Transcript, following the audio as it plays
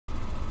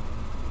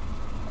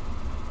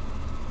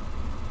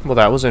Well,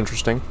 that was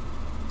interesting.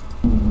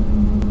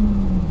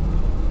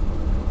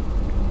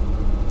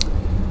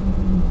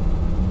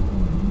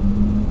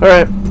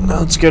 Alright,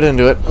 let's get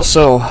into it.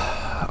 So,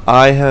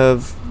 I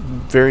have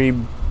very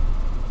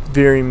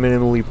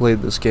minimally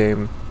played this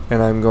game,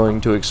 and I'm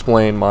going to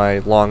explain my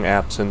long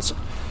absence,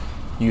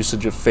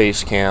 usage of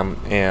face cam,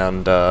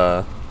 and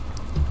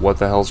what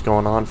the hell's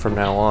going on from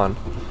now on,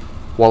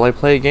 while I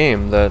play a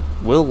game that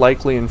will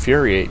likely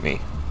infuriate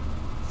me,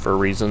 for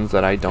reasons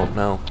that I don't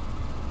know.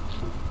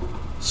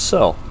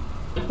 So,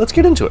 let's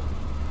get into it.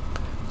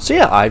 So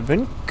yeah, I've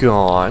been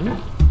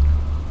gone.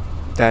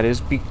 That is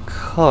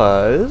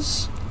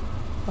because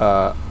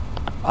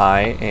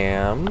I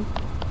am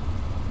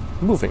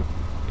moving.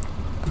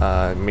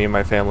 Me and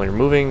my family are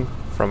moving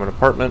from an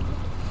apartment,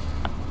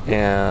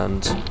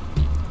 and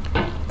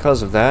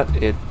because of that,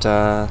 it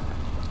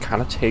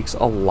kind of takes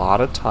a lot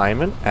of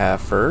time and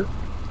effort,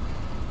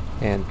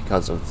 and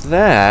because of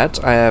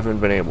that, I haven't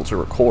been able to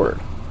record.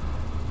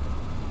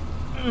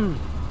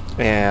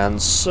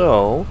 And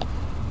so,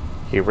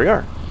 here we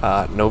are.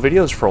 No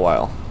videos for a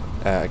while,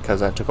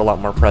 because that took a lot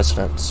more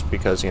precedence,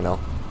 because, you know,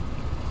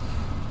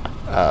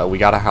 we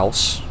got a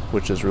house,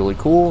 which is really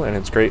cool, and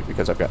it's great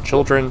because I've got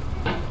children,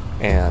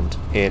 and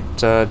it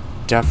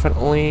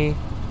definitely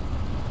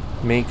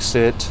makes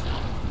it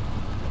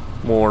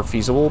more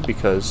feasible,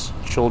 because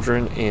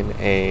children in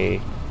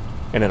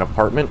an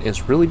apartment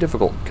is really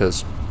difficult,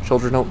 because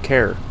children don't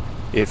care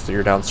if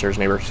your downstairs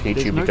neighbors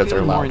hate you because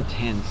they're loud. There's no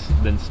feeling more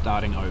intense than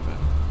starting over.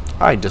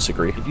 I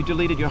disagree. If you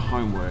deleted your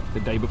homework the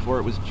day before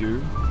it was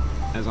due,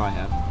 as I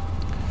have,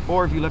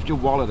 or if you left your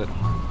wallet at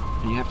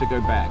home and you have to go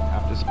back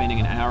after spending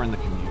an hour in the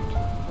commute.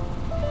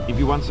 If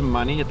you won some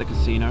money at the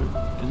casino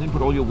and then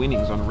put all your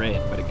winnings on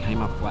red but it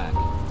came up black.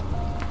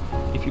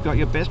 If you got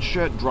your best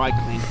shirt dry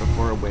cleaned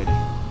before a wedding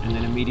and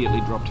then immediately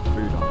dropped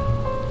food on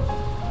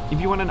it. If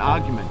you won an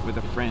argument with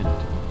a friend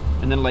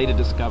and then later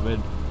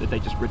discovered that they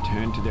just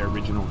returned to their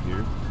original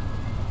view.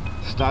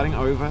 Starting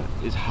over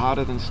is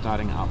harder than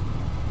starting up.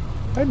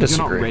 I disagree. If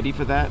you're not ready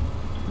for that,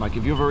 like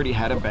if you've already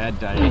had a bad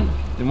day,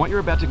 then what you're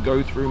about to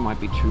go through might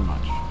be too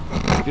much.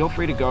 Feel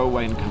free to go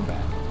away and come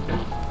back.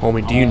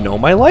 Homie, do you know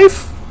my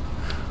life?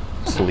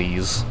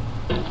 Please.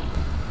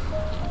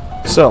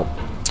 So,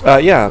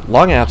 yeah,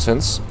 long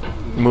absence,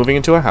 moving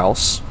into a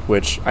house,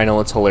 which I know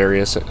it's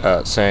hilarious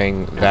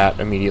saying that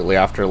immediately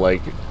after,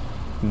 like,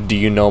 do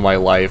you know my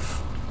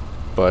life?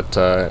 But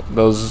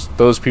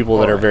those people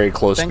that are very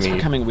close to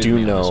me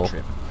do know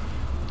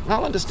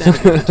I'll understand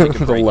if you take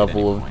a break the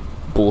level of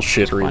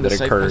bullshittery that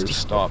occurs. To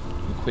stop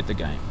and quit the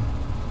game.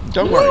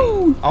 Don't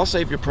worry, I'll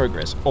save your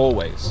progress,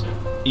 always,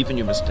 even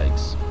your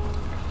mistakes.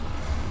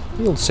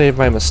 You'll save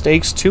my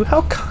mistakes too?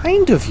 How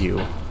kind of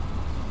you!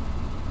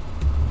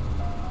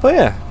 But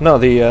yeah,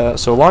 no,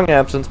 so long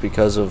absence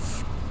because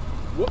of,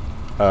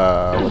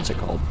 what's it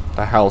called?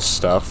 The house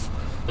stuff,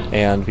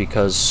 and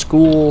because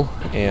school,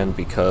 and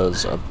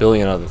because a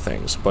billion other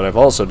things. But I've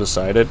also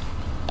decided,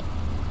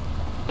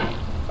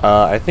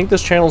 I think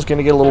this channel is going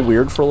to get a little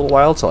weird for a little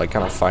while till I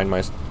kind of find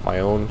my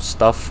own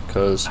stuff,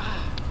 because,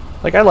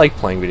 like, I like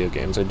playing video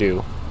games, I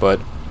do, but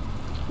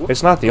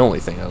it's not the only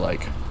thing I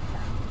like.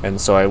 And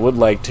so I would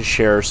like to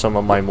share some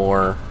of my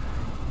more,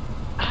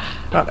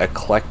 not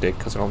eclectic,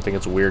 because I don't think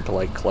it's weird to,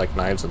 like, collect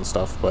knives and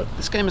stuff, but...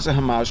 This game is a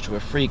homage to a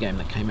free game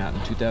that came out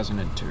in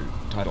 2002,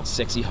 titled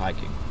Sexy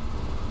Hiking.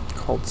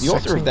 The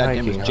author of that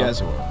game was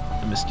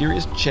Jazor, a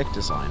mysterious Czech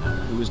designer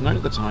who was known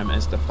at the time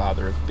as the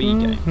father of B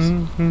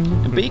games.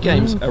 And B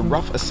games are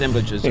rough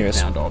assemblages of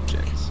found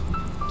objects.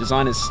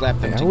 Designers slap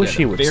them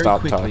together very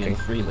quickly and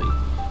freely,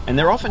 and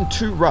they're often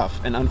too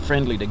rough and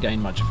unfriendly to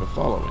gain much of a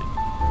following.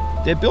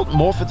 They're built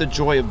more for the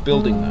joy of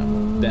building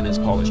them than as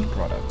polished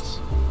products.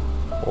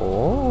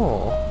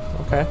 Oh,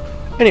 okay.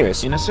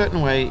 Anyways. In a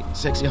certain way,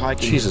 Sexy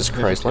Hiking Jesus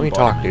Christ, let me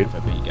talk, dude. Of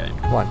a B game.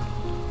 Come on.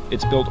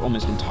 It's built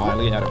almost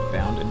entirely out of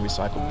found and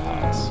recycled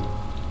parts,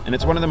 and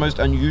it's one of the most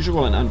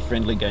unusual and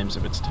unfriendly games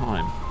of its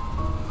time.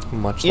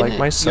 Much like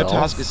myself. Your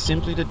task is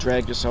simply to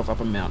drag yourself up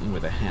a mountain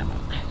with a hammer.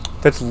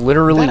 That's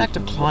literally that act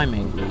of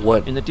climbing,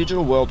 what in the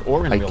digital world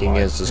or in real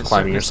life, is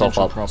climbing yourself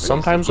up,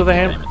 sometimes with a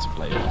hammer.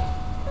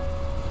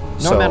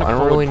 No amount of I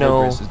don't really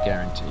know. Is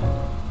guaranteed.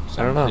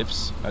 Some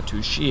cliffs are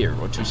too sheer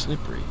or too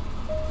slippery,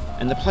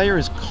 and the player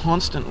is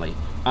constantly,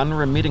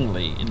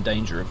 unremittingly in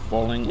danger of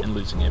falling and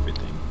losing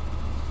everything.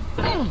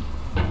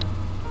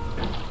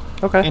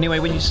 Okay. Anyway,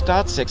 when you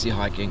start Sexy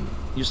Hiking,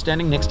 you're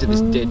standing next to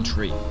this dead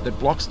tree that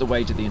blocks the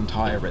way to the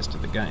entire rest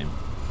of the game.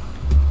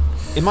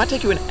 It might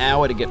take you an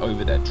hour to get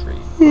over that tree.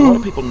 A lot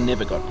of people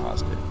never got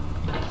past it.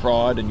 You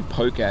prod and you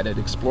poke at it,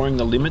 exploring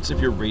the limits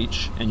of your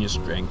reach and your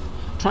strength,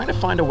 trying to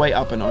find a way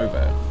up and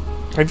over.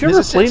 Have you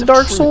ever played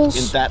Dark Souls?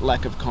 In that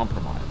lack of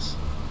compromise.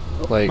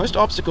 Like, most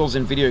obstacles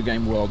in video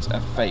game worlds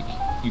are fake.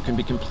 You can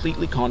be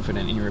completely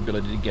confident in your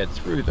ability to get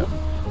through them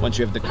once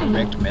you have the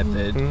correct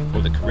method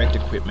or the correct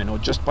equipment or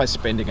just by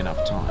spending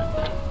enough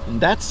time. In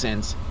that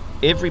sense,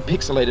 every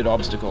pixelated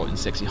obstacle in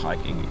Sexy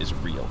Hiking is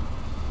real.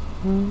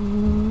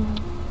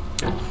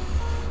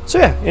 So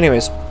yeah,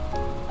 anyways,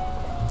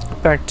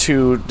 back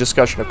to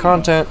discussion of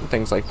content and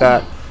things like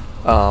that.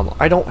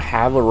 I don't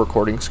have a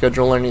recording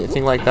schedule or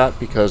anything like that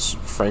because,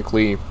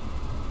 frankly,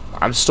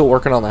 I'm still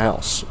working on the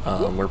house.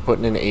 We're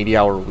putting in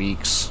 80-hour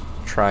weeks,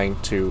 trying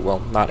to, well,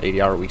 not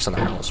 80-hour weeks on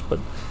the house, but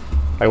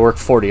I work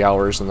 40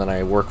 hours and then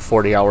I work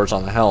 40 hours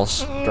on the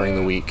house during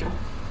the week.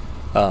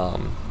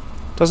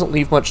 Doesn't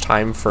leave much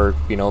time for,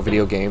 you know,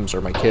 video games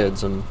or my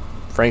kids, and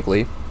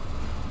frankly,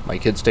 my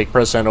kids take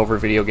precedent over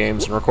video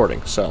games and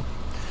recording, so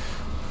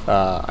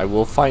I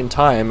will find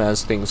time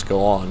as things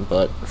go on,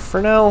 but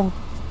for now,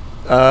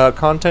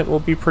 content will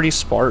be pretty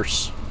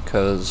sparse,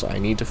 because I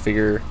need to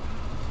figure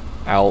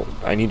out,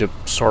 I need to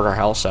sort our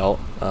house out,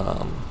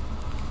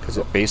 because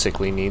it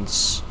basically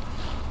needs,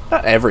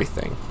 not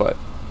everything, but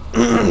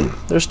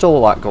there's still a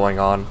lot going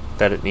on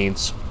that it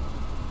needs,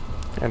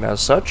 and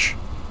as such,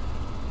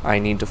 I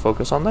need to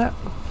focus on that.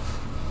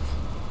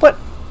 But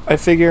I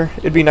figure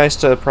it'd be nice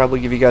to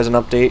probably give you guys an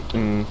update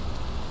and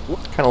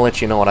kind of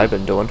let you know what I've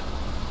been doing,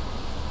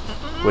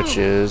 which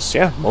is,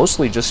 yeah,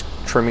 mostly just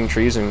trimming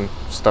trees and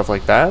stuff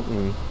like that.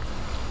 And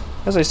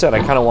as I said, I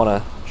kind of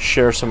want to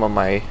share some of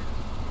my, I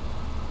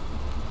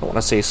don't want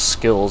to say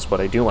skills,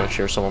 but I do want to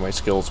share some of my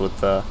skills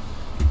with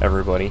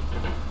everybody.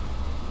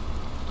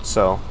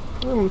 So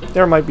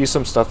there might be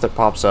some stuff that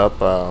pops up.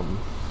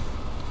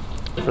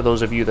 For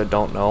those of you that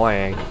don't know,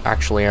 I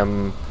actually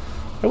am,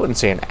 I wouldn't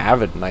say an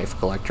avid knife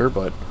collector,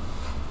 but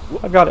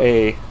I've got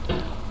a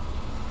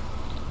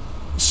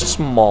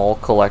small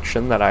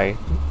collection that I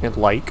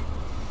like,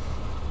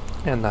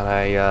 and that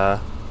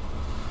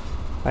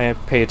I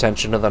pay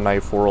attention to the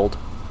knife world,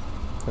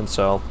 and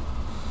so...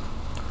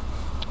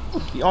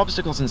 The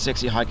obstacles in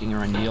sexy hiking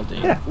are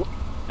unyielding, Yeah.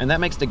 and that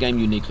makes the game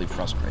uniquely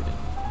frustrating.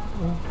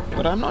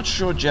 But I'm not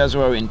sure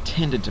Jazuo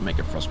intended to make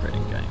a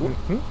frustrating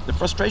game. The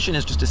frustration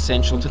is just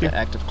essential to the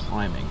act of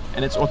climbing,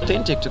 and it's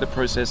authentic to the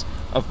process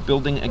of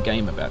building a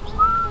game about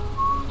climbing.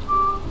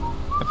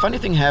 A funny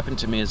thing happened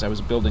to me as I was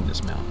building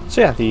this mountain.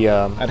 So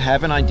yeah, I'd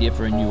have an idea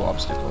for a new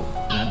obstacle,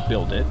 and I'd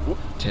build it,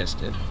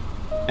 test it,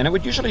 and it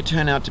would usually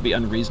turn out to be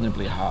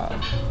unreasonably hard.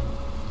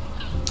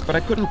 But I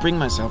couldn't bring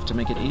myself to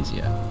make it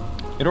easier.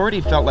 It already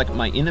felt like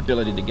my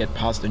inability to get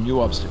past a new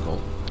obstacle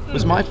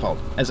was my fault,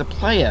 as a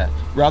player,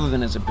 rather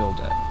than as a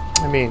builder.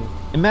 I mean...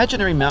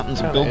 Imaginary mountains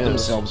build is.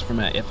 themselves from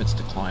our efforts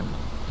to climb them.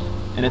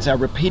 And it's our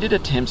repeated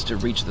attempts to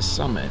reach the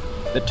summit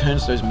that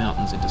turns those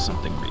mountains into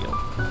something real.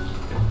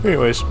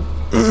 Anyways.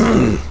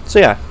 So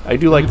yeah, I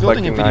do like When you're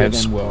building collecting a video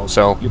knives, game world,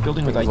 so... you're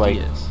building with things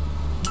ideas.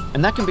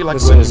 And that can be like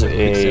this working is with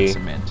big a set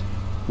cement.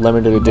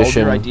 limited You mold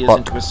edition your ideas Buck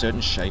into a certain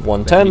shape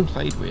 110. that can be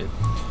played with.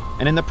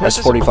 And in the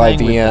process of S45 playing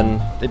with VN,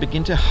 them, they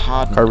begin to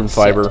harden carbon and set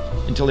fiber.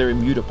 until they're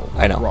immutable,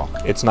 I like know, rock.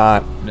 it's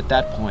not... And at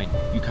that point,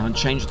 you can't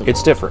change the It's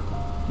world. different.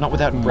 Not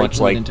without Much breaking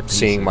like it into pieces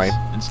seeing my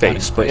and starting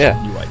face, but fresh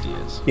yeah. with new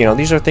ideas. You know,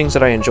 these are things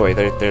that I enjoy.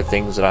 They're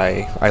things that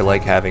I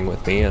like having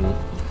with me, and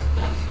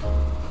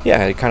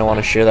yeah, I kind of want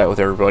to share that with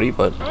everybody,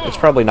 but it's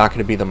probably not going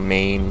to be the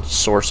main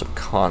source of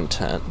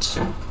content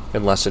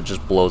unless it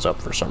just blows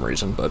up for some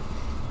reason. But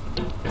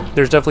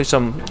there's definitely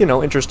some, you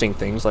know, interesting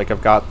things. Like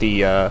I've got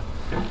the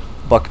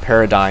Buck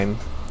Paradigm,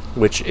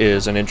 which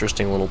is an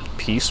interesting little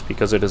piece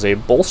because it is a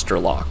bolster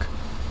lock,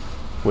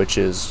 which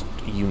is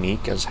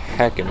unique as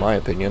heck in my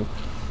opinion.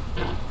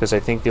 Because I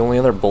think the only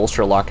other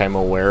bolster lock I'm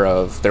aware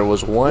of, there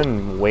was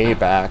one way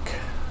back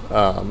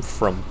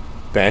from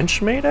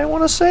Benchmade, I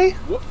want to say.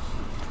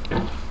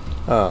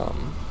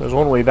 There's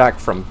one way back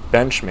from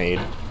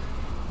Benchmade,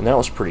 and that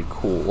was pretty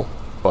cool.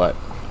 But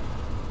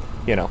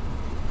you know,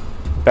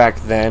 back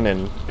then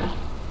and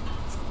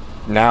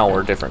now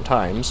are different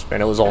times,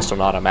 and it was also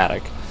an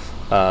automatic.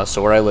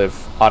 So where I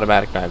live,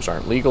 automatic knives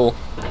aren't legal,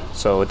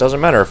 so it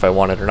doesn't matter if I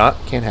want it or not.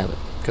 Can't have it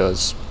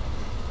because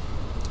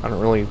I don't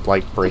really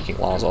like breaking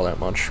laws all that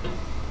much.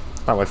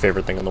 Not my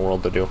favorite thing in the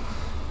world to do.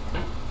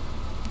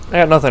 I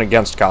got nothing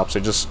against cops.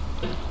 I just,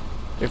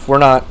 if we're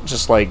not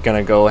just like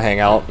gonna go hang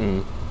out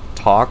and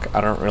talk,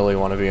 I don't really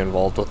want to be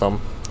involved with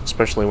them,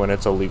 especially when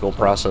it's a legal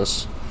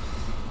process.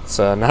 It's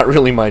not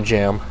really my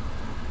jam.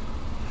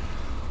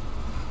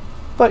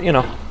 But you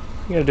know,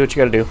 you gotta do what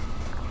you gotta do.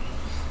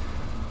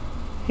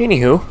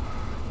 Anywho,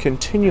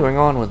 continuing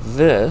on with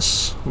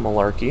this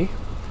malarkey,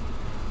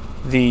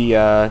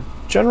 the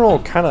general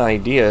kind of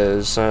idea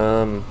is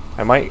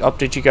I might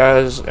update you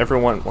guys,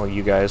 everyone, well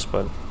you guys,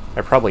 but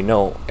I probably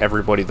know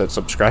everybody that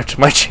subscribed to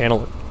my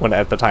channel when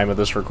at the time of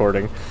this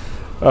recording.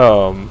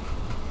 But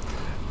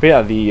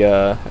yeah, the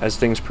as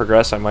things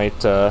progress, I might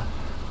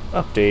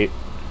update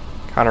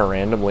kind of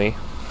randomly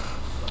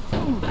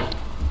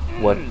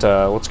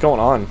what's going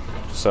on.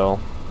 So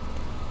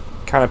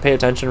kind of pay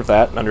attention to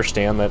that and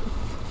understand that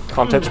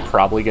content's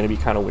probably going to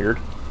be kind of weird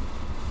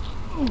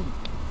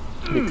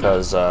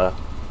because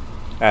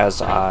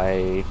as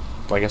I,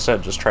 like I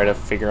said, just try to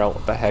figure out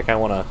what the heck I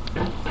want to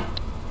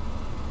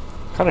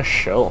kind of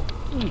show.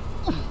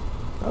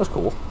 That was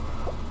cool.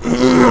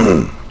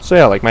 So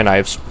yeah, like my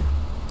knives.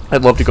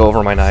 I'd love to go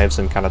over my knives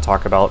and kind of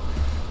talk about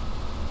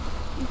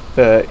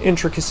the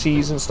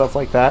intricacies and stuff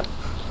like that.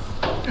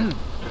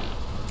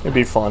 It'd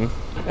be fun.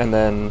 And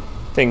then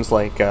things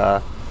like,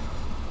 so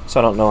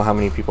I don't know how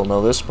many people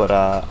know this, but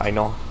I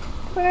know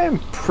I'm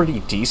pretty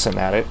decent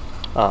at it.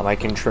 I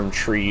can trim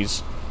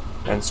trees,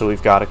 and so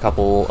we've got a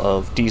couple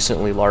of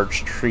decently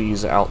large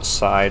trees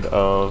outside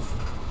of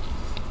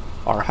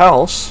our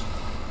house,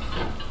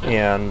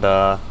 and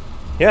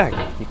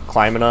yeah,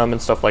 climbing them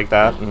and stuff like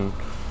that,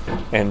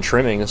 and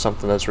trimming is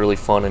something that's really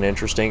fun and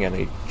interesting and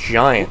a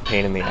giant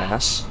pain in the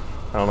ass.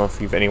 I don't know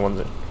if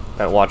anyone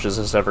that watches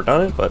has ever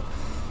done it, but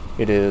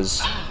it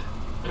is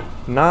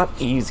not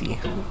easy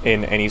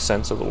in any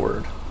sense of the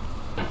word.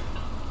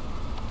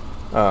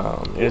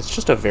 It's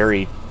just a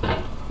very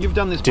You've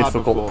done this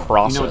difficult part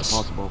process. You know it's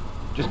possible.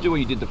 Just do what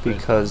you did the first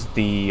because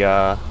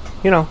the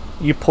you know,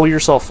 you pull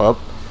yourself up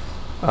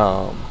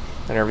and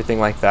everything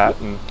like that,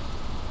 and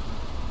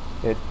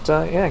it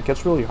yeah, it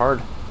gets really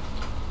hard.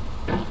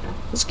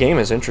 This game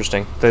is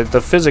interesting.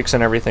 The physics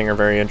and everything are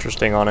very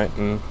interesting on it,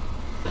 and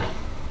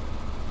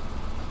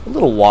a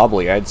little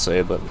wobbly, I'd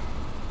say, but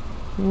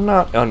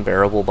not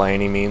unbearable by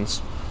any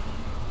means.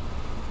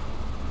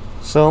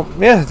 So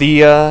yeah,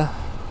 the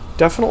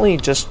definitely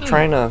just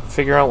trying to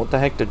figure out what the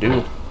heck to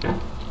do.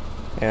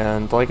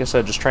 And like I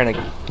said, just trying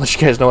to let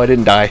you guys know I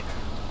didn't die.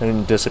 I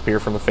didn't disappear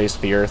from the face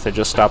of the earth. I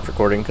just stopped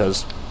recording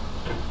because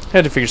I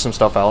had to figure some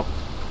stuff out,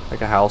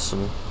 like a house,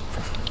 and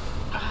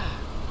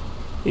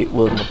it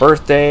was my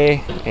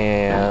birthday,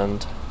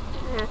 and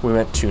we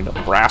went to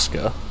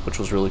Nebraska, which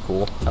was really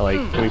cool.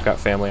 We've got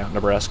family out in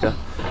Nebraska.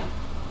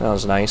 That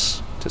was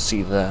nice to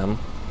see them,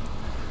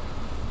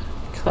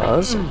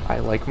 because I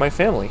like my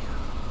family.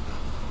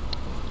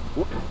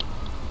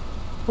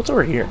 What's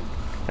over here?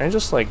 Can I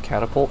just, like,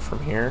 catapult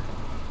from here?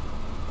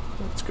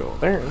 Let's go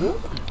there.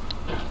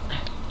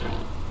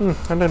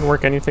 That didn't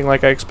work anything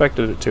like I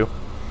expected it to.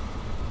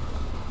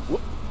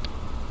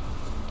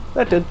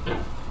 That did.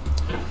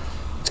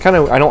 It's kind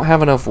of... I don't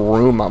have enough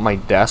room on my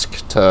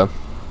desk to...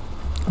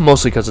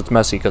 Mostly because it's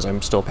messy, because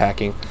I'm still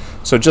packing.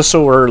 So just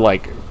so we're,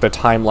 like, the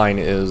timeline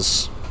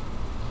is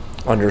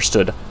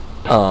understood.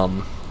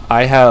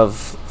 I have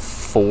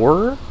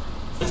 3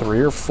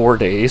 or 4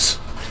 days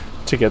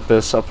to get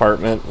this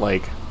apartment,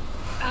 like,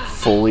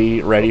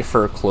 fully ready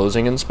for a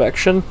closing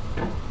inspection.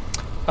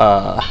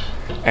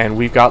 And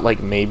we've got,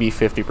 like, maybe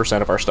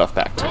 50% of our stuff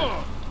packed.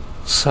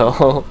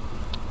 So...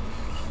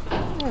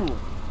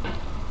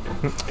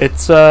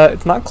 It's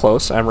not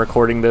close. I'm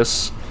recording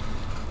this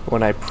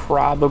when I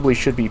probably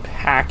should be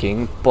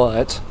packing,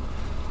 but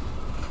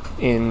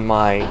in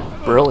my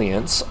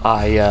brilliance,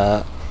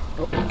 I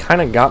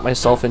kind of got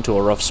myself into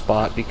a rough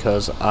spot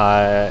because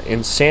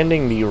in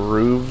sanding the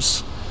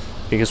roofs,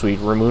 because we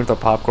removed the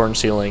popcorn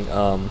ceiling,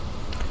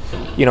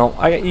 you know,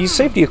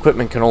 safety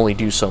equipment can only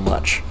do so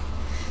much.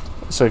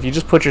 So if you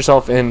just put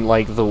yourself in,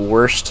 like, the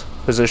worst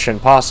position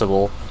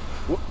possible,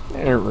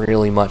 there isn't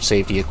really much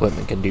safety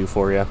equipment can do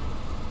for you.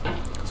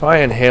 So I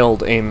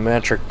inhaled a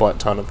metric butt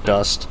ton of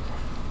dust,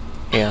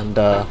 and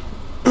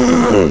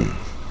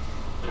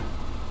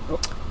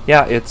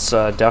yeah, it's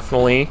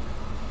definitely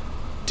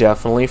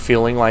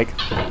feeling like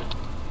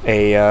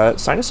a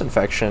sinus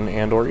infection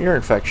and or ear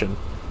infection,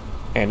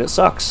 and it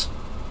sucks,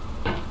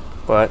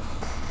 but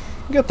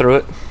get through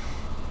it.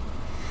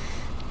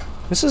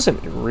 This is a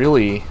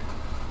really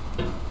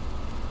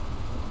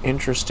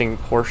interesting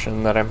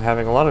portion that I'm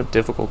having a lot of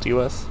difficulty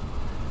with.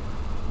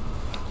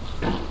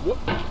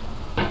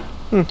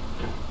 Well,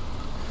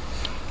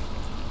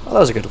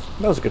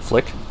 that was a good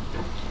flick.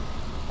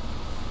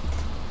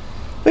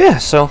 But yeah,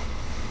 so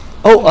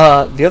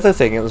the other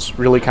thing, it was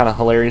really kind of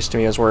hilarious to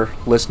me as we're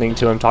listening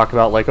to him talk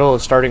about, like, oh,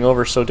 starting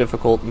over is so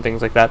difficult and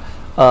things like that.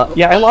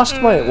 Yeah, I lost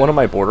one of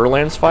my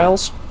Borderlands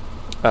files,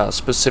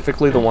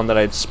 specifically the one that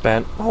I'd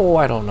spent,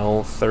 I don't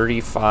know,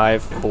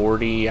 35,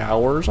 40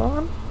 hours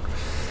on.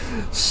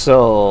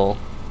 So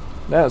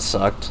that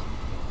sucked.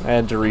 I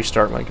had to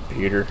restart my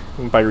computer.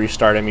 And by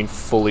restart, I mean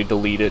fully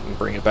delete it and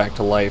bring it back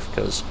to life,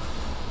 because,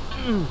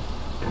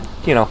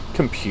 you know,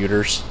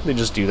 computers, they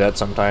just do that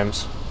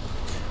sometimes.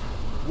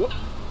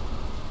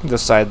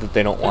 Decide that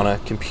they don't want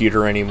a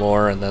computer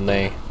anymore, and then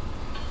they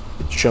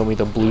show me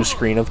the blue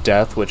screen of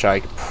death, which I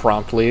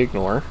promptly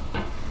ignore.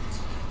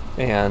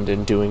 And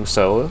in doing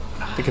so,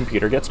 the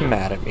computer gets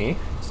mad at me.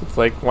 So it's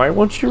like, why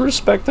won't you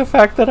respect the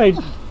fact that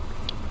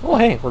oh,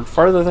 hey, we're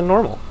farther than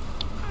normal.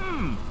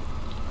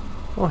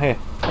 Oh, hey,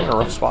 I'm in a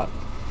rough spot.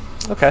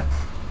 Okay.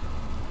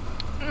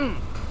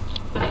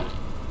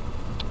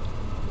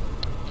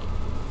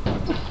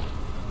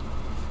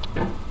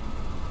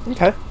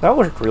 Okay, that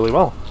worked really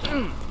well.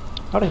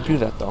 How did I do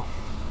that, though?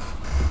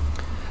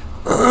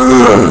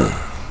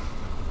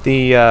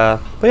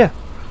 But yeah,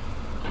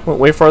 went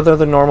way farther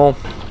than normal.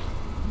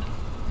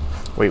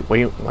 Went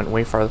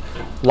way farther.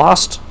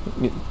 Lost.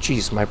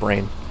 Jeez, my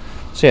brain.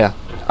 So yeah,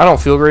 I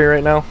don't feel great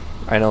right now.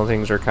 I know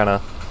things are kind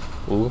of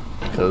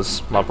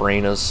because my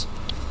brain is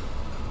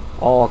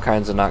all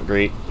kinds of not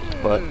great,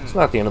 but it's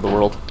not the end of the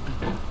world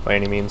by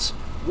any means.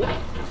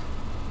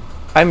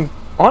 I'm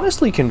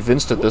honestly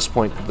convinced at this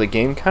point that the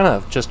game kind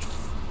of just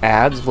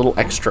adds little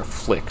extra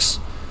flicks,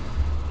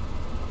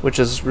 which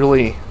is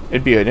really,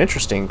 it'd be an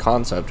interesting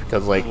concept,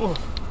 because, like,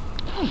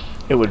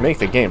 it would make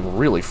the game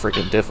really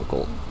freaking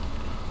difficult.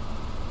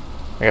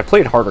 Like, I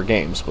played harder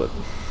games, but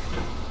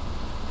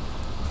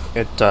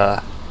it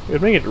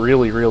would make it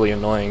really, really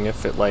annoying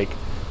if it, like,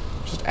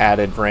 just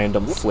added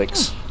random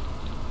flicks.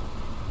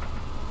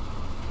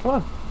 Come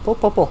on, pull,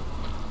 pull, pull.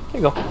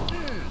 There you go.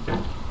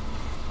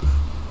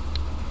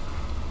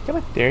 Come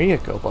on, there you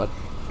go, bud.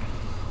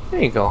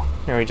 There you go.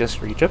 Now we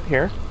just reach up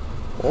here.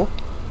 Pull.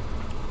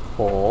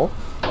 Pull.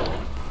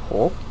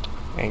 Pull.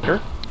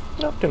 Anchor.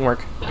 Nope, didn't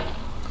work.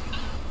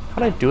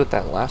 How did I do it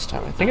that last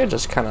time? I think I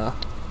just kind of...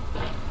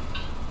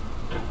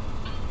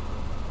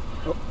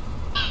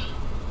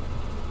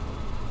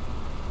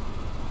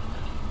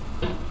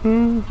 I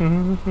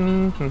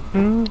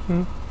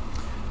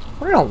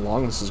wonder how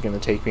long this is going to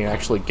take me to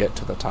actually get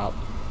to the top.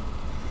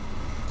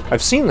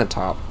 I've seen the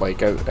top.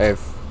 Like,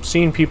 I've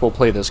seen people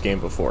play this game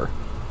before.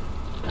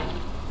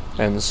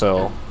 And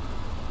so,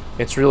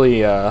 it's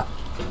really, yeah,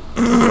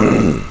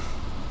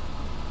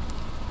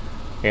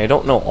 I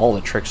don't know all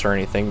the tricks or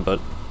anything, but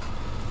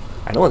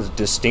I know it's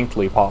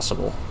distinctly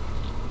possible.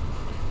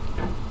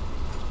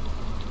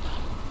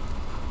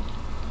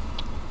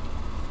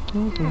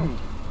 Well,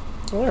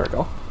 there we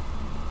go.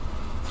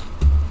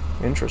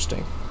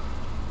 Interesting.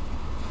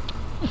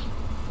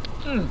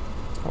 I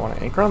want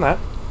to anchor on that.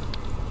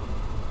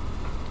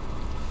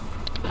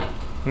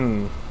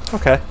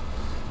 Okay.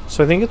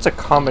 So I think it's a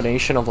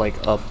combination of like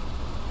a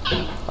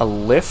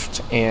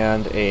lift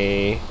and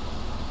a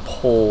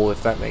pull,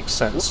 if that makes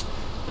sense.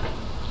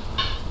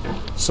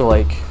 So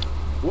like...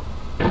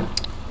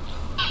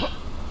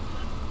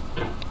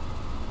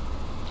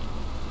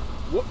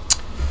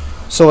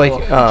 So like,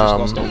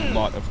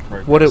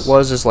 what it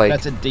was is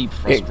like,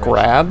 it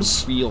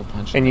grabs,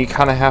 and you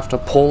kind of have to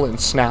pull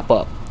and snap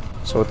up.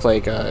 So it's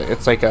like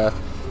it's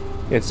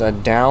a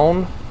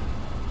down,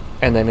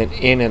 and then an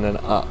in and an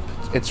up.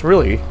 It's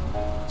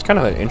kind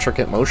of an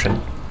intricate motion.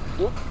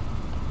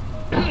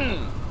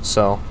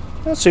 So,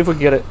 let's see if we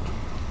can get it.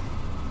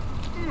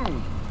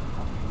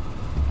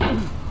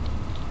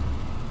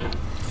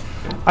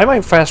 I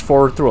might fast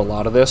forward through a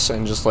lot of this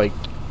and just like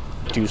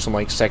do some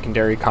like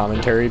secondary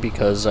commentary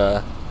because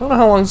I don't know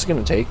how long it's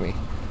gonna take me.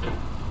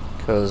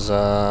 Because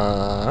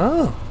I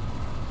don't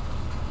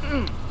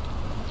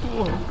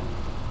know.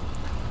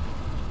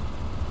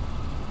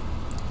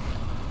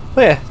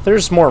 But yeah,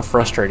 there's more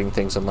frustrating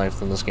things in life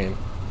than this game.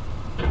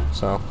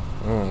 So,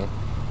 Ooh,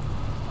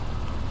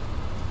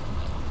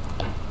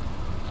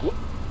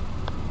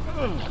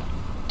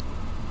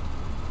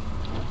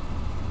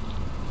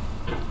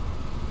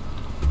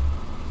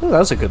 that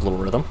was a good little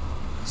rhythm.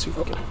 Let's see if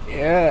we can...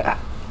 Yeah!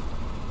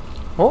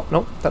 Oh,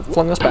 nope, that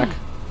flung us back.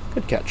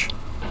 Good catch.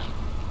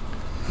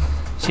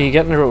 So you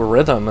get into a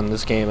rhythm in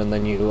this game and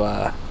then you,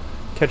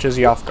 catches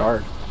you off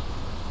guard.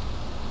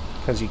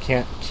 Because you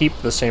can't keep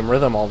the same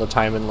rhythm all the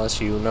time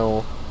unless you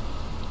know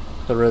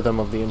the rhythm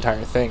of the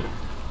entire thing.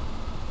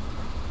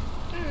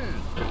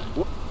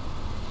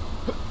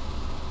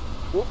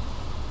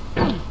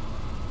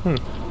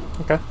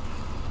 Okay.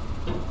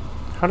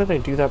 How did I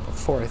do that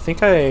before? I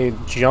think I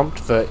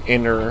jumped the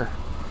inner...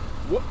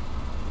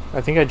 I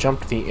think I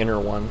jumped the inner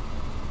one.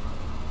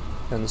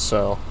 And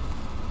so...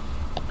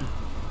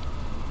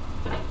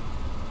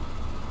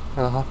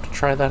 I'll have to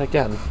try that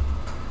again.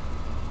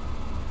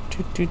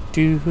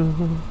 Do-do-do.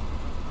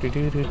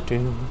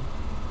 Do-do-do-do.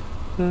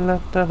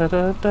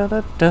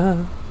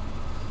 La-da-da-da-da-da-da.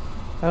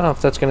 I don't know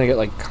if that's gonna get,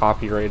 like,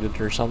 copyrighted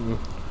or something.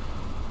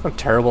 How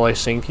terrible I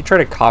sing. If you try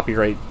to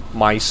copyright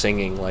my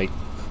singing, like...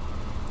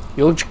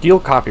 You'll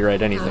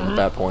copyright anything at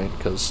that point,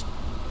 because...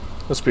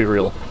 Let's be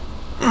real.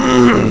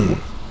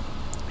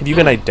 If you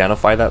can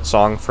identify that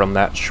song from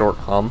that short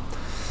hum,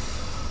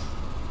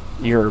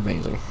 you're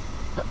amazing.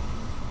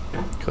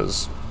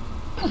 Because...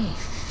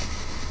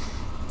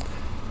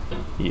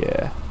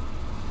 Yeah.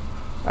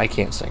 I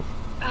can't sing.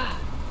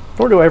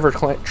 Nor do I ever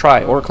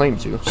try or claim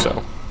to,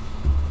 so...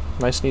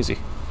 Nice and easy.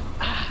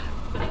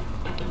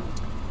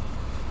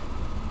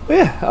 But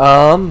yeah,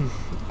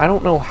 I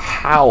don't know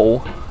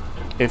how,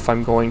 if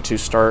I'm going to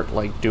start,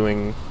 like,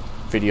 doing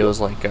videos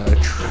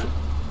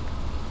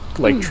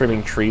like,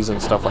 trimming trees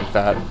and stuff like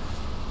that. I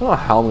don't know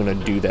how I'm going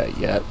to do that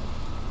yet.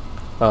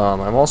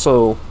 I'm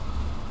also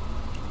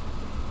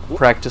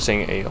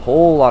practicing a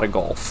whole lot of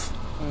golf.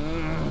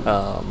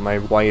 My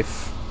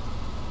wife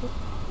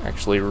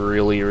actually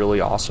really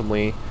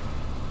awesomely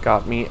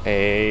got me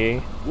a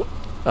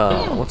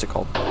what's it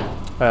called?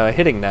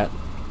 Hitting net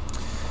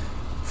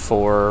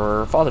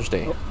for Father's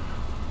Day,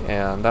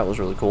 and that was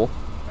really cool.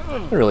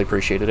 I really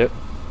appreciated it,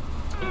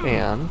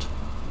 and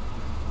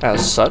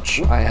as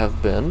such, I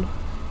have been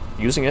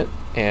using it,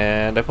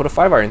 and I put a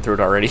 5-iron through it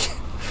already,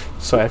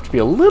 so I have to be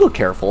a little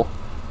careful.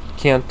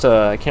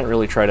 I can't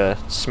really try to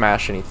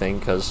smash anything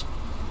because,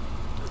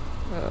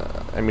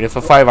 I mean, if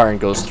a 5-iron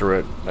goes through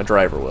it, a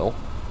driver will.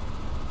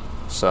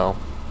 So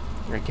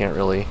I can't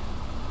really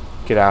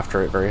get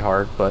after it very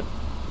hard, but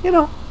you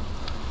know,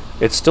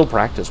 it's still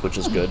practice, which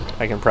is good.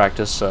 I can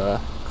practice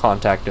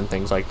contact and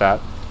things like that.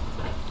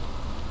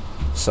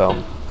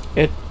 So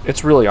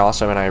it's really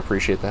awesome, and I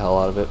appreciate the hell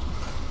out of it.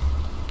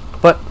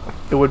 But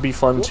it would be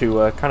fun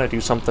to kind of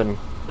do something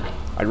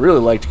I'd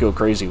really like to go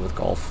crazy with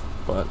golf,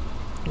 but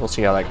we'll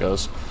see how that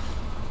goes.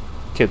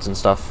 Kids and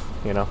stuff,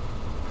 you know.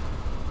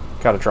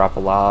 Gotta drop a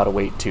lot of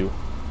weight too.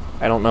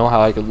 I don't know how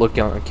I could look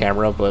on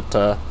camera, but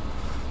I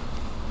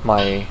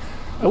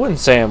wouldn't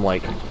say I'm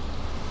like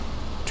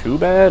too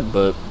bad,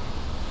 but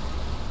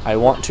I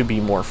want to be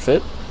more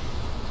fit.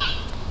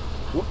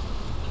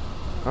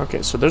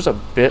 Okay, so there's a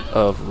bit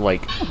of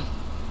like,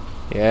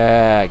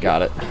 yeah, I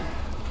got it.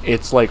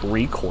 It's like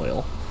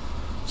recoil.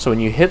 So when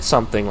you hit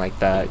something like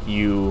that,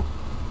 you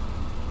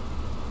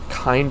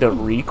kind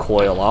of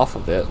recoil off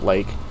of it,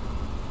 like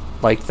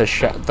the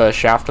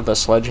shaft of the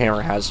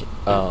sledgehammer has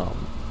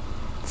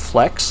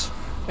flex,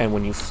 and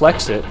when you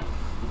flex it,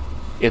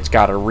 it's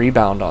got a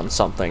rebound on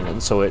something,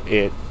 and so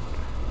it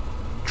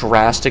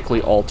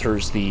drastically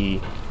alters the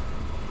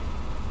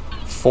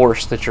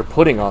force that you're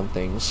putting on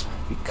things,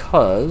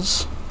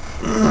 because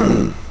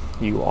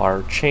you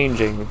are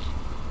changing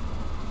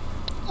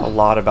a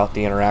lot about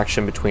the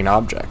interaction between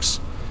objects.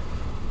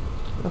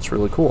 That's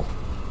really cool.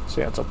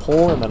 So yeah, it's a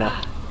pull and then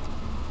a...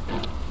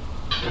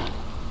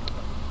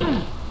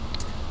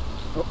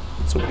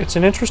 So it's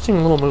an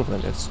interesting little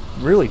movement. It's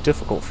really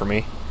difficult for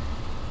me.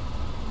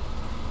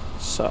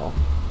 So...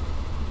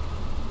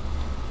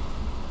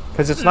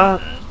 because it's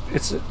not...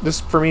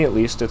 this, for me at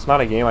least, it's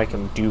not a game I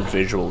can do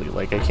visually.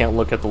 Like, I can't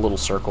look at the little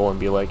circle and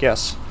be like,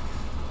 yes,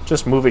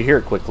 just move it here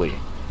quickly.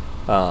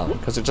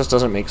 Because it just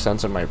doesn't make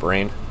sense in my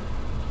brain.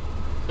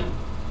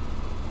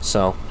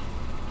 So,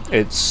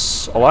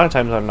 it's... a lot of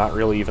times I'm not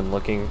really even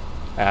looking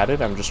at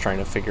it. I'm just trying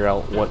to figure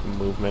out what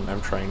movement I'm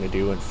trying to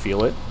do and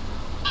feel it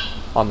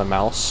on the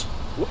mouse.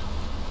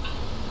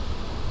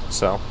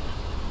 So,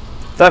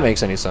 if that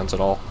makes any sense at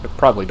all. It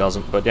probably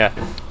doesn't, but yeah.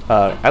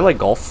 I like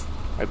golf.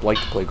 I'd like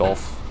to play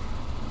golf.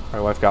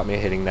 My wife got me a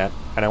hitting net,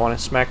 and I want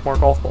to smack more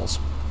golf balls.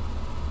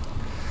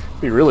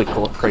 It'd be really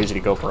cool, crazy to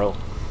go pro.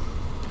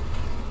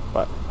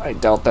 But I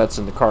doubt that's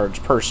in the cards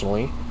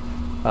personally,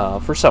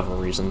 for several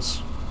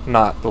reasons.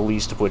 Not the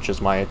least of which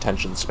is my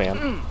attention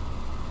span,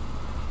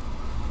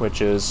 which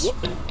is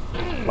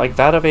like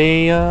that of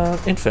a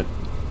infant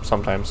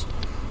sometimes.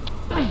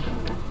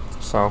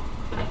 So,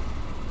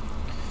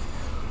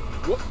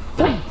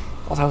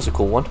 oh, that was a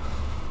cool one.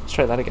 Let's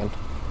try that again.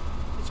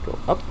 Let's go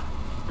up.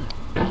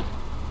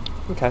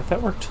 Okay,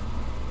 that worked.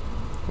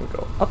 We'll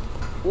go up.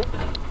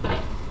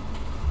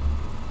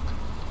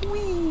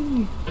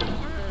 Whee!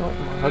 Oh,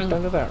 I'm hooked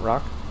under that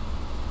rock.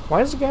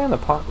 Why is the guy in the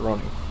pot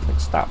groaning?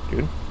 Like, stop,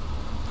 dude.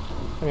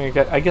 I mean,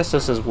 I guess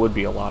this would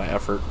be a lot of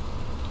effort.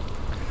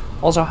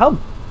 Also, how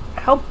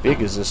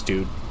big is this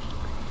dude?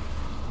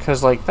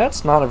 Because, like,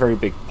 that's not a very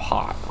big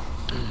pot.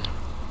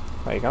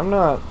 Like, I'm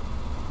not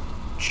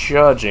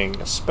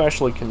judging,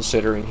 especially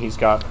considering he's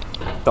got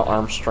the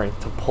arm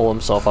strength to pull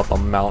himself up a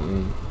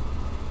mountain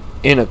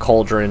in a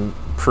cauldron,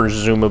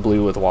 presumably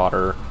with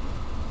water,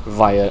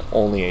 via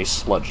only a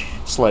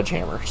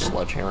sledgehammer.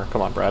 Sledgehammer,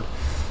 come on, Brad.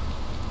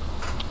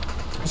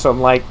 So I'm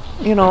like,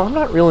 you know, I'm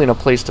not really in a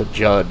place to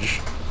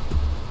judge,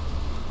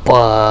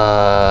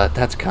 but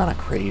that's kind of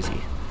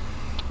crazy.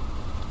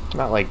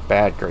 Not like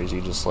bad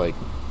crazy, just like,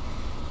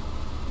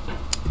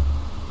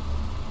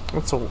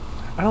 it's a,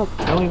 I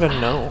don't even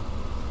know.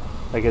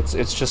 Like, it's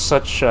just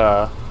such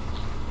a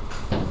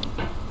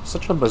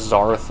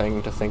bizarre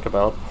thing to think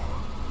about.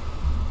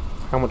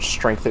 How much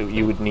strength that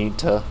you would need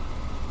to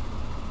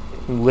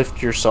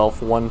lift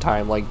yourself one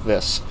time like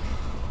this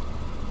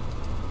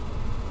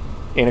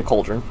in a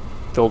cauldron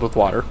filled with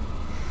water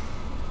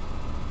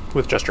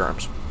with just your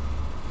arms.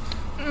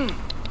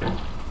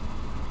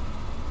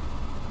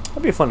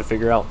 That'd be fun to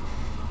figure out.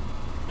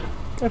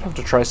 I'd have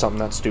to try something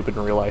that stupid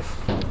in real life.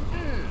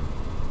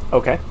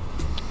 Okay.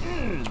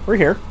 We're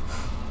here.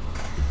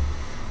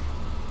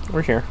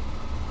 We're here.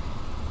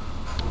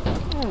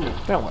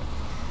 Now what?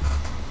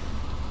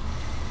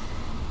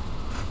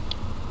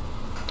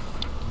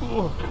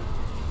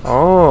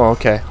 Oh,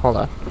 okay. Hold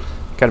on.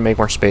 Gotta make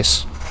more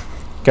space.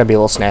 Gotta be a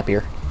little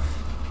snappier,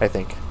 I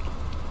think.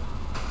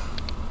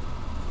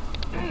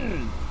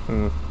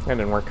 That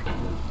didn't work.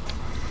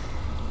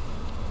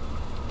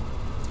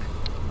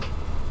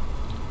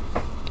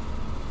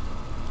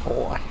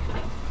 Boy.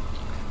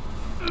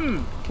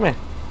 Come on.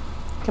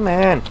 Come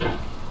on.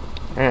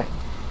 Alright.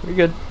 You're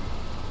good.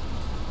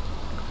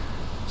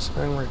 So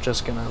then we're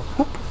just gonna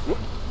whoop.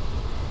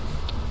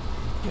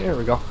 There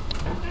we go.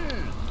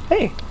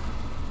 Hey!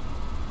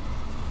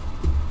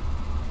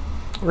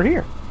 We're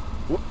here.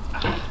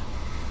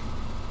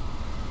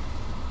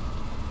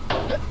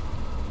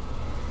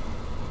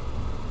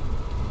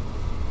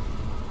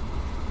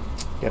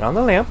 Get on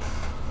the lamp.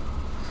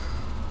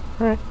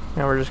 Alright,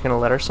 now we're just gonna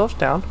let ourselves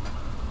down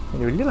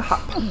and do a little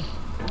hop.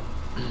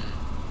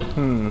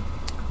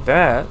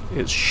 That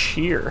is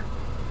sheer,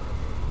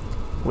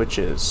 which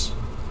is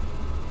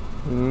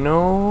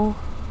no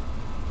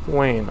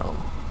bueno.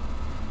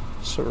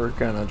 So we're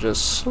gonna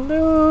just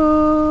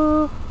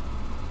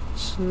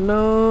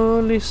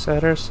slowly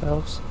set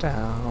ourselves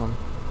down.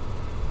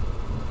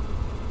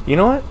 You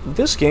know what?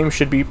 This game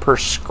should be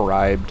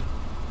prescribed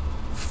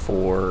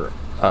for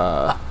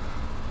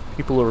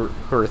people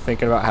who are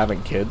thinking about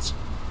having kids,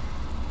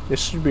 this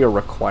should be a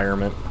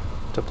requirement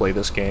to play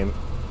this game,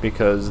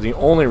 because the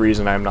only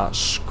reason I'm not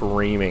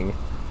screaming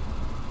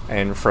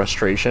in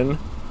frustration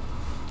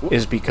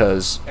is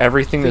because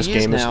everything this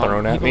game has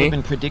thrown at me,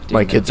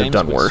 my kids have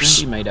done worse.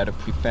 Soon be made out of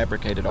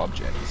prefabricated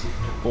objects,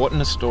 bought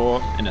in a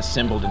store and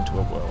assembled into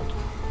a world.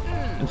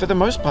 And for the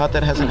most part,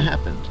 that hasn't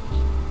happened,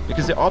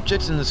 because the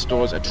objects in the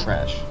stores are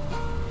trash.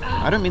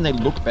 I don't mean they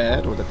look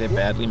bad or that they're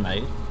badly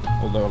made,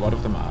 although a lot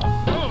of them are.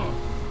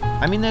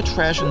 I mean they're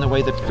trash in the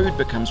way that food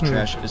becomes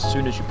trash as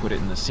soon as you put it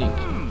in the sink.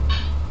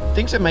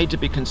 Things are made to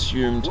be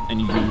consumed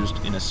and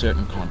used in a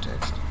certain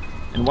context,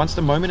 and once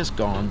the moment is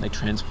gone, they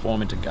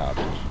transform into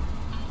garbage.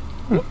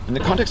 In the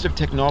context of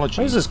technology,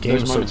 why is this game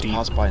those so moments deep?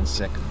 pass by in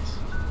seconds.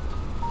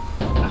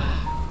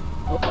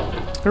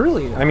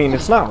 Really, I mean,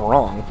 it's not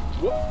wrong.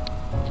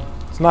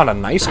 It's not a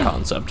nice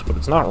concept, but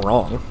it's not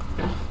wrong.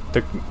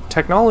 The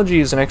technology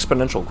is an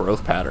exponential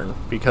growth pattern,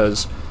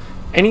 because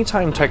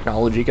anytime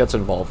technology gets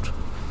involved,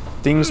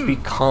 things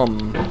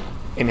become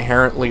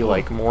inherently,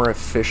 like, more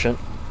efficient,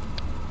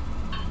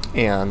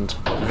 and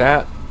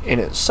that in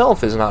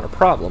itself is not a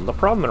problem. The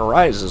problem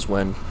arises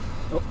when,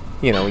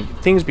 you know,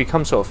 things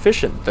become so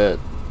efficient that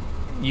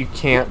you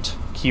can't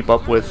keep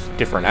up with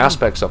different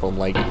aspects of them,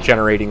 like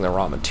generating the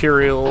raw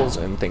materials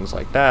and things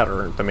like that,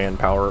 or the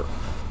manpower,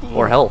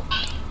 or hell,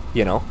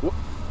 you know,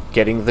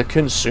 getting the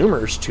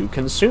consumers to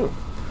consume,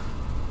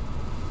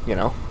 you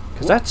know,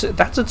 because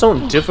that's its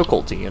own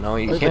difficulty, you know.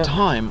 You Over can't...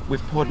 time,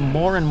 we've poured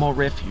more and more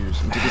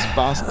refuse into this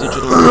vast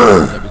digital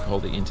world that we call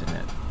the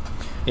internet.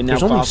 It now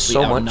There's only vastly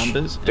so much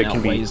outnumbers that and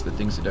can be, outweighs the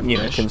things that are you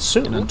know, fresh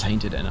consumed. and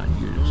untainted and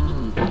unused.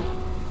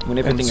 When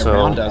everything so-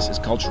 around us is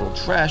cultural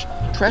trash,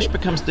 trash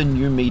becomes the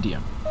new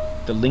medium,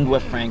 the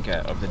lingua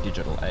franca of the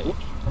digital age.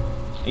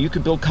 And you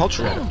could build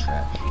culture out of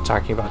trash.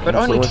 Talking about But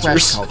only trash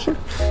influencers.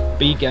 culture.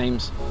 B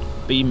games,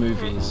 B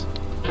movies,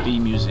 B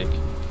music,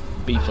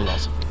 B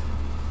philosophy.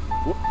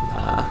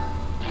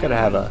 Gotta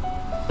have a,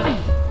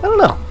 I don't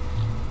know,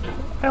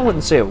 I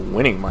wouldn't say a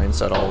winning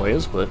mindset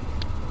always, but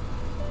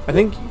I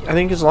think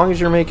as long as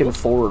you're making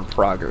forward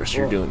progress,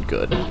 you're doing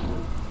good.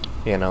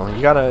 You know,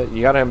 you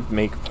gotta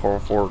make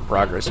forward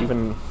progress,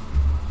 even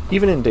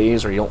in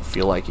days where you don't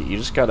feel like it. You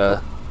just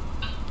gotta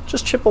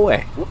chip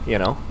away. You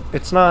know,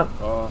 it's not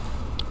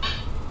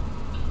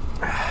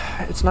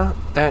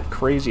that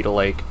crazy to,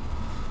 like,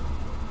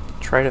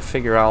 try to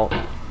figure out,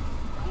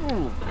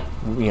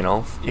 you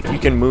know, if you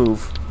can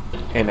move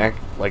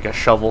like a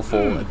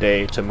shovelful a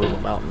day to move a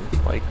mountain.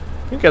 Like,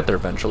 you get there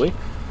eventually.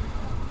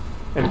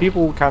 And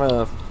people kind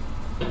of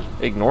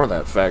ignore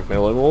that fact. They're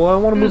like, well, I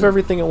want to move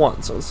everything at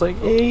once. So it's like,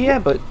 yeah,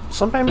 but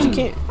sometimes you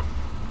can't.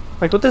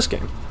 Like with this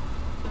game.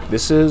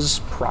 This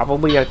is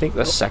probably, I think,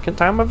 the second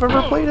time I've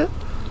ever played it.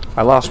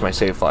 I lost my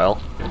save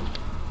file,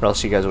 or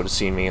else you guys would have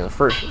seen me in the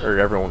first, or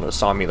everyone would have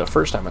saw me the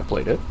first time I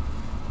played it.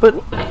 But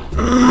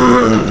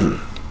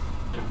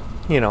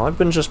you know, I've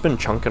just been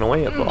chunking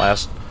away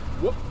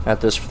at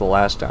this for the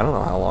last, I don't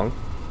know how long.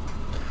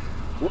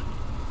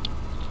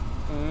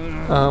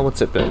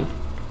 What's it been?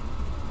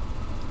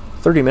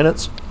 30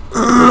 minutes?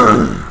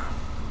 Yeah,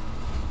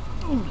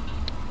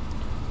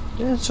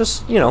 it's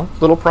just, you know,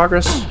 little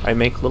progress. I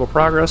make little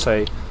progress.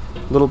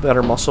 Little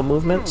better muscle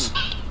movements.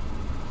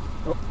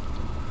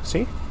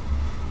 See?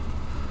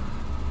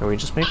 And we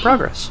just make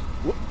progress.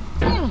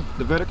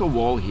 The vertical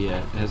wall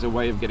here has a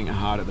way of getting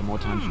harder the more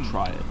times you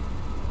try it.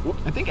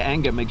 I think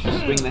anger makes you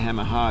swing the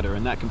hammer harder,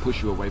 and that can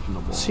push you away from the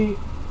wall. See?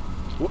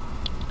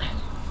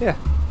 Yeah.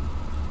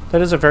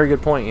 That is a very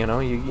good point, you know.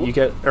 You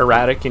get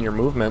erratic in your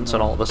movements,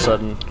 and all of a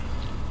sudden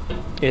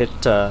it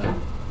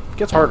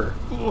gets harder.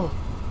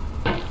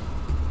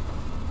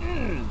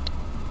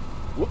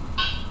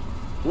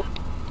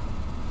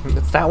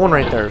 It's that one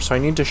right there, so I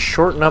need to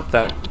shorten up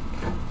that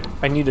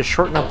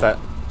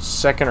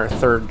second or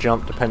third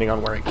jump depending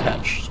on where I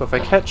catch. So if I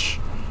catch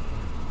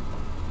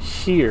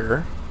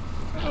here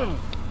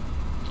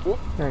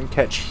and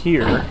catch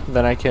here,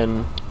 then I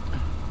can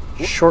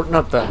shorten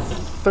up that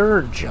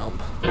third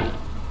jump,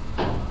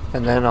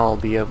 and then I'll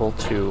be able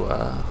to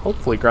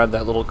hopefully grab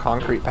that little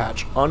concrete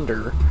patch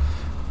under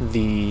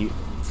the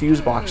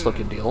fuse box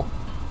looking deal.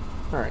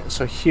 Alright,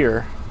 so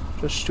here,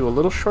 just do a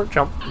little short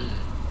jump.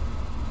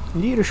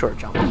 Need a short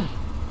jump. A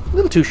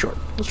little too short.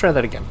 Let's try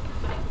that again.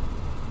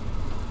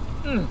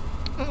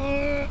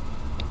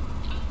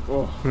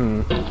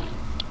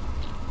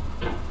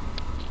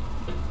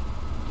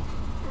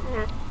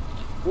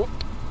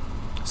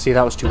 See,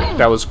 that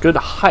was good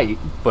height,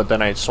 but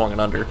then I swung it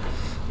under.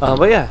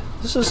 But yeah,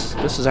 this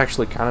is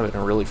actually kind of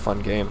a really fun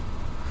game.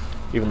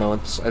 Even though I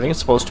think it's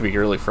supposed to be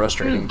really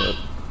frustrating, but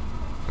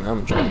I'm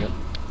enjoying it.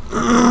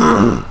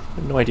 I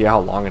have no idea how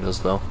long it is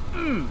though.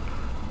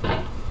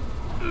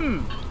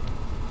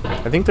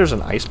 I think there's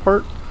an ice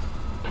part.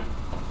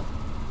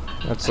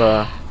 That's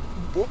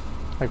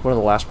like one of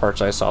the last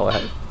parts I saw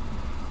that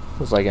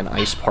was like an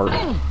ice part.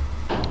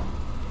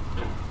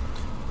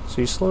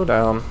 So you slow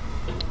down.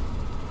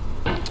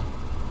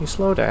 You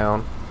slow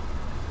down.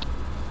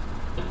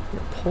 I'm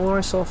gonna pull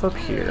myself up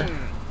here.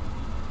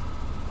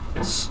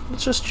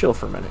 let's just chill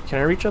for a minute. Can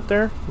I reach up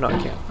there? No,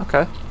 I can't.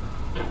 Okay.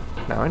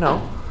 Now I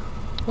know.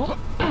 Oh,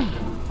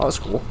 that's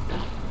cool.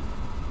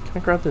 Can I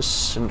grab this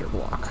cinder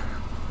block?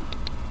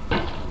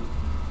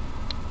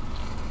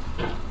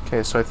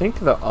 Okay, so I think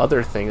the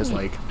other thing is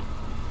like...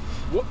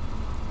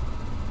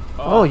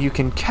 Oh, you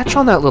can catch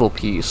on that little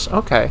piece.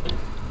 Okay.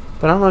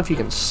 But I don't know if you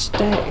can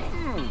stay.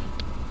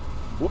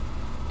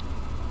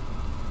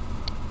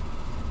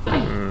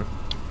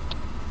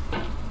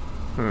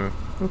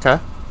 Okay.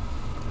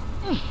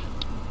 There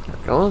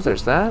we go.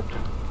 There's that.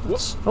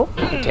 Oh,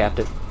 I tapped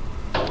it.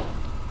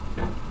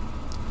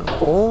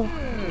 Oh,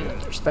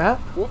 there's that.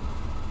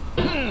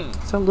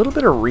 It's a little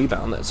bit of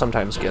rebound that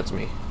sometimes gets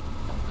me.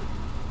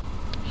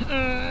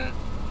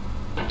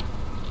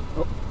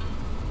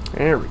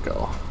 There we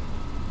go.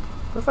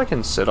 What if I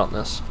can sit on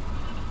this?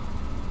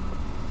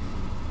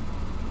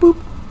 Boop.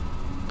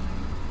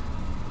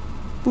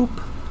 Boop.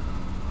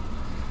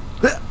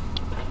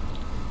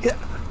 Yeah. Yeah.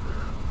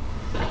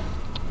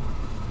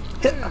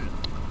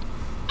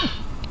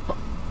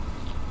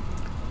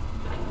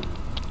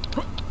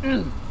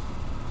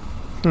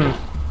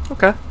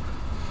 Okay.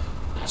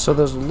 So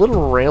those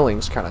little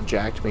railings kind of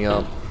jacked me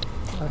up.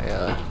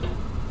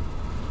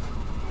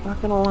 Not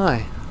gonna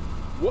lie.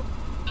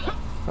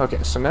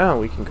 Okay, so now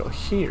we can go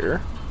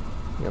here.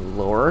 We can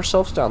lower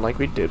ourselves down like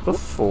we did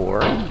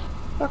before.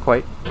 Not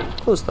quite.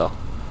 Close though.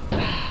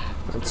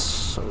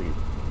 So we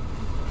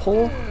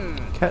pull,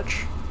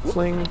 catch,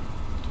 fling.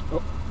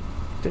 Oh,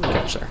 didn't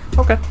catch there.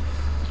 Okay.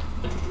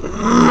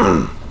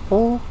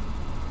 Pull,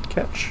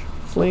 catch,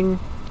 fling,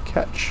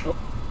 catch.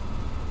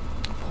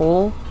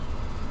 Pull.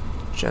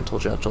 Gentle,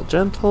 gentle,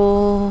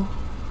 gentle.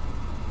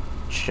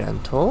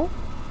 Gentle.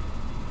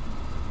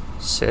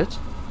 Sit.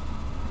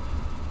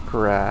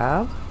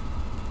 Grab.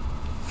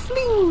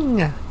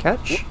 Fling!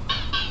 Catch.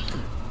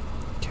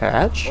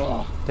 Catch.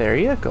 There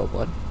you go,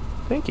 bud.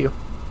 Thank you.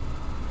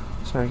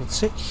 So I can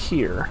sit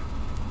here.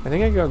 I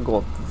think I gotta go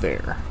up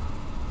there.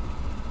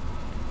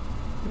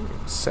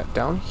 Set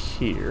down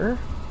here.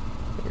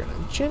 You're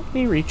gonna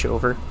gently reach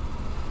over.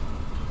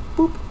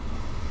 Boop.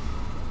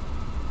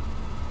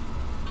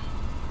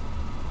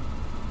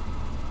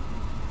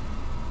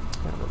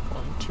 And we're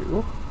going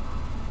to.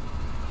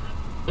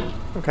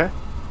 Okay.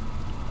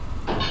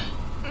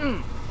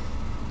 And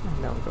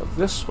now we go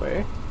this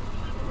way.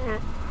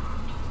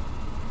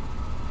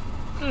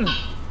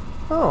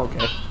 Oh,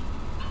 okay.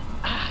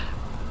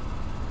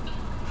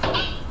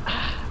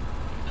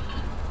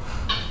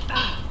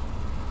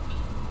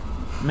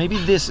 Maybe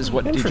this is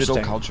what digital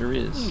culture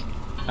is.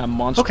 A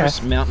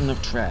monstrous mountain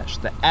of trash,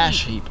 the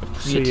ash heap of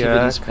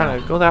creativity's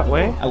kind of go that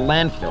way. A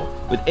landfill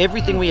with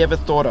everything we ever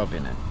thought of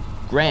in it.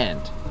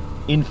 Grand,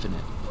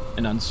 infinite,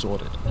 and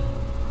unsorted.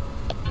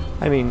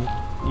 I mean,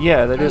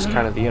 yeah, that is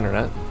kind of the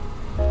internet.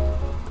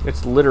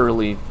 It's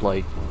literally,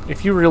 like,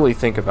 if you really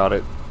think about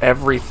it,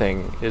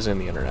 everything is in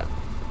the internet.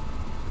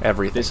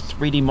 Everything. There's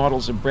 3D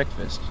models of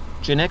breakfast,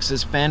 Gen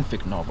X's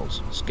fanfic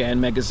novels, scan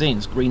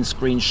magazines, green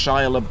screen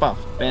Shia LaBeouf,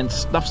 banned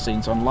snuff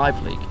scenes on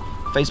LiveLeak.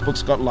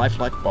 Facebook's got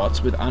lifelike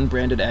bots with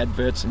unbranded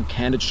adverts and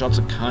candid shots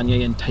of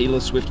Kanye and Taylor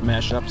Swift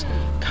mashups,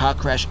 car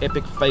crash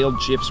epic failed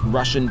GIFs,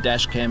 Russian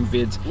dashcam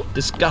vids,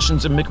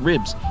 discussions of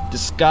McRibs,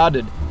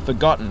 discarded,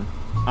 forgotten,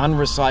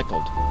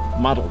 unrecycled,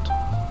 muddled,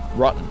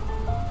 rotten,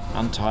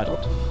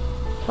 untitled.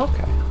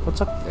 Okay,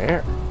 what's up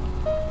there?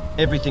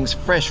 Everything's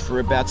fresh for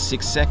about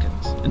 6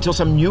 seconds, until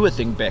some newer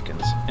thing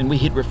beckons, and we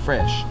hit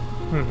refresh.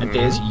 And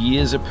there's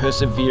years of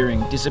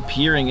persevering,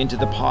 disappearing into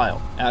the pile,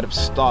 out of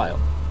style,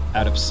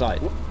 out of sight.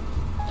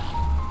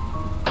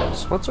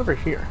 So what's over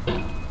here?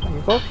 I can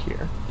go up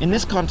here. In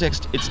this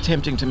context, it's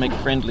tempting to make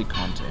friendly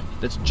content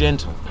that's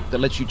gentle, that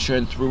lets you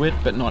churn through it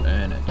but not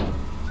earn it.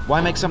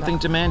 Why make something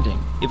demanding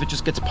if it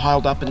just gets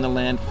piled up in the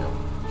landfill,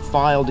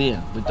 filed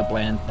in with the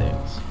bland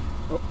things?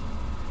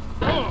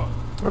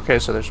 Okay,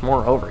 so there's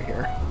more over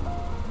here.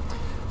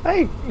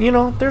 You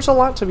know, there's a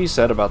lot to be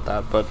said about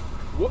that, but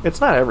it's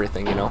not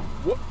everything, you know.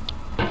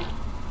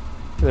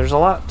 There's a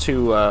lot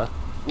to,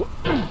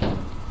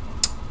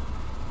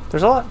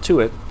 there's a lot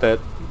to it that,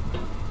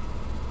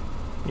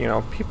 you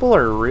know, people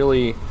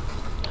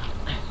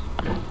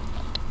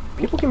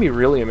can be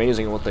really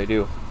amazing at what they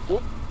do.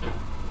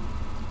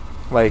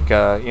 Like,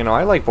 you know,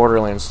 I like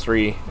Borderlands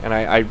 3, and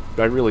I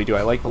really do.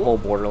 I like the whole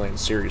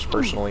Borderlands series,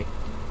 personally.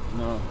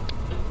 No.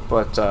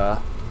 But,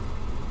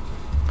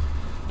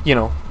 you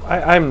know,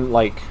 I'm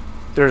like,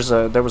 there was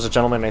a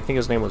gentleman, I think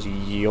his name was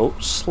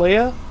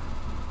Yotlaya.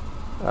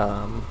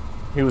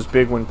 He was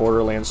big when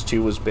Borderlands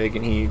 2 was big,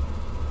 and he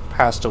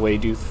passed away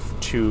due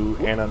to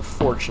an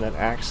unfortunate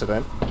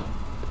accident.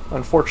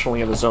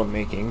 Unfortunately of his own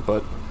making,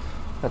 but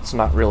that's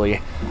not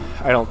really,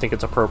 I don't think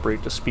it's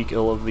appropriate to speak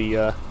ill of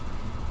the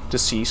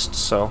deceased,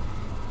 so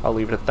I'll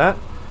leave it at that.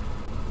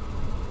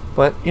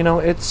 But, you know,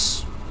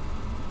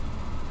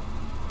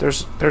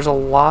 there's a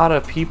lot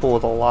of people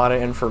with a lot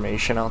of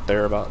information out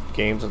there about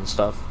games and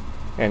stuff,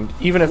 and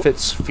even if it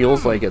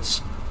feels like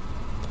it's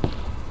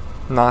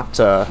not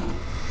I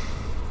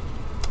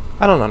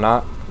don't know,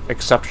 not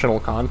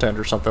exceptional content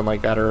or something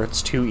like that, or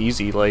it's too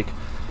easy, like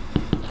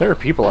There are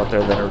people out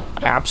there that are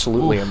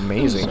absolutely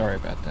amazing Sorry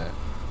about that.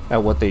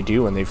 at what they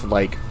do, and they've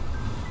like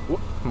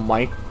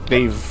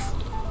they've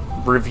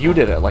reviewed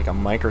it at like a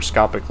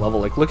microscopic level.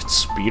 Like, look at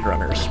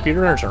speedrunners.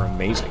 Speedrunners are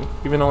amazing,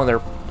 even though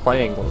they're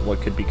playing what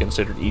could be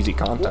considered easy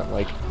content,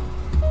 like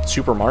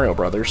Super Mario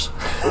Brothers.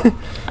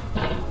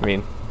 I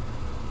mean,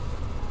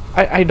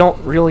 I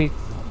don't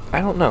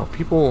know.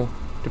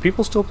 Do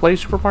people still play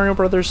Super Mario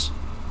Brothers?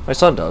 My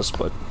son does,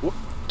 but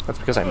that's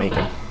because I make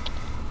him.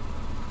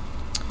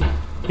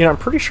 You know, I'm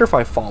pretty sure if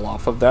I fall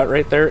off of that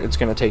right there, it's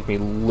going to take me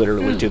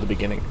literally to the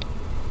beginning.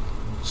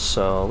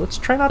 So, let's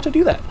try not to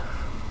do that.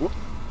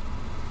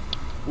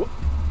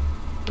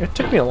 It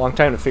took me a long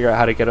time to figure out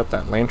how to get up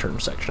that lantern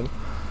section.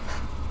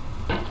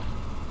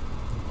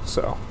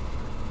 So,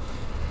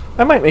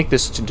 I might make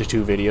this into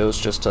 2 videos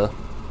just to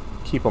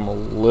keep them a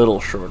little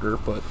shorter,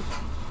 but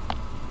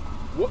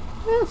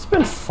it's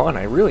been fun.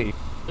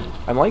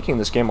 I'm liking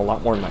this game a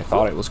lot more than I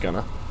thought I was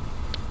gonna.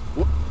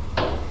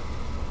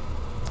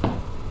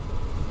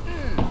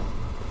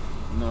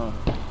 No.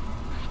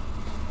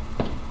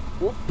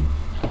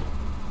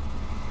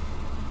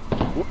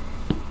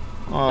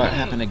 Oh, it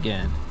happened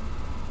again.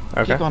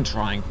 Okay. Keep on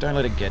trying. Don't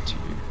let it get to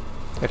you.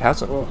 It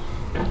hasn't.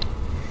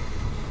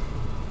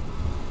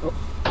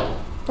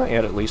 Not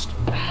yet, at least.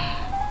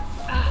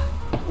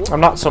 I'm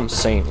not some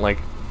saint, like,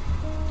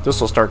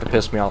 this will start to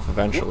piss me off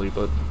eventually,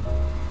 but...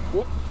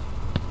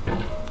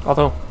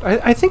 Although,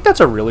 I think that's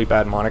a really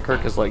bad moniker,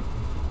 because, like,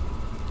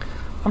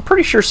 I'm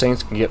pretty sure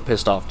saints can get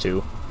pissed off,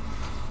 too.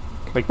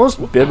 Like,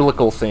 most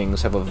biblical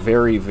things have a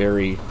very,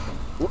 very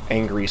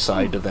angry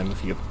side to them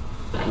if you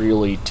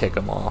really tick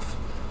them off.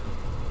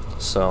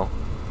 So...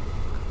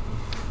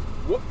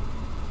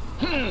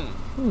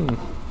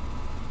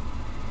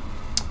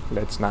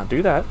 Let's not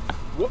do that.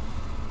 Whoop.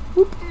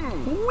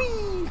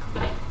 Whee!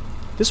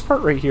 This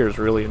part right here is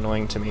really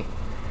annoying to me.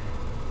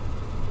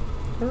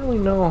 I don't really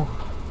know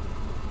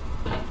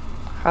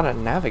how to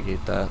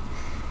navigate that.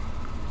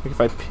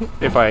 Like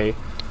if I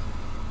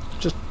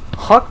just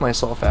huck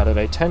myself at it,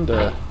 I tend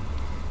to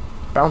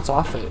bounce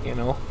off it, you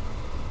know?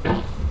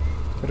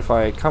 But if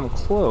I come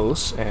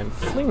close and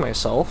fling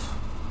myself,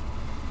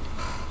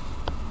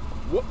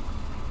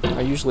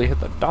 I usually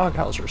hit the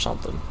doghouse or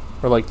something.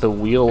 Or like the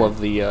wheel of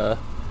the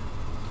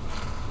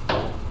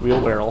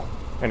wheelbarrow,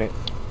 and it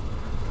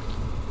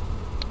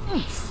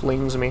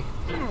flings me.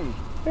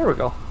 There we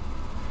go.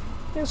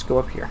 Let's go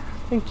up here.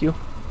 Thank you.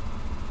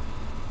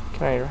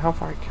 How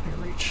far can I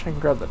reach? I can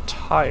grab the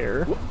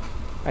tire.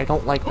 I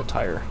don't like the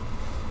tire.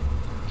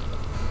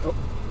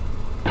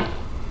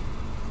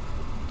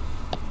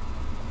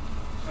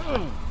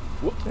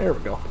 There we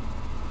go.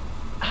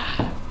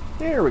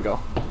 There we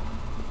go.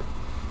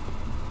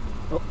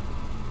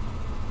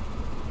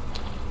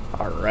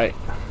 Alright,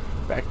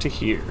 back to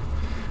here.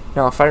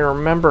 Now, if I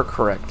remember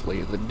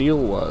correctly, the deal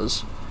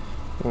was,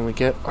 when we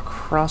get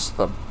across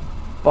the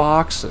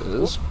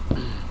boxes,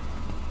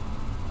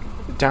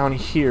 down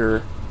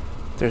here,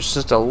 there's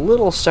just a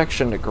little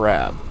section to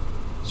grab.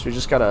 So you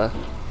just gotta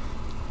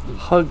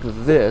hug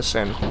this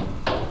and...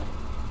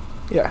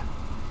 yeah.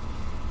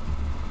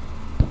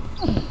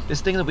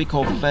 This thing that we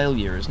call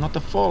failure is not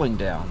the falling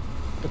down,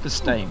 but the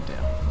staying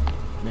down.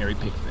 Mary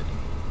Pickford.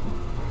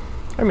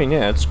 I mean,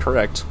 yeah, it's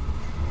correct.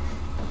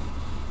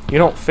 You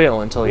don't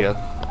fail until you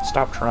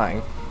stop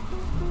trying.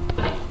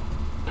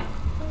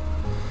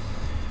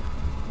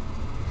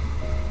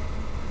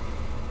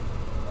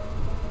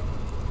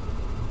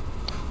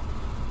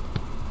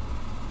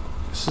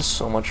 This is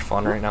so much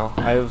fun right now.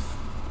 I've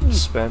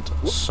spent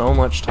so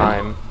much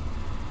time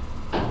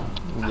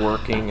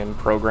working and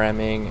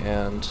programming,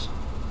 and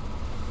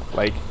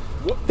like,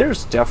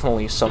 there's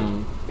definitely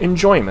some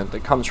enjoyment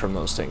that comes from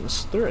those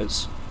things. There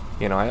is.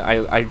 You know,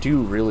 I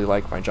do really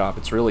like my job.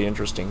 It's really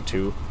interesting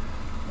to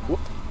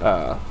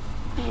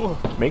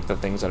make the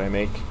things that I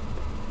make,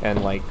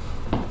 and like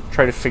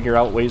try to figure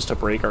out ways to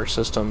break our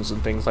systems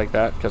and things like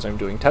that, because I'm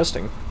doing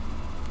testing.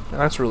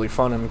 And that's really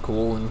fun and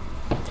cool and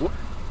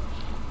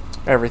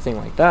everything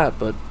like that,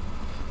 but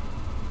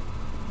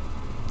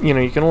you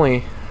know, you can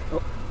only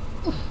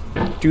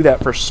do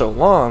that for so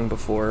long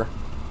before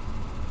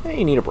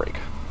you need a break.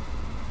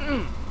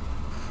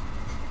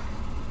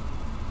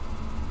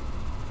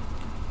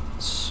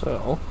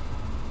 So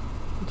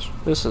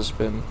this has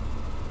been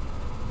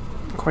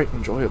quite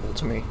enjoyable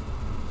to me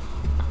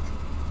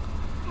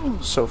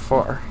so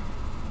far.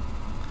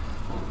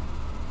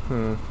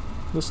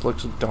 This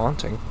looks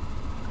daunting.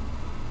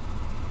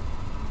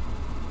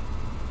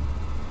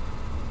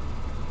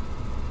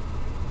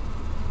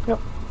 Yep.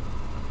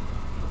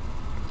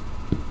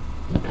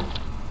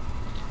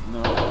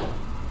 No.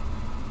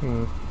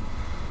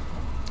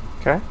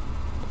 Okay. I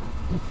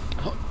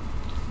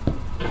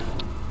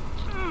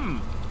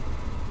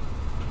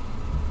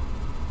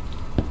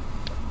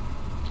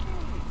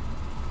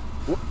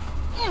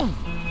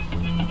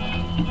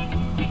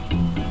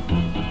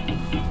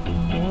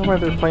don't know why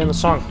they're playing the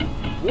song.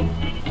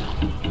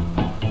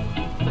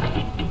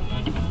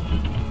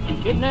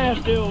 Getting there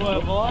still,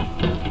 boy.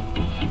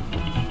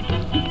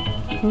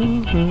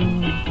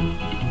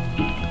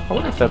 I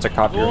wonder if that's a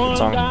copyrighted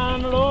song.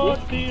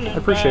 I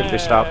appreciate if they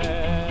stopped.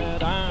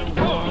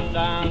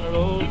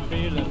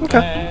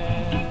 Okay.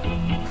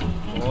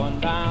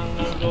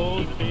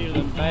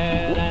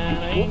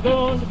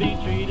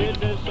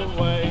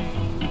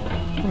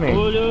 I mean,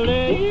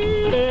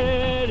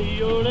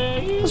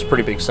 that's a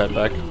pretty big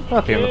setback.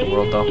 Not the end of the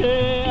world, though.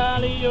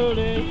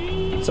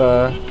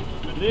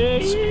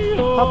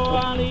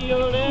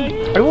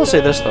 I will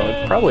say this, though.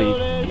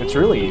 It's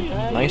really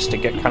nice to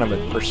get kind of a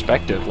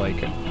perspective.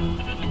 Like,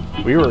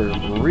 we were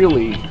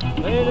really,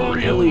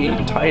 really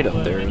tight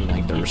up there, and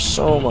like there was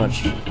so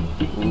much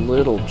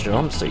little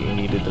jumps that you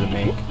needed to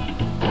make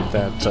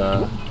that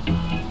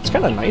it's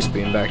kind of nice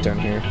being back down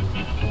here.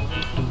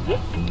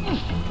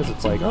 Because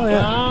it's like, oh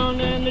yeah,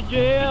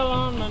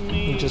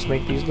 you just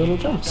make these little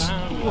jumps.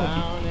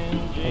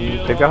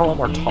 And they've got a lot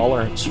more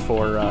tolerance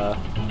for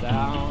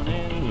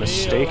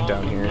mistake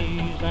down here.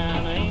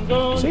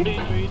 See?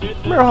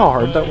 Remember how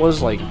hard that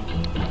was like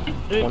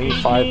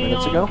 25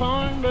 minutes ago?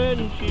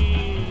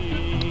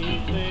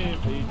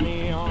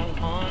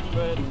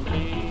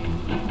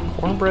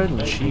 Cornbread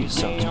and cheese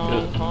sounds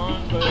good.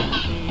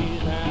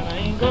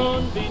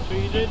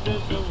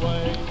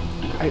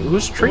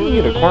 Who's treating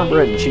you to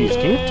cornbread and cheese?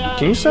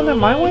 Can you send that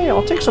my way?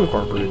 I'll take some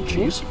cornbread and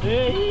cheese.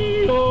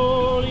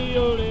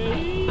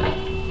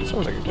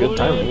 Sounds like a good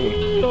time to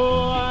me.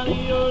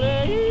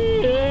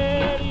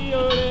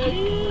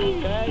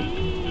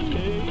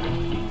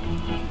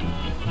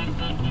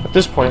 At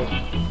this point,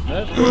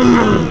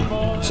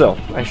 so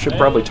I should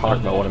probably talk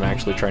about what I'm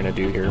actually trying to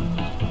do here.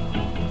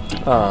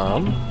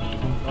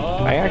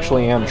 I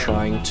actually am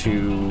trying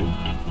to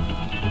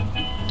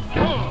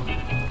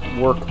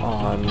work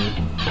on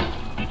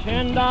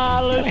kind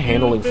of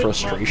handling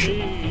frustration,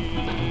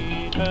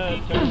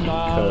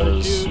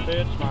 because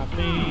it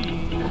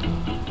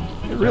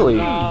really,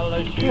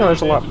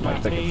 there's a lot in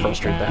life that can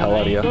frustrate the hell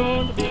out of you,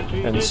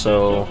 and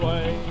so,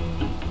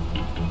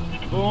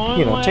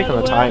 taking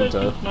the time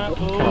to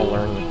kind of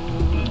learn,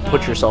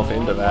 put yourself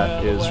into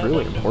that is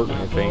really important,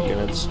 I think,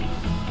 and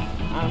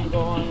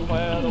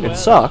it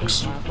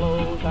sucks.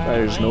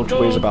 There's no two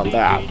ways about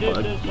that,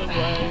 but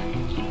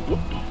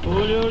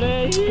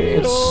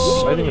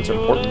I think it's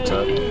important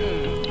to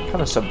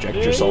kind of subject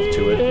yourself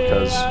to it,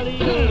 because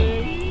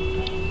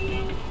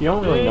you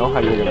don't really know how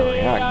you're going to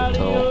react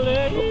until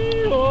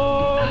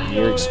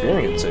you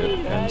experience it.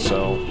 And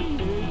so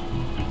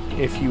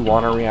if you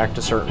want to react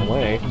a certain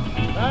way,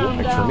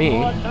 like for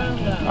me,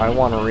 I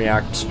want to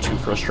react to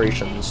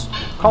frustrations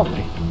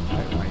calmly.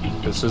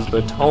 This is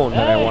the tone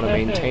that I want to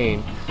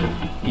maintain,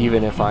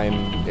 even if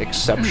I'm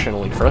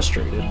exceptionally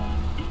frustrated.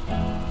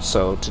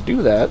 So to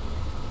do that,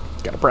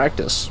 gotta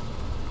practice.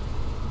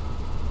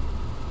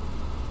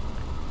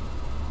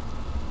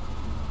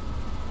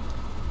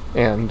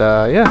 And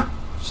yeah,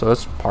 so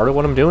that's part of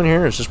what I'm doing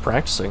here, is just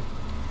practicing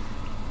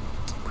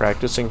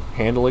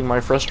handling my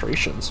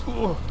frustrations.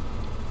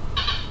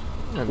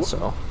 And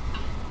so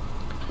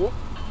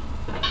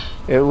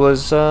it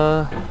was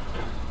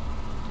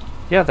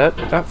yeah,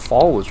 that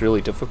fall was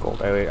really difficult.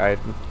 That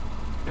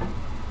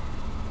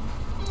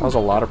was a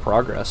lot of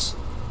progress,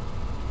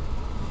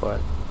 but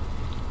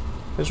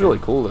it's really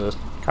cool to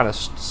kind of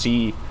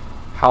see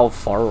how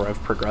far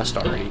I've progressed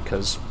already,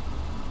 because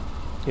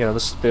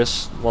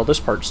this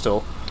part's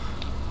still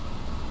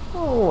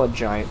a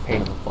giant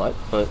pain in the butt,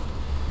 but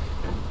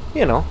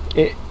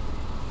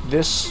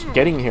this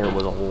getting here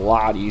was a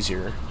lot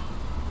easier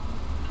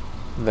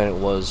than it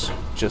was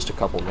just a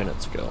couple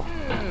minutes ago.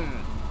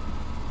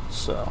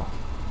 So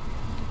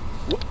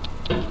I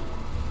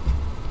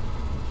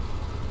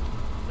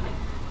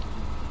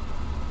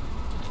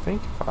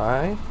think if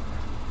I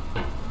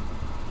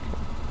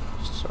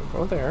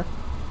go there,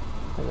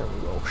 and then we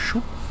go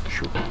shoop,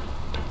 shoop.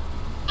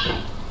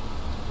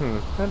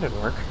 That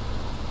didn't work.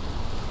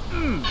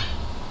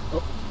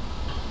 Oh.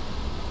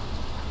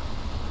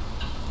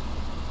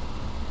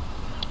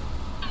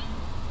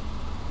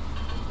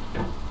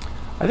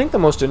 I think the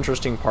most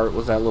interesting part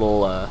was that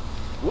little,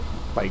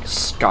 like,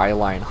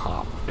 skyline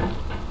hop.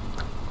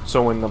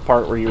 So in the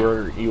part where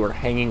you were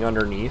hanging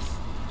underneath,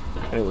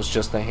 and it was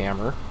just the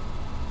hammer.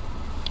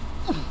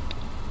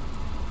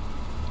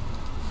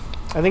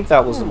 I think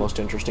that was the most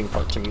interesting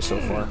part to me so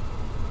far.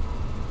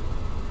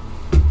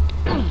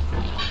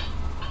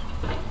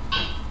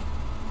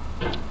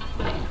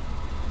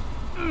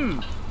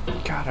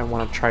 God, I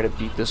want to try to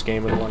beat this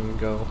game in one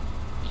go.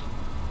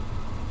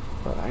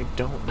 But I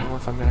don't know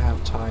if I'm going to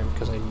have time,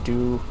 because I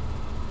do...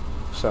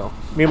 So,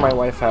 me and my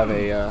wife have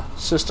a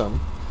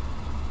system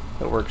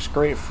that works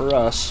great for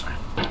us,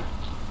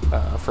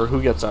 for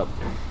who gets up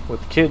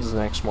with kids the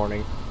next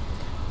morning.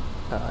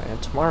 And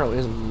tomorrow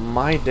is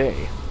my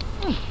day.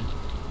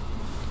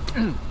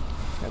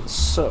 And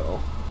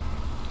so,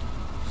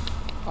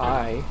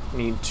 I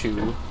need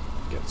to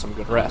get some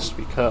good rest,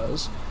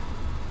 because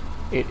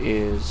it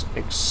is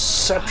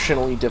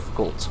exceptionally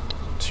difficult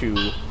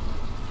to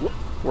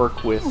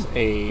work with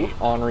a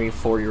ornery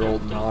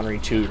 4-year-old and an ornery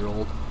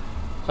 2-year-old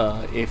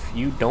if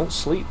you don't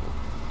sleep,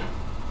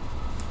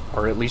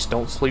 or at least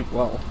don't sleep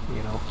well,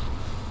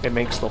 it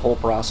makes the whole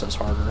process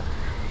harder.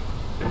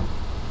 It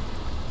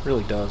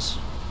really does.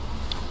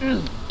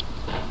 I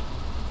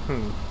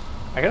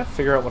gotta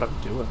figure out what I'm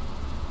doing.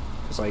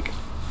 Cause like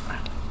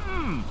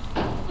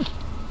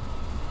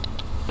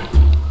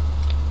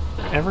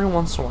every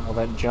once in a while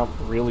that jump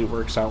really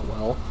works out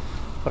well,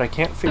 but I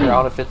can't figure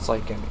out if it's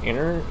like an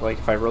inner, like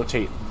if I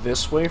rotate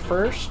this way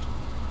first,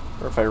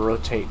 or if I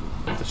rotate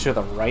to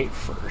the right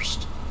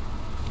first.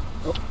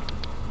 Can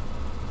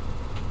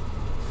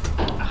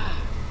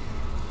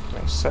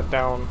I set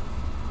down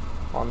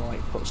on the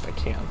light post? I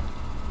can.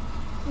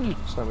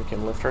 So then we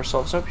can lift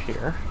ourselves up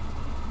here,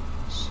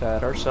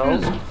 set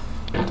ourselves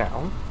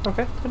down.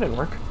 Okay, that didn't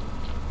work.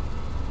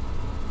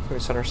 Can we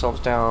set ourselves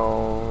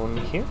down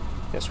here?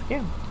 Yes, we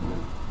can.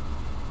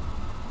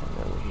 And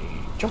then we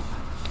jump.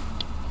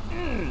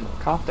 We're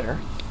caught there.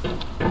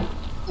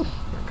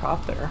 We're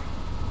caught there.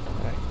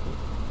 I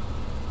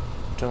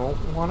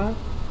don't want to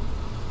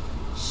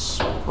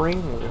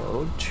spring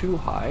load too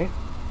high.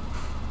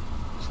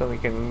 So we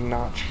can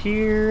notch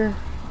here.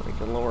 We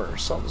can lower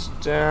ourselves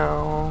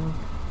down.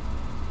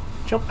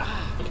 Jump.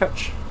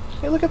 Catch.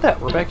 Hey, look at that.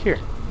 We're back here.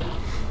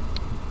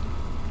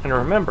 And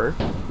remember,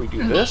 we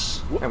do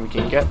this, and we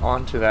can get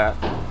onto that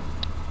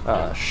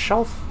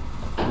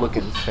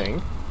shelf-looking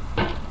thing.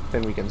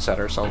 Then we can set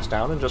ourselves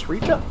down and just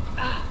reach up.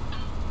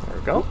 There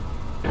we go.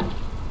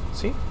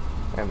 See?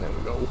 And then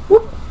we go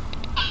whoop.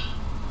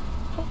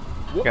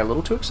 Got a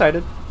little too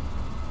excited.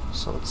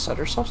 So let's set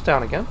ourselves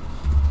down again.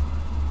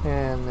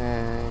 And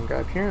then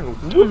grab here and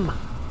whoop.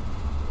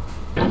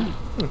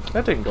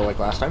 That didn't go like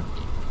last time.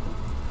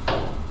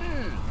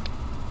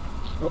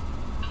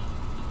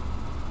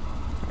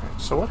 Alright,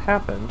 so what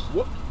happened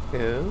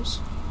is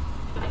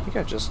I think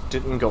I just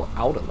didn't go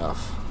out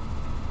enough.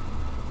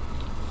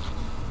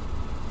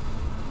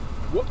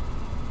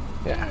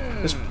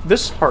 Yeah,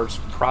 this part's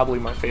probably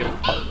my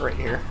favorite part right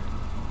here.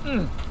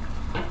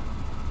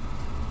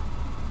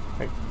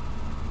 Like,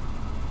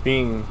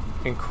 being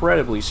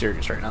incredibly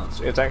serious right now,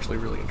 it's actually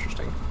really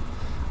interesting.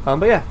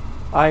 But yeah,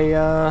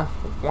 I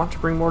want to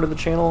bring more to the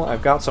channel.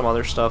 I've got some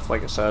other stuff,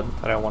 like I said,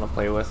 that I want to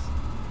play with.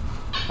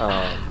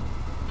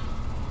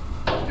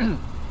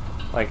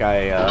 Like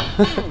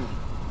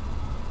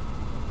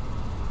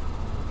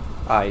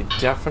I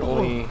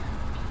definitely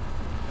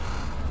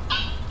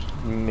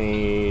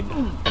made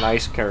an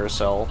ice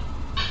carousel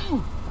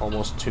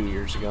almost 2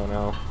 years ago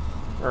now,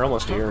 or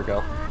almost a year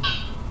ago,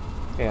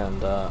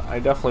 and I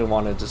definitely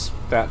wanted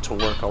that to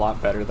work a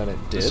lot better than it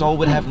did. The soul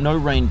would have no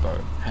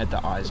rainbow, had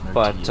the eyes no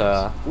but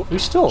tears. We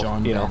still,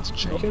 John you know, Vance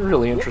Chain. make it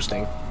really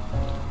interesting,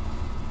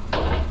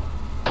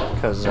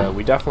 because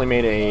we definitely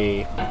made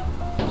a,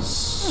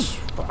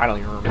 I don't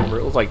even remember,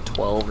 it was like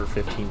 12 or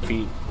 15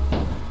 feet.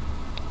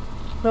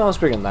 No, it was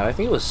bigger than that. I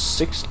think it was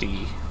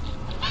 60.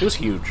 It was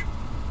huge.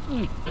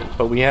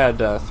 But we had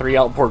 3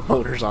 outboard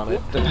motors on it.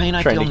 The pain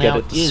I trying feel to get now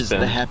it to is spin.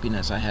 the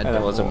happiness I had And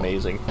before. it was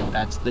amazing.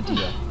 That's the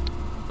deal.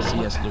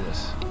 C.S.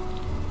 Lewis.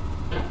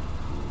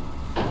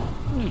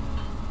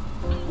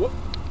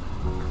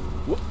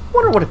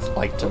 Wonder what it's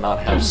like to not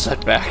have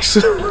setbacks.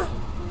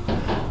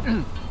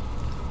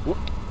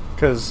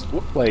 Because,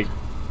 like,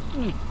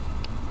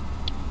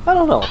 I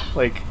don't know.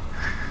 Like,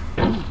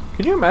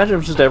 could you imagine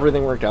if just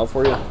everything worked out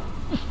for you?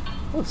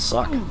 That would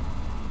suck.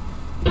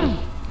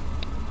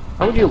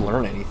 How would you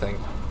learn anything?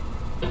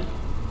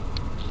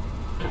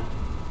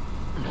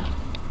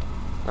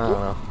 I don't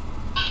know.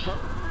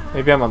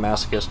 Maybe I'm a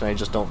masochist and I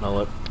just don't know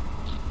it.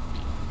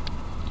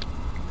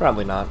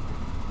 Probably not.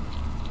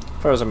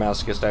 If I was a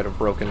masochist, I'd have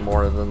broken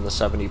more than the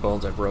 70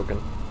 bones I've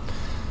broken.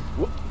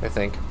 I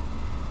think.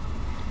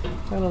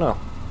 I don't know.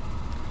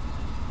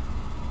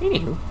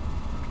 Anywho.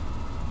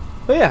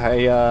 But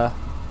yeah,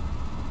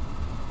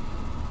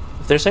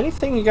 if there's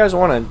anything you guys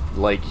want to,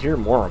 like, hear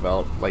more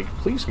about, like,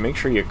 please make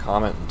sure you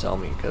comment and tell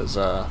me, because,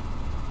 I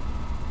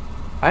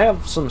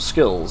have some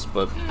skills,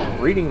 but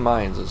reading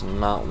minds is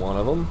not one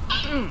of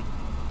them.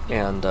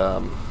 And,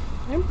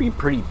 it'd be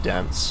pretty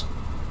dense.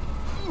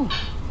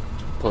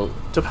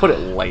 To put it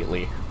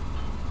lightly.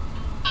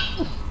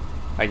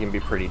 I can be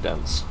pretty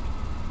dense.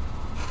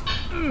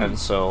 And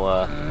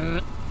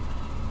so,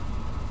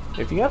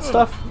 if you got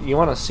stuff you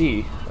want to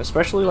see,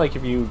 especially, like,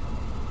 if you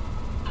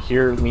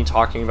hear me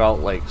talking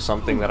about, like,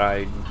 something that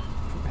I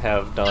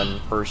have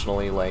done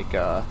personally, like,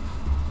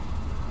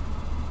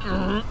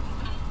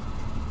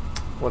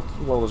 what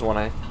was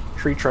one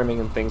tree trimming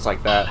and things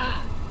like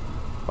that.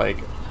 Like,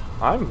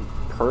 I'm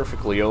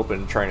perfectly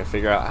open to trying to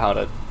figure out how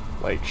to,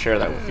 like, share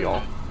that with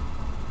y'all,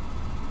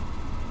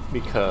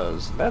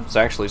 because that's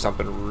actually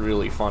something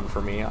really fun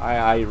for me.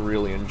 I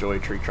really enjoy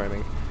tree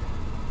trimming.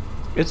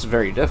 It's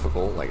very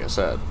difficult, like I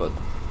said, but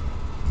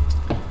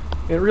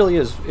it really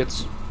is.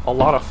 It's a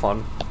lot of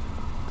fun.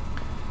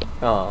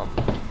 And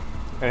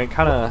it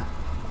kind of,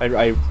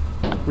 I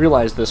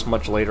realized this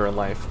much later in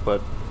life,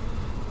 but,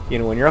 you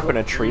know, when you're up in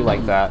a tree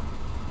like that,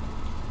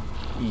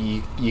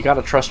 you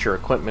gotta trust your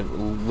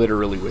equipment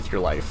literally with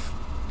your life,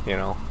 you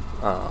know.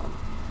 I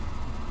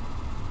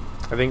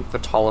think the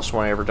tallest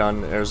one I ever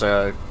done, there's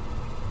a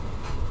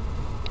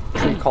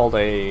tree called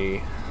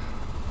a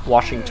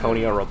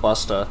Washingtonia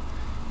robusta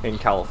in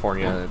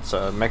California. It's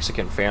a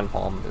Mexican fan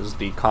palm is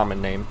the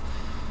common name,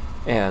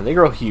 and they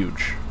grow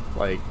huge,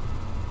 like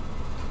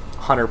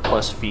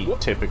 100+ feet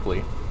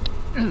typically.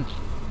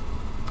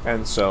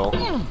 And so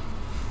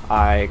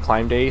I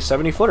climbed a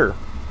 70-footer,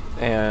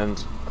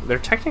 and they're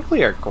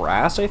technically a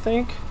grass, I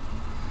think.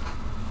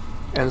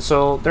 And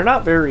so they're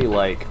not very,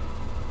 like,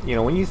 you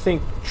know, when you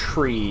think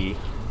tree,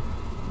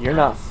 you're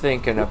not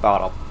thinking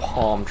about a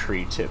palm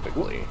tree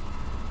typically,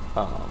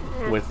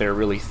 with their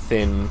really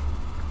thin,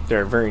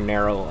 their very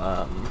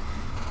narrow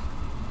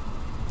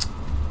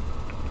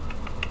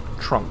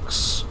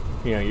trunks.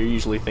 You know, you're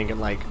usually thinking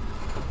like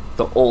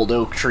the old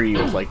oak tree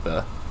with like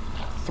the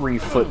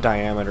 3-foot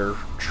diameter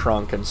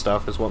trunk and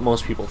stuff is what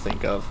most people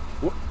think of.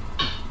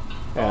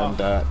 And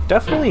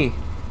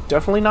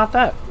definitely not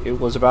that. It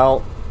was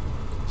about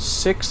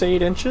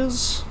 6-8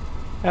 inches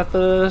at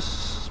the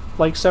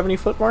like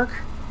 70-foot mark.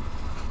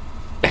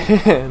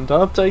 And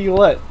I'll tell you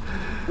what,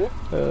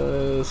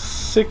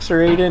 6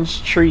 or 8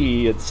 inch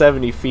tree at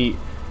 70 feet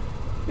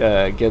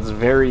gets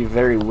very,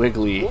 very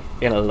wiggly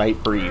in a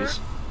light breeze.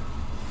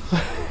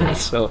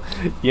 So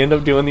you end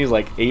up doing these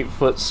like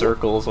 8-foot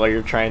circles while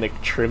you're trying to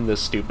trim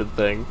this stupid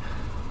thing.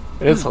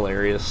 It's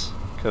hilarious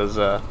because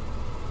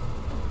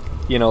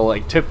you know,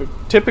 like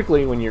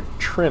typically when you're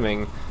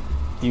trimming,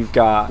 you've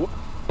got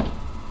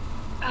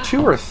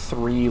 2 or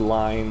 3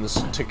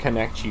 lines to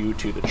connect you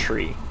to the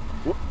tree,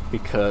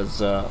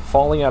 because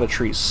falling out of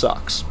trees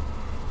sucks,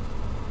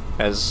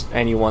 as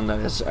anyone that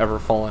has ever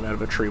fallen out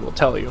of a tree will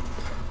tell you,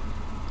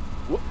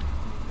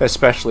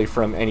 especially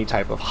from any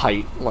type of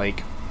height.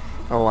 Like,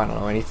 oh, I don't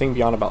know, anything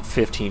beyond about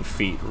 15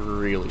 feet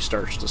really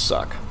starts to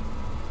suck.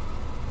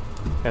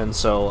 And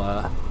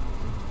so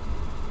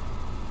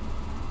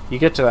you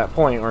get to that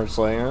point where it's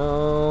like,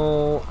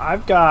 oh,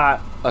 I've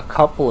got a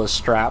couple of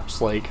straps,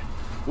 like,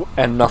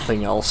 and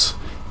nothing else.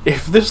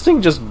 If this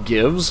thing just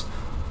gives,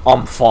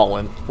 I'm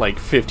falling like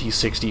 50,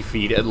 60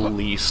 feet at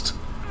least.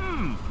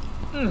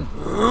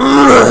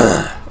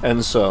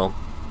 And so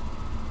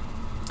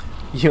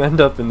you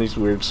end up in these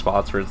weird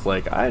spots where it's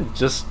like, I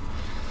just,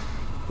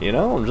 you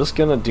know, I'm just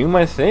gonna do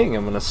my thing.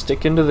 I'm gonna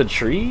stick into the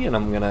tree and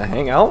I'm gonna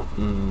hang out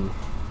and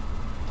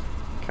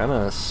kind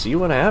of see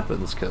what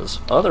happens, because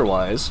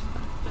otherwise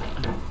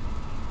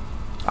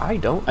I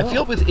don't know. I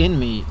feel within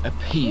me a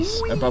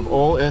peace above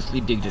all earthly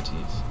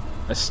dignities,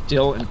 a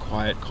still and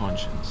quiet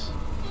conscience.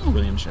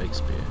 William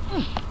Shakespeare.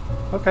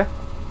 Okay.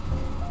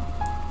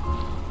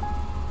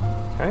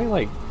 Okay,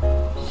 like,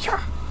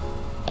 yeah.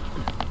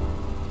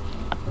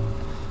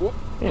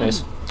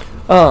 Anyways,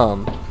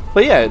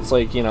 but yeah, it's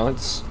like, you know,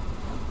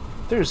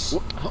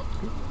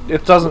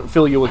 it doesn't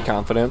fill you with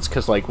confidence,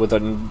 because like with a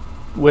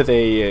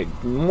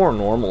more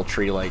normal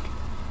tree, like,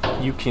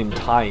 you can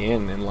tie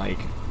in and like,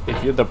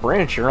 if the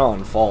branch you're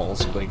on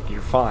falls, like,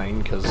 you're fine,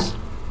 because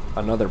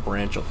another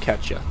branch will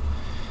catch you.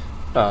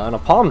 On a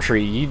palm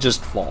tree, you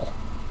just fall.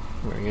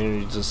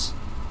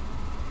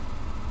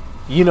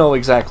 You know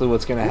exactly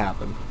what's gonna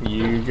happen.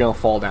 You're gonna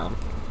fall down,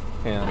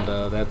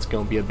 and that's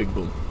gonna be a big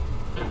boom.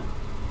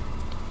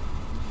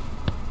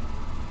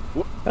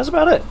 That's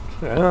about it.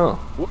 I don't know.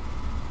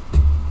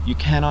 You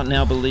cannot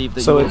now believe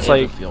that So you will it's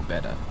ever like- feel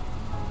better.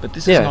 But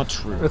this Yeah, is not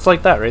true. it's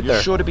like that right You're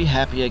there. sure to be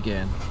happy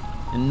again.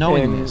 And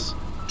knowing And this,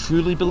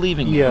 truly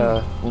believing Yeah,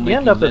 it, will you make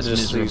end you up at less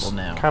just miserable these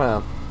now. kind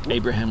of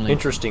Abraham Lincoln.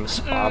 interesting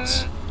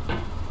spots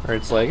where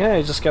it's like, hey,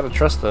 you just gotta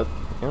trust that,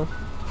 you know,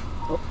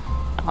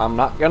 I'm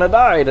not gonna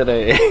die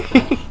today.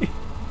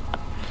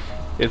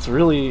 It's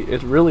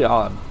really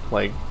odd.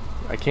 Like,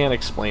 I can't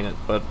explain it,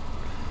 but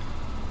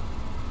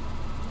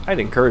I'd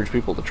encourage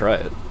people to try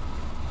it,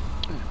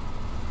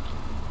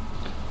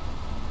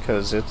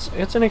 because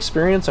it's an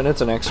experience and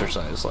it's an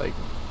exercise, like,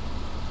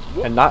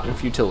 and not in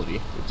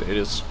futility. It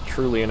is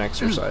truly an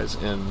exercise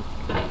in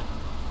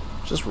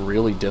just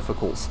really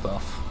difficult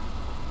stuff.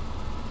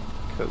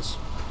 Because,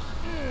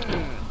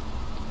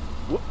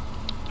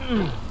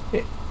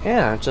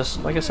 yeah,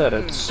 just like I said,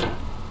 I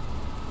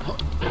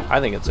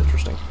think it's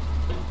interesting.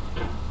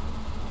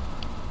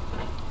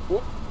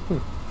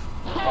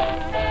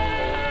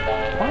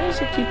 Why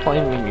does it keep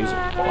playing me music?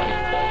 Like,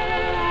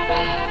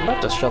 I'm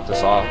about to shut the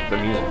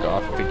music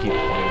off if it keeps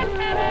playing it.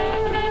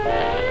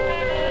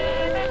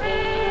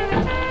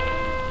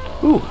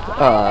 Ooh,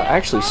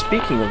 actually,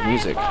 speaking of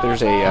music,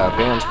 there's a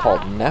band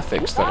called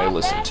Nefix that I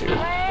listen to.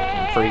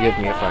 And forgive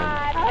me if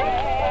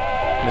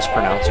I'm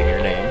mispronouncing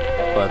your name,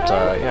 but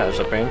yeah, there's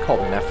a band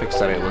called Nefix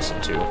that I listen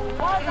to.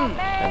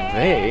 And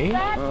they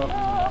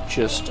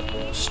just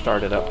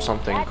started up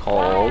something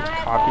called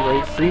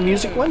Copyright Free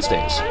Music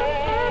Wednesdays.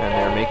 And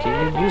they're making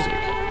new music.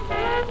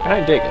 And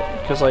I dig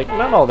it, because, like,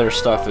 not all their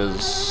stuff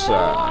is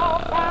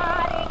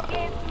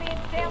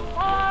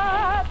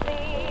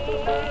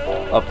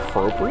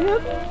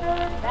appropriate,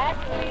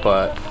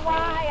 but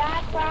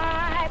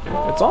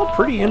it's all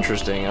pretty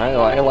interesting.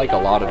 I like a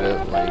lot of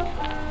it, like,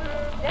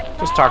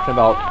 just talking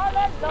about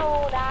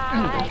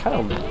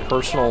kind of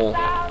personal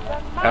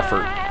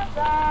effort.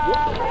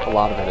 A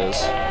lot of it is.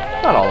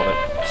 Not all of it.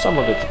 Some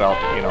of it's about,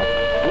 you know,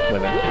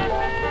 women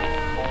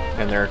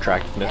and their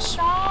attractiveness,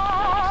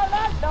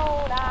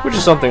 which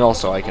is something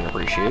also I can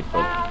appreciate.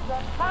 But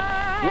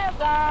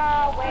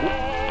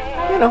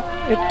you know,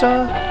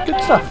 good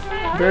stuff.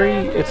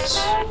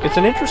 It's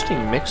an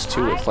interesting mix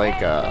too. It's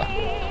like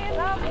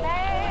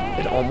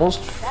it almost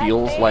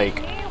feels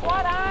like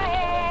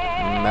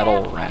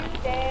metal rap,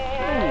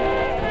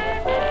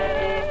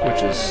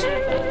 which is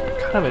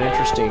kind of an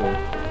interesting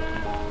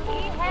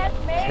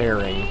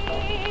pairing.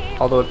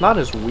 Although it's not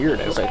as weird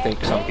as I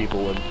think some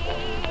people would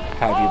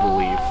have you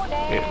believe.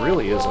 It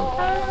really isn't.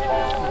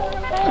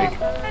 Like,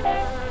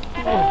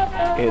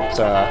 it's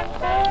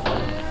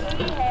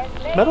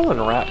metal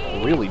and rap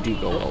really do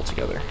go well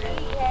together.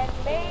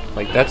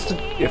 Like,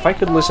 if I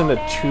could listen to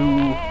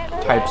two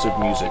types of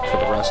music for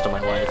the rest of my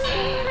life,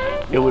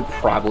 it would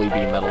probably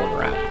be metal and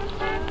rap.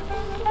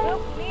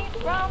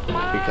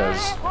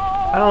 Because,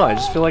 I don't know, I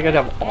just feel like I'd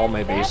have all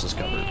my bases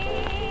covered.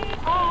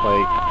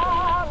 Like,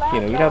 you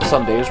know, you'd have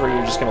some days where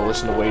you're just gonna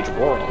listen to Wage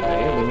War all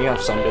day, and then you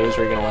have some days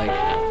where you're gonna,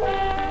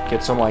 like,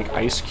 get some, like,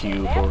 Ice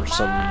Cube or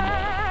some,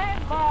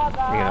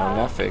 you know,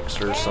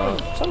 Netflix or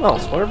something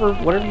else, whatever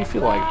you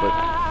feel like, but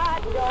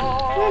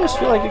yeah, I just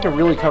feel like you can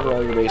really cover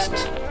all your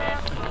bases.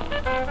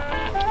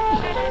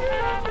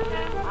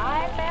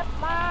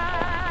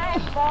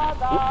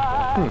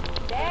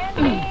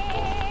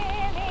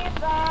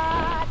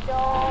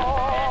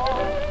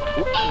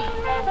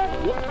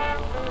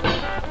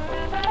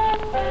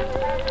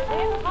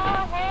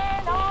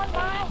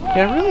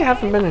 Yeah, I really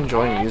haven't been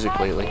enjoying music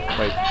lately.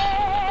 Like,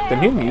 the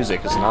new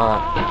music is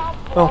not...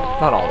 Well,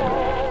 not all of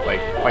it.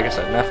 Like I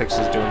said, Netflix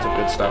is doing some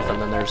good stuff,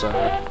 and then there's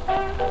a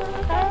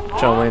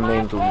gentleman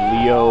named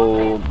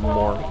Leo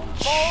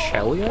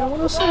Morcelli, I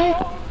want to say?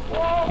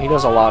 He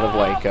does a lot of,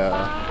 like, I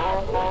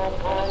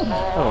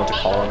don't know what to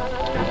call him.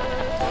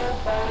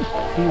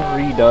 He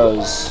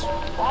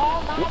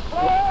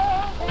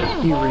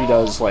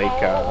redoes,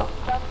 like,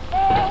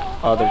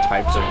 other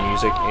types of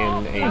music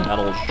in a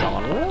metal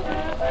genre.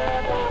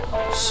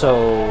 So,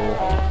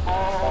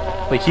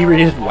 like, he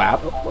redid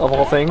WAP, of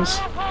all things.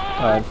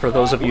 And for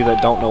those of you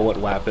that don't know what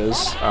WAP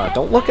is,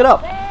 don't look it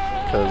up.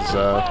 Because,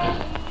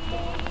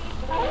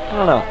 I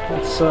don't know.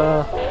 It's,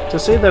 to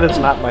say that it's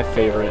not my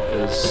favorite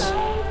is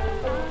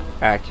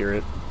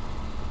accurate.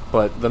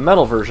 But the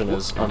metal version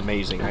is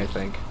amazing, I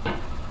think.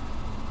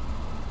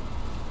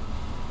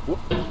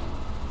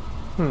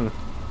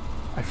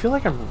 I feel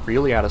like I'm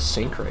really out of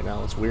sync right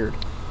now. It's weird.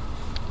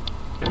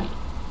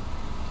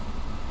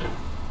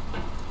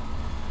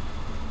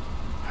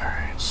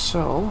 Alright,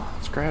 so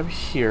let's grab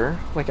here.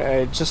 Like,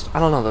 I don't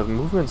know, the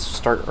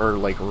movements are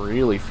like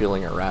really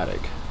feeling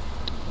erratic.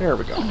 There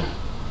we go.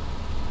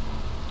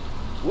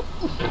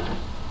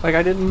 Like,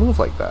 I didn't move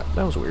like that.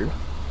 That was weird.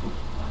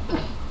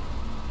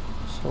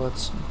 So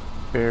let's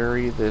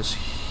bury this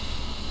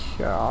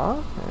here.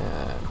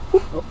 And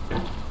whoop.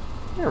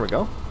 There we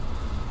go.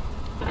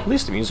 At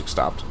least the music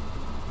stopped.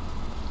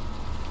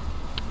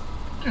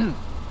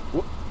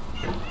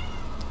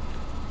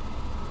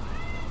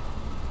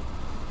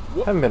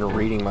 Haven't been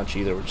reading much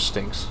either, which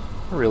stinks.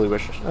 I really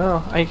wish.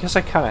 Oh, I guess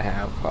I kind of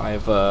have.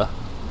 I've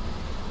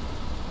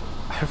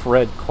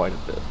read quite a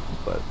bit,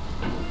 but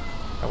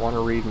I want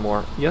to read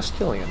more. Yes,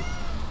 Killian.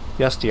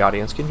 Yes, the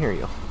audience can hear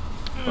you.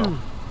 Oh.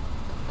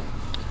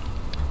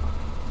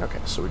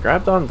 Okay, so we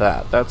grabbed on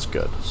that. That's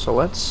good. So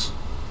let's...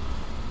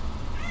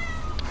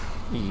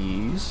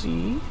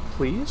 Easy,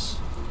 please.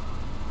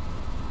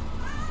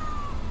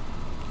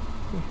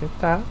 Hit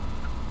that.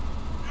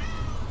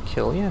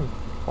 Killian,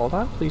 hold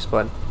on, please,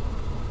 bud.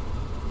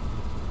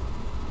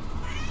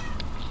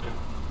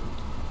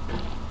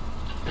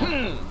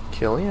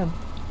 Killian,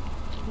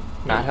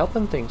 not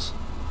helping things.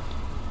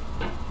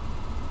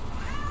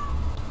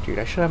 Dude,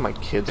 I should have my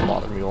kids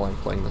bother me while I'm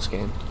playing this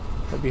game.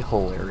 That'd be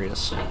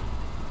hilarious.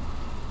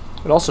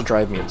 It'd also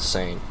drive me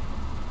insane.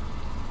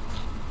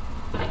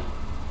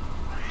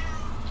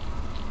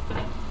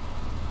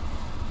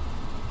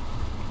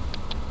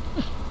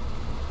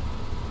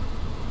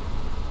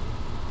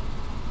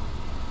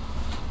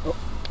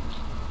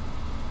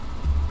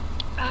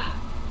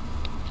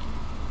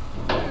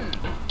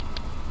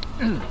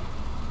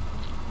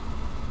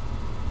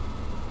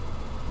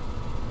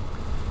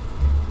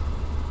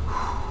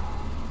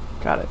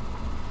 Got it.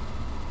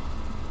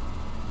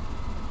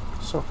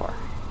 So far.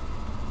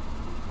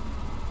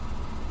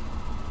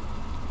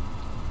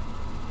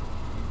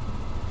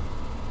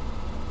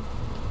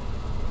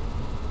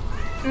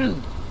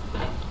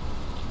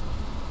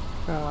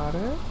 Got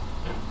it.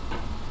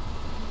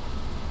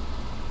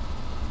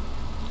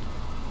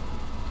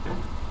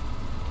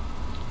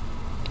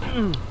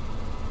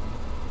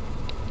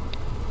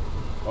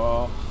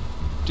 Oh,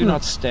 do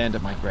not stand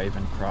at my grave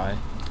and cry.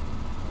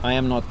 I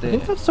am not there. I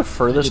think that's the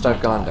furthest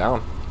I've gone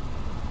down.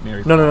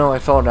 Mary No, I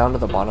fell down to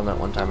the bottom that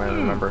one time, I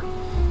remember.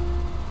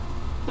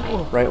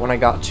 Right when I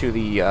got to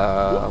the,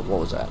 what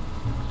was that?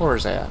 Where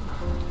was that?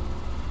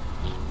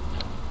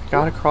 I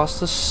got across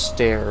the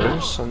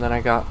stairs, and then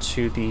I got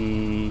to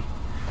the...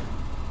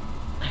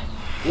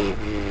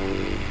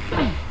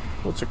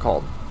 What's it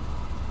called?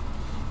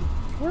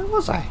 Where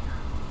was I?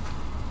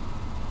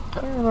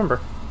 I don't remember.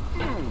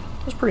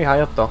 It was pretty high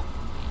up, though.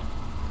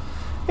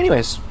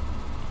 Anyways.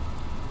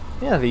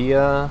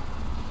 Yeah,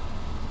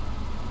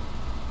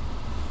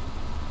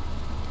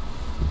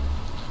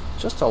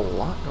 just a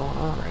lot going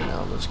on right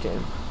now in this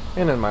game.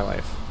 And in my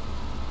life.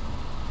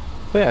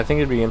 But yeah, I think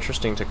it'd be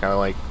interesting to kind of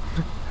like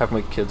have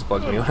my kids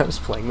bug me when I was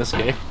playing this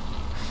game.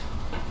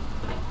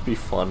 Be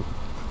fun.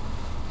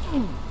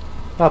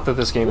 Not that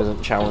this game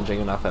isn't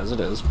challenging enough as it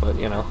is, but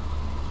you know,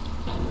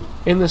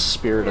 in the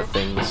spirit of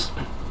things.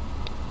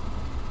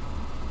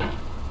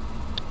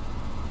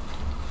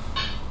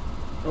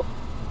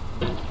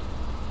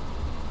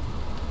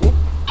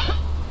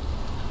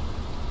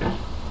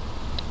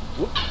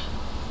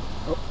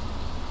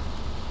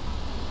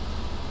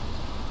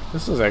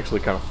 This is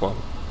actually kind of fun.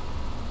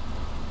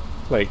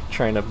 Like,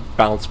 trying to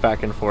bounce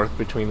back and forth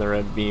between the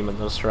red beam and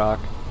this rock.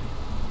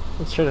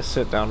 Let's try to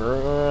sit down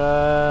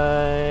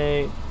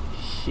right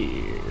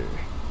here.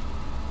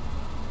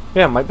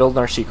 Yeah, I might build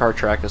an RC car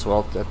track as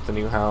well at the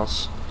new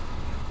house.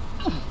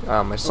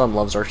 My son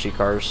loves RC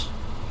cars.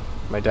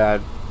 My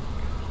dad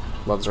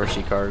loves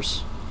RC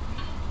cars.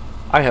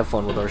 I have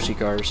fun with RC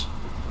cars.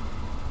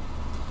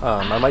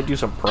 I might do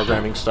some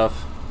programming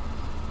stuff,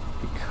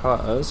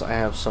 because I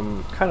have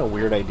some kind of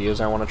weird ideas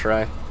I want to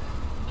try,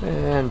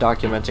 and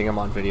documenting them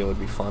on video would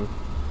be fun.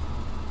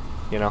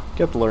 You know,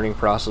 get the learning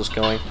process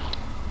going.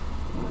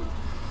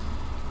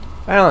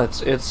 I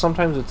don't know, it's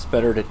sometimes it's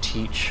better to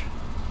teach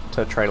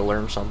to try to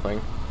learn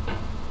something.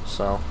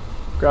 So,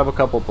 grab a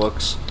couple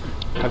books.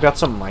 I've got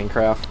some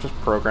Minecraft, just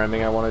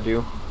programming I want to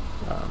do,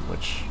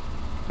 which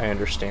I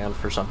understand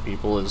for some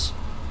people is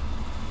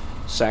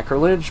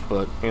sacrilege,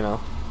 but you know,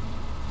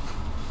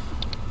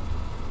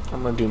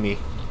 I'm gonna do me.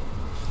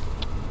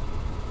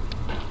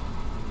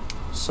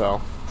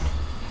 So,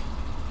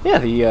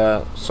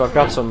 yeah, so I've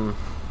got some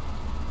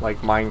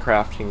like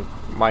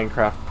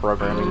Minecraft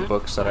programming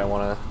books that I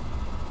want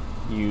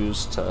to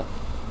use to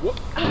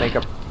make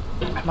a.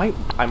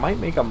 I might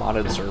make a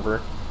modded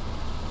server.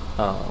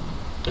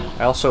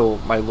 I also,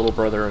 my little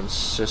brother and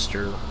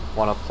sister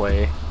want to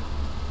play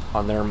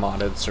on their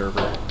modded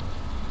server,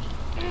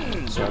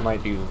 so I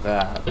might do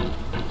that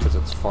because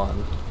it's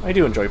fun. I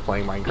do enjoy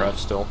playing Minecraft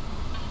still.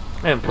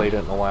 I haven't played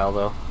it in a while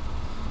though.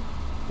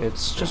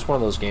 It's just one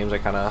of those games I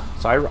kind of...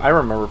 So I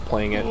remember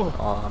playing it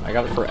on... I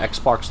got it for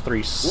Xbox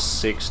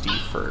 360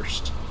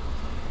 first.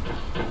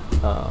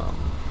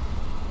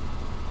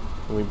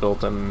 We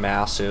built a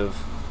massive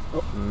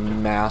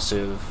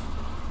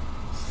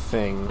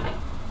thing.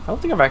 I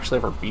don't think I've actually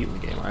ever beaten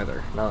the game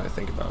either, now that I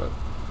think about it.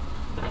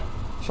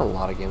 There's a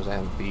lot of games I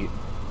haven't beat.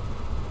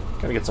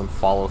 Gotta get some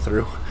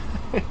follow-through.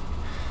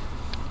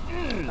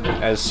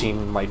 I've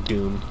seen my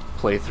Doom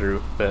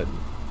playthrough that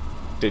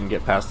didn't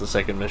get past the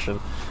second mission.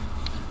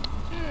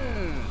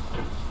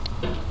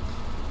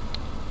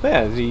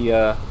 But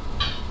yeah,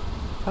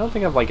 I don't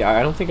think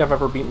I've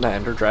ever beaten the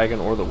Ender Dragon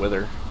or the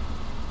Wither.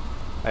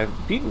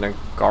 I've beaten a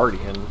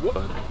Guardian,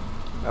 but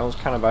that was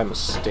kind of by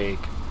mistake.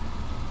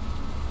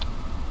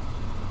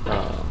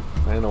 I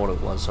didn't know what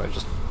it was, so I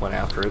just went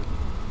after it.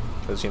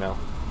 Because, you know,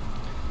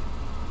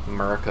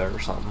 America or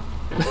something.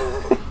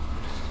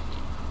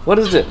 What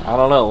is it? I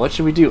don't know. What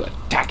should we do?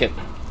 Attack it!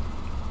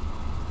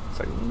 It's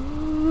like,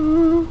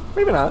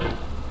 maybe not.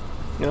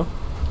 You know?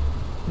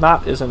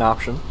 Not is an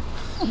option.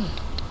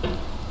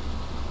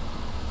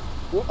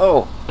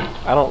 Oh,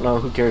 I don't know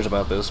who cares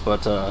about this,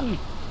 but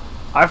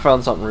I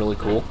found something really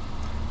cool.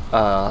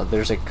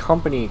 There's a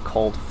company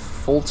called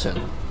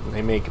Fulton.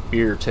 They make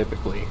beer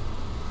typically,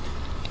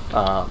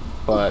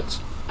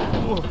 but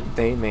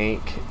they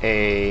make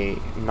a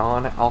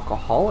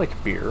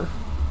non-alcoholic beer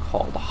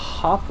called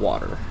Hop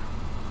Water,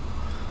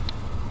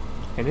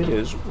 and it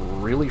is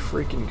really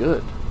freaking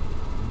good.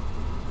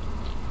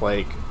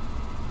 Like,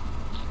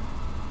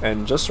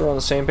 and just so we're on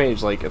the same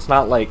page, like, it's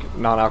not like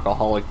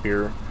non-alcoholic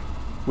beer,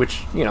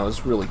 which, you know,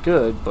 is really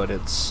good, but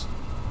it's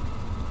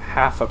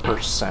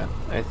 0.5%,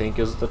 I think,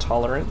 is the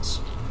tolerance.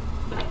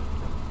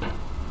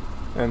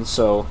 And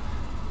so,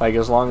 like,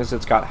 as long as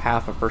it's got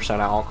 0.5%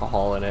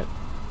 alcohol in it,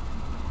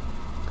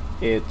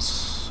 it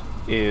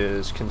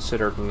is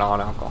considered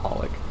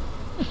non-alcoholic.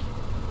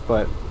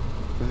 But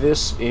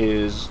this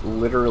is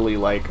literally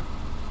like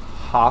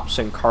hops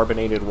and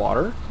carbonated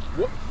water,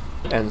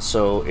 and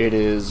so it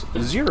is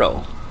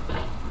zero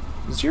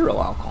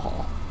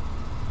alcohol.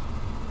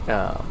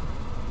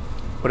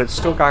 But it's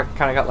still kind of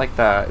got like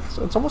that.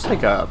 It's almost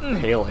like a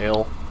pale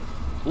ale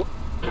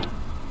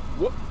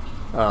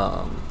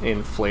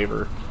in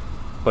flavor,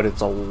 but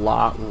it's a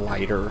lot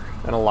lighter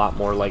and a lot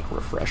more like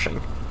refreshing.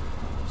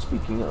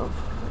 Speaking of,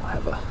 I'll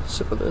have a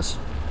sip of this.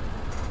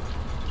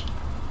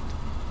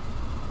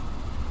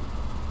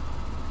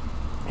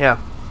 Yeah,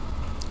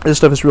 this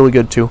stuff is really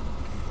good too.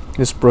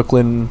 This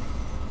Brooklyn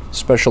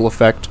special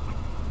effect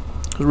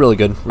is really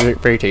good,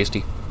 very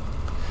tasty.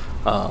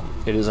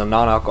 It is a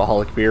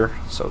non-alcoholic beer,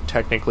 so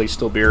technically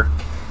still beer,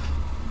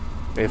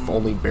 if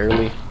only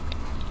barely,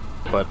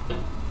 but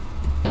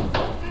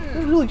it's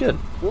really good.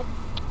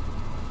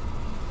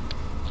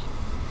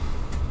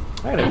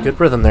 I had a good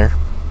rhythm there.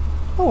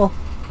 Oh well.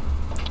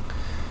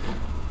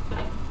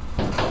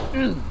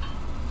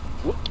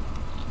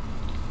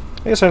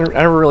 I guess I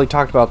never really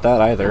talked about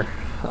that either.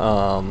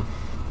 I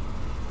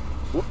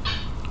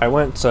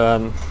went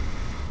kind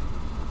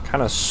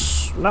of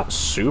not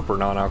super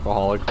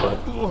non-alcoholic, but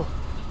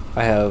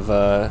I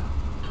have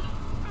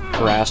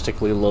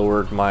drastically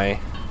lowered my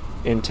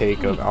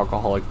intake of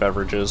alcoholic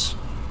beverages.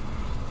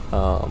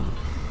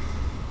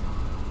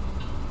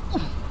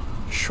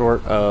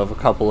 Short of a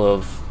couple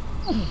of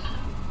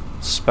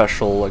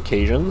special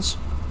occasions.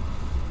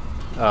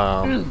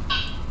 I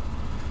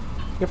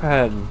think I've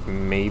had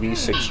maybe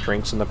 6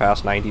 drinks in the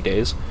past 90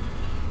 days.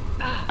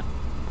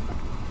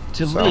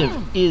 To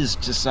live is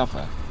to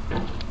suffer.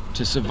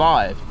 To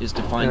survive is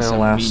to find some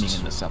meaning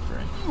in the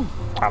suffering.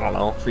 I don't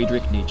know.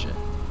 Friedrich Nietzsche.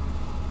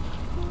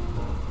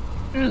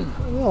 In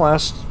the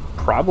last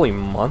probably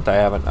month,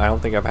 I don't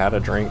think I've had a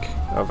drink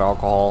of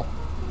alcohol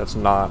that's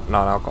not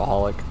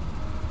non-alcoholic.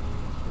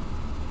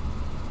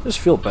 Just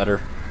feel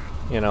better,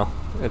 you know.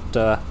 It's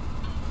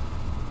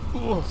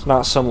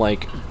not some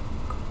like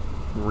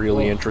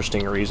really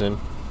interesting reason.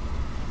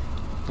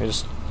 I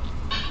just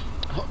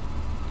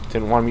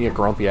didn't want to be a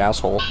grumpy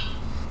asshole.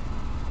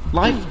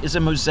 Life is a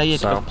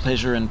mosaic of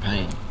pleasure and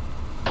pain.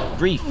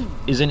 Grief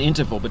is an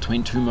interval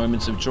between 2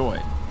 moments of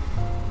joy.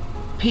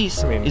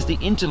 Peace is the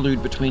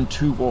interlude between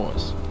 2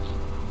 wars.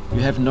 You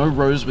have no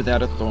rose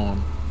without a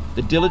thorn.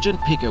 The diligent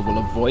picker will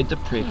avoid the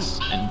pricks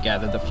and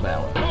gather the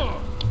flower.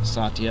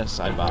 Satya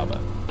Sai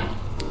Baba.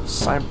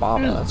 Sai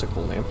Baba, that's a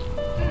cool name.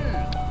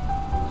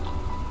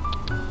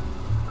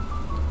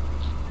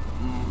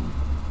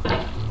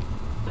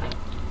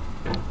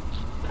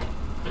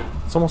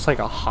 It's almost like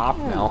a hop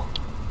now.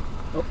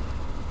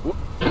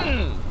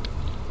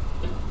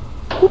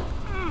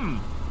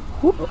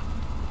 Whoop.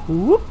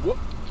 Whoop.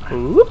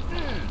 Whoop.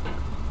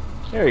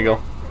 There you go.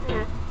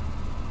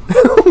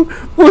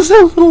 What was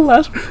that little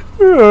last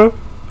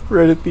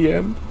right at the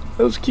end?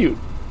 That was cute.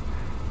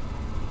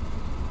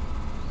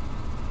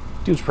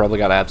 Dude's probably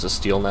got abs of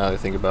steel now that I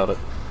think about it.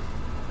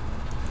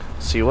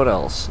 Let's see what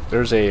else.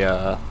 There's a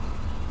oh,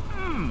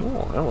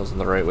 that wasn't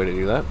the right way to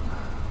do that.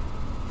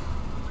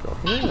 Go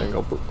here, then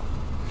go boop.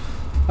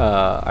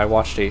 I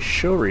watched a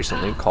show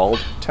recently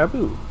called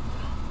Taboo,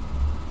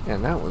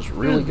 and that was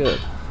really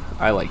good.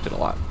 I liked it a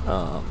lot.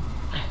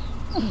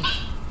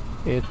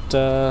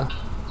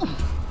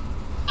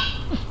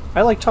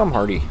 I like Tom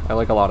Hardy. I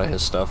like a lot of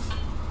his stuff.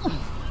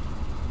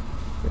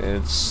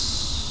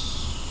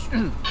 It's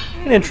an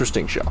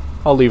interesting show.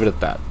 I'll leave it at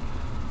that.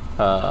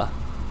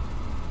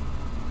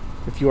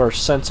 If you are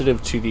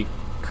sensitive to the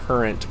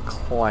current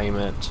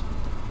climate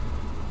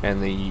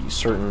and the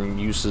certain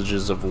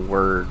usages of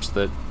words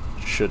that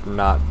should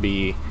not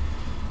be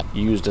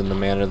used in the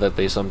manner that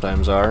they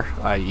sometimes are,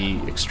 i.e.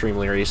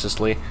 extremely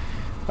racistly,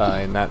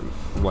 and that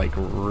like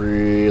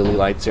really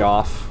lights you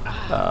off,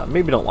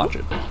 maybe don't watch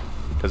it,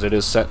 because it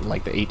is set in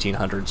like the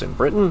 1800s in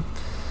Britain,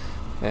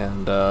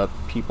 and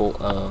people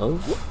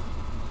of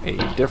a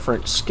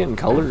different skin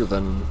color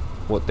than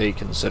what they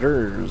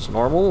consider is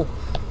normal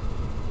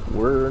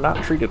were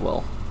not treated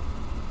well.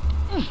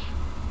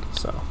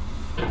 So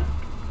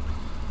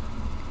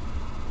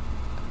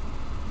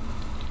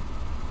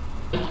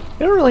I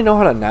don't really know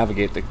how to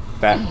navigate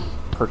that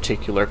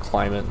particular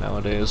climate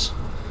nowadays.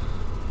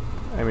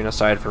 I mean,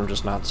 aside from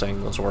just not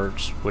saying those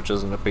words, which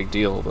isn't a big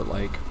deal, but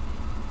like,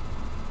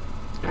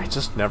 I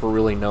just never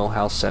really know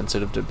how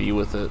sensitive to be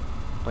with it.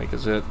 Like,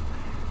 is it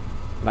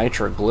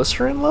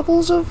nitroglycerin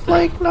levels of,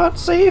 like, not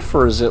safe,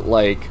 or is it,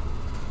 like,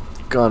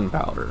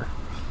 gunpowder?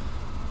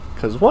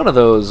 Because one of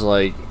those,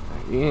 like,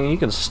 you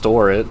can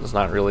store it, it's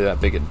not really that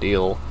big a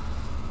deal.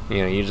 You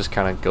know, you just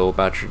kind of go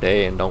about your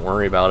day and don't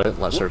worry about it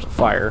unless there's a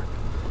fire.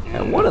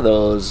 And one of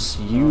those,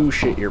 you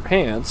shit your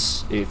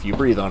pants if you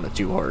breathe on it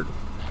too hard.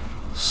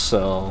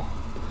 So,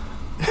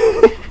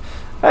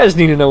 I just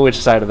need to know which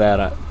side of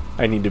that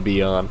I need to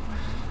be on.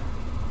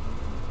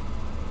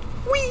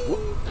 Whee!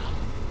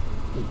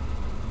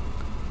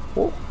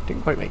 Oh,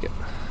 didn't quite make it.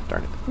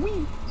 Darn it.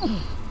 Whee!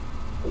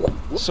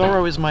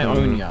 Sorrow is my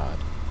own yard,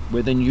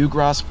 where the new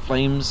grass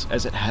flames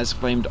as it has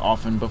flamed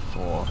often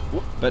before,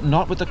 but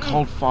not with the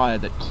cold fire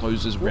that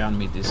closes round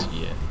me this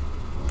year.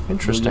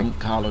 Interesting. William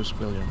Carlos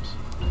Williams.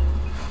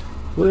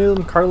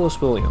 William Carlos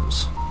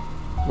Williams.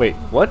 Wait,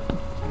 what?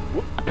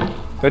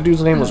 That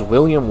dude's name was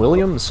William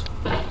Williams?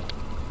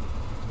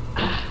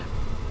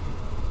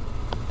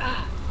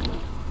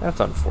 That's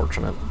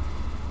unfortunate.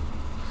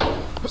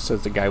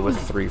 Says the guy with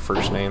 3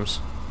 first names.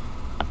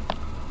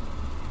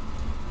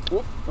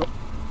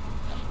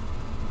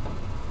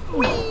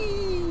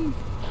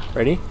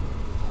 Ready?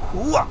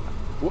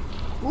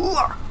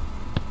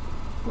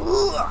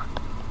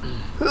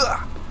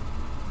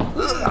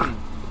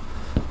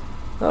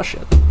 Oh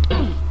shit.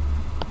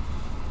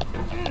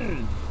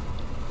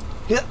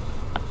 Hit.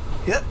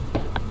 Hit.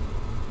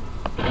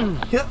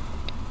 Hit.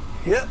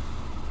 Hit.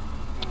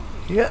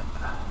 Hit.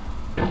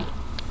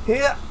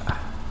 Hit.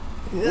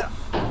 Hit.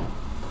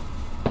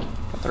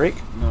 Got the rake?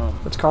 No.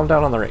 Let's calm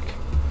down on the rake.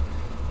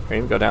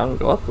 Ready? We go down, we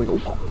go up, we go.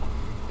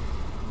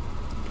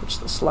 Catch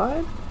the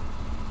slide.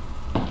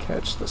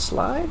 Catch the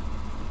slide.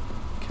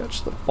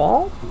 Catch the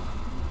ball.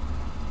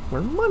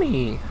 Win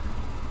money.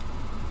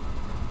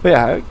 But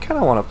yeah, I kind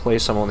of want to play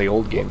some of the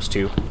old games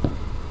too,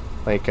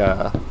 like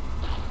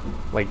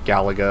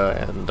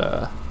Galaga and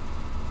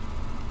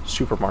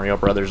Super Mario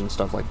Brothers and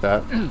stuff like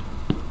that.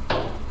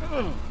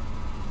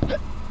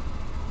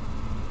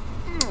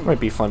 Might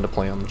be fun to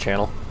play on the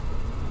channel.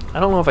 I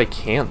don't know if I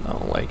can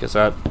though. Like, does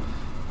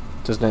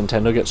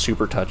Nintendo get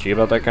super touchy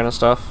about that kind of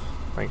stuff?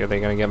 Like, are they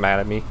gonna get mad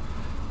at me?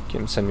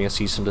 Can send me a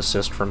cease and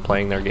desist from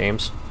playing their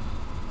games?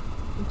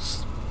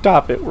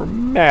 Stop it! We're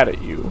mad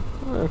at you.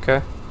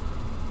 Okay.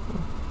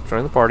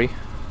 Join the party.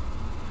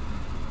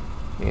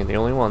 You ain't the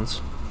only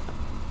ones.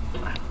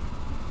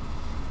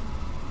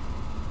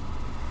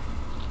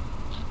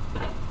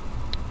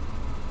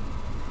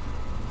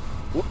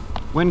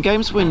 When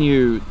games were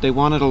new, they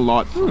wanted a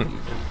lot from you.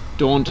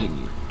 Daunting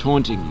you,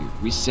 taunting you,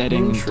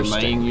 resetting,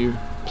 delaying you.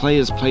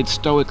 Players played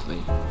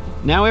stoically.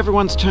 Now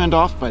everyone's turned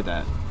off by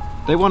that.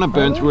 They want to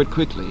burn through it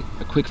quickly.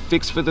 A quick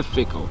fix for the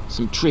fickle.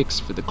 Some tricks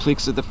for the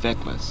clicks of the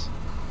feckless.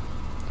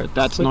 But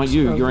that's not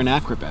you. You're an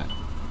acrobat.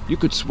 You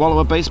could swallow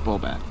a baseball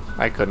bat.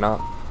 I could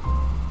not.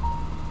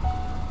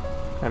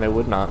 And I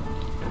would not.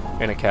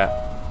 In a cat.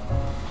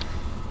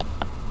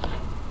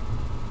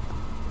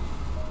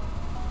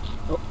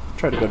 Oh,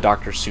 tried to go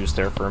Dr. Seuss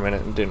there for a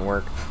minute and didn't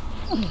work.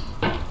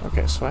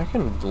 Okay, so I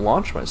can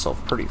launch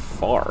myself pretty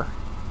far.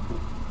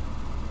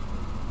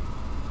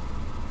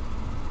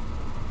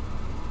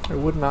 I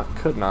would not,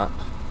 could not.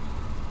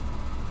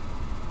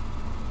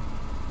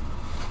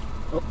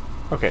 Oh,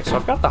 okay, so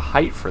I've got the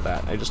height for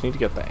that. I just need to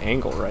get the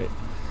angle right.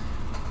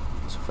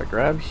 So if I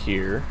grab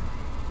here,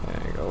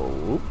 and I go,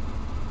 whoop.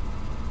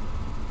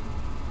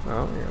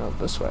 Oh, you're going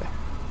this way.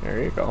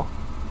 There you go.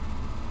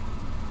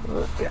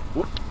 Yeah.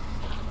 Whoop.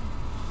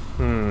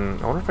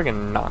 I wonder if I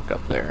can knock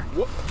up there.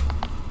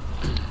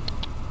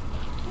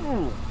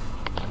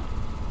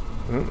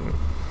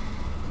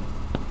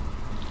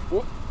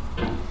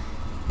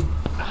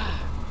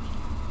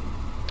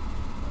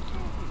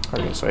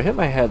 Okay, so I hit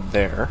my head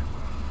there.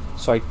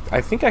 So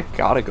I think I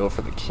gotta go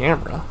for the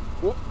camera.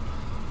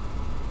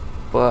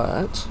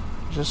 But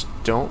I just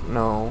don't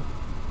know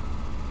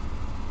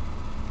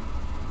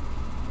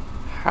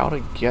how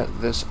to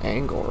get this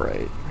angle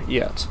right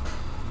yet.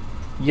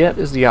 Yet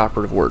is the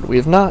operative word. We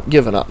have not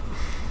given up.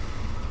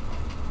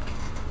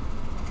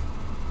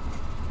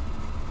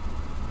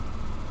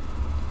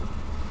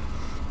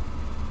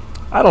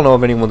 I don't know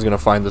if anyone's going to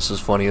find this as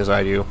funny as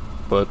I do,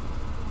 but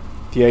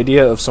the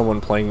idea of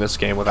someone playing this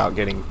game without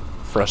getting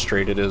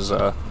frustrated is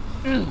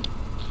kind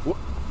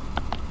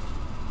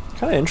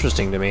of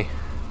interesting to me.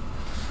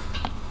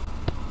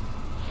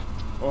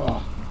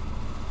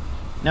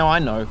 Now I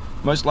know,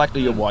 most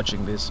likely you're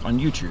watching this on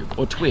YouTube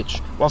or Twitch,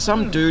 while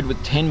some dude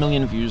with 10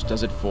 million views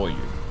does it for you.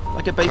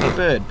 Like a baby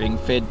bird being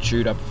fed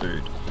chewed up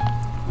food.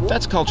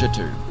 That's culture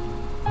too.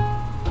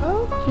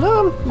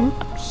 No, I'm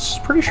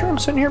pretty sure I'm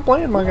sitting here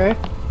playing, my guy.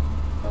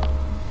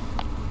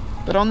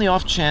 But on the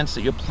off chance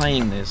that you're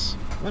playing this,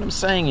 what I'm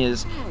saying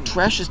is,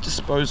 trash is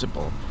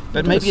disposable,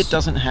 but maybe it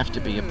doesn't have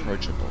to be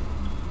approachable.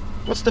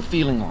 What's the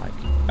feeling like?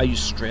 Are you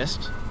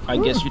stressed? I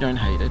guess you don't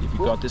hate it if you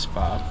got this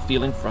far.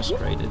 Feeling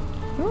frustrated?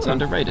 It's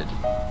underrated.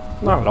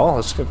 Not at all.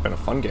 It's been a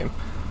fun game.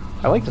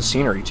 I like the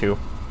scenery too,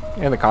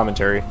 and the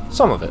commentary.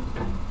 Some of it.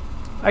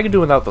 I could do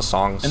without the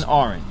songs. An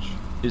orange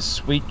is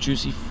sweet,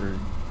 juicy fruit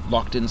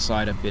locked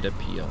inside a bitter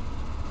peel.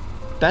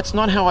 That's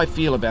not how I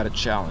feel about a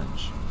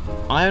challenge.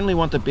 I only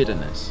want the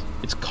bitterness.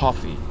 It's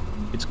coffee.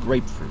 It's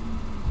grapefruit.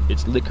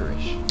 It's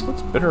licorice.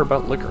 What's bitter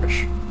about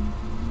licorice?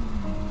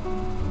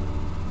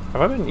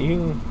 Have I been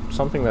eating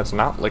something that's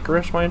not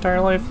licorice my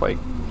entire life? Like,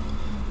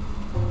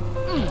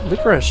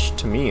 licorice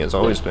to me has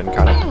always been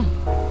kind of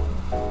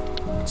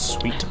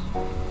sweet.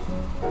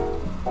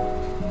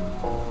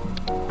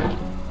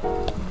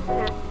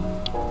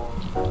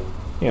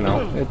 You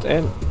know,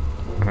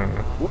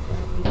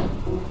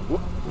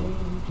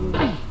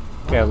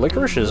 yeah,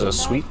 licorice is a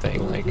sweet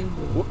thing. Like,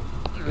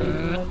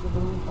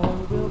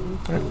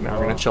 now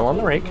we're gonna chill on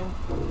the rake,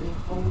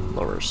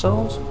 lower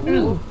ourselves.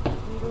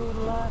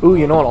 Ooh,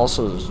 you know what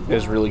also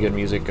is really good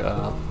music?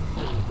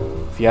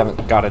 If you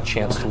haven't got a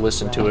chance to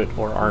listen to it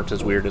or aren't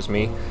as weird as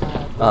me,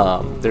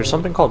 there's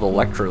something called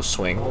electro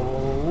swing,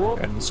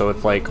 and so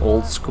it's like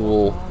old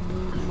school,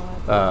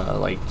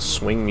 like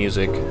swing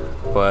music,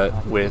 but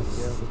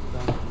with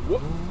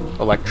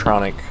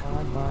electronic.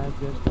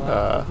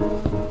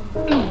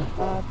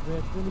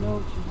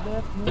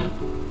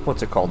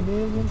 What's it called? I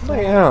don't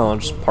know,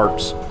 just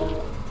parts.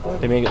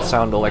 They make it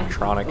sound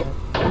electronic.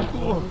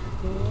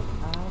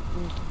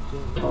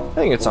 I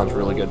think it sounds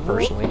really good,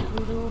 personally. I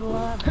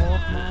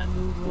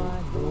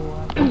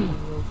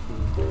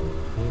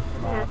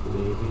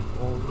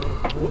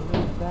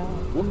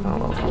don't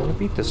know if I'm gonna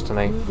beat this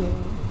tonight.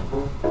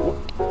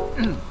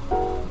 I'm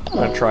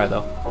gonna try,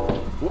 though.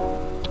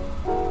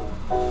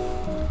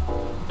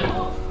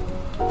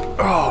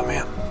 Oh,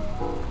 man.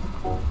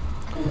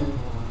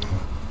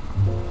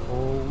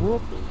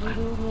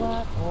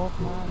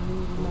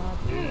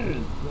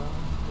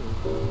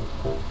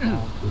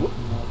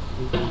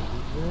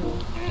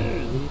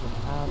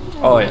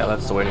 Oh yeah,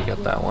 that's the way to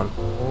get that one.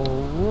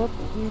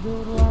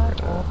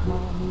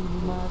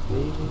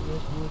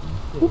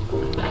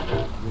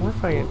 What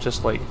if I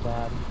just like,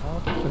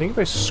 I think if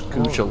I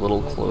scooch a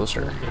little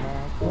closer,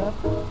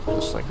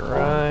 just like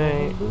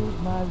right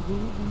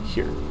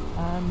here,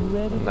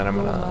 and then I'm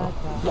gonna,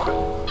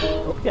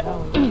 yeah,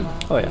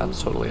 oh yeah,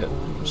 that's totally it.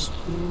 Just,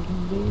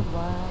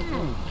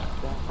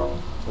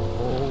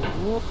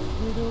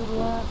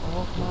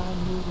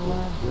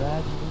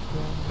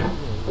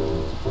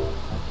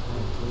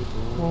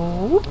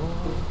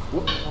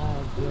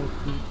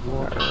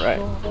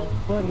 alright.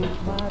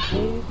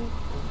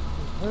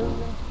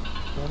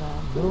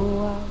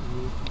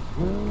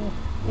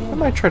 I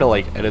might try to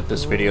like edit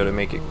this video to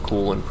make it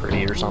cool and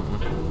pretty or something.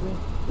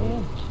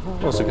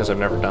 Mostly because I've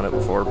never done it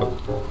before, but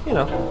you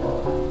know,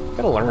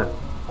 gotta learn.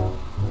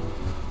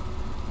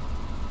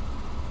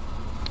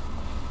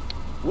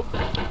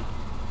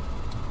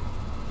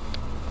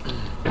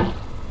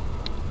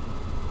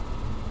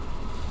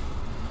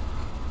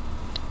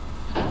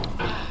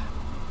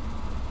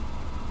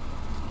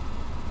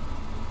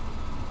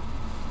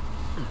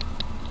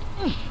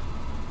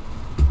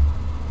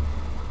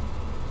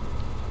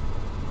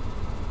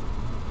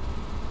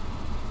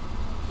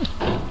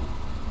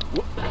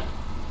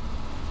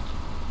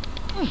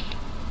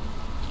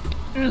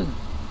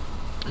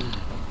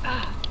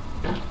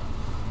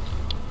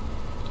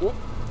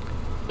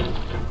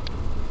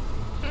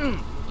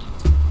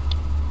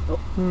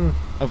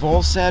 Of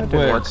all sad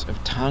words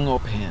of tongue or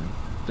pen,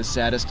 the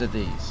saddest are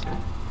these.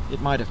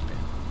 It might have been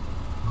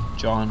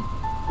John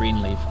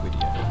Greenleaf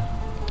Whittier.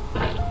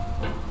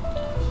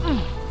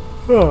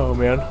 Oh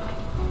man.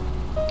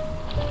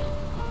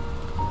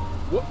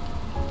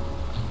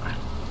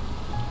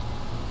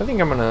 I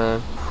think I'm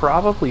gonna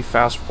probably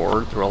fast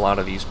forward through a lot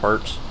of these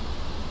parts.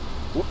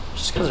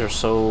 Just because they're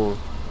so,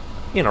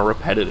 you know,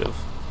 repetitive.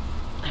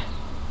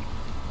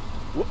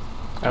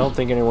 I don't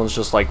think anyone's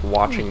just like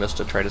watching this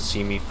to try to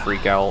see me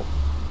freak out.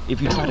 If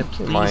you try to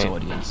please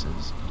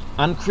audiences,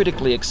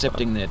 uncritically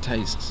accepting their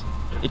tastes,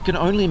 it can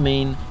only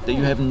mean that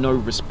you have no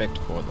respect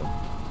for them.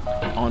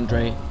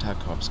 Andrei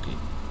Tarkovsky.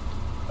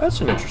 That's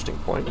an interesting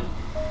point.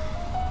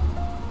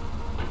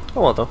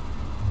 Oh well, though.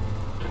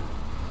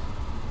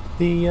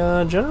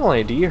 The general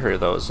idea here,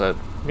 though, is that,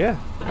 yeah,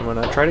 I'm going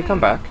to try to come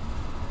back,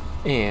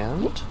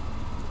 and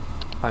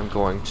I'm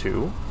going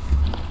to,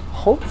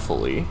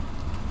 hopefully,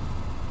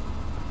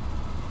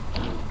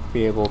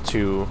 be able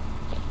to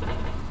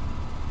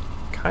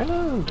kind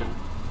of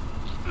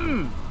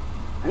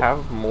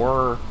have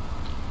more,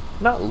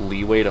 not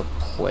leeway to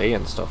play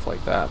and stuff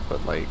like that,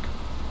 but like,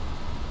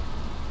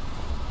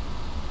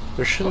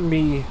 there shouldn't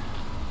be,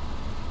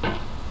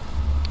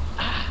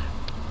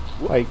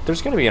 like,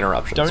 there's going to be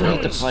interruptions. Don't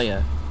hate the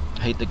player,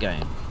 hate the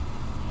game.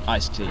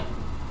 Ice-T.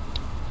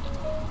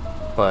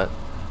 But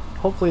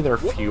hopefully they're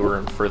fewer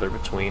and further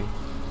between.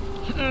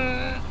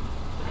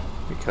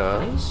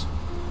 Because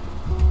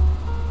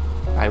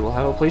I will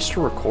have a place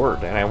to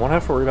record, and I won't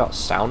have to worry about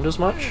sound as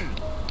much.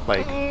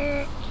 Like,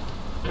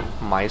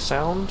 my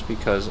sound,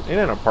 because in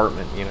an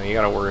apartment, you know, you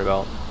gotta worry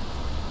about,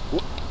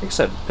 like I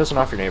said, pissing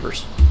off your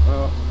neighbors.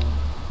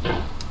 You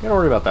gotta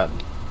worry about that.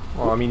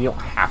 Well, I mean, you don't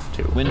have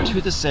to. When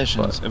to the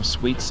sessions of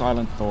sweet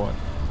silent thought,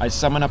 I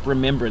summon up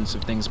remembrance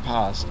of things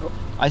past,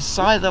 I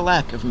sigh the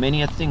lack of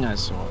many a thing I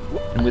saw,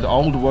 and with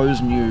old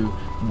woes new,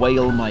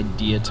 wail my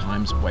dear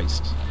time's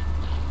waste.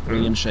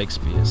 William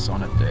Shakespeare,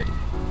 Sonnet 30.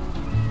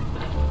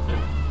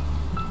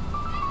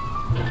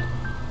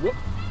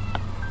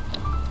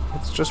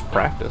 It's just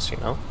practice, you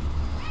know?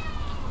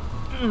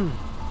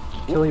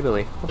 Killy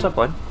Billy. What's up,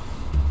 bud?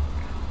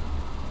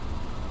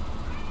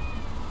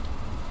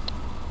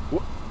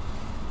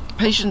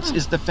 Patience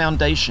is the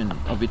foundation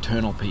of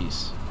eternal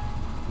peace.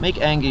 Make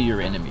anger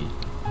your enemy.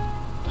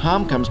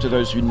 Harm comes to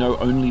those who know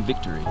only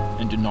victory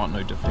and do not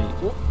know defeat.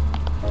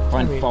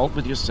 Find fault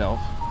with yourself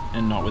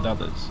and not with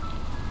others.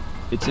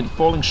 It's in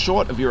falling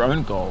short of your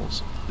own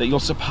goals that you'll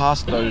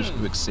surpass those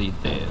who exceed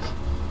theirs.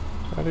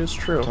 That is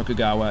true.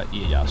 Tokugawa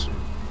Ieyasu.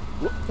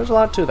 There's a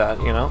lot to that,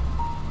 you know?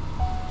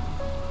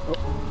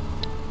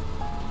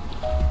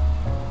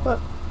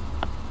 But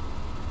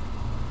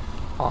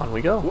on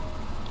we go.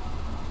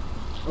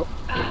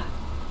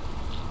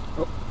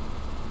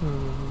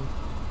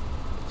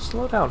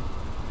 Slow down.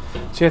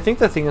 See, I think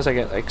the thing is I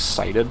get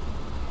excited,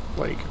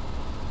 like,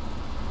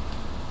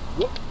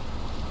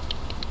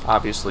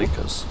 obviously,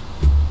 because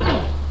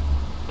I'm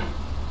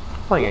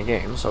playing a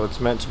game, so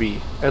it's meant to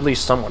be at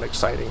least somewhat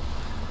exciting.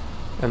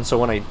 And so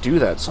when I do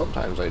that,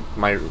 sometimes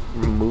my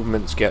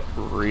movements get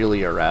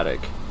really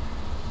erratic.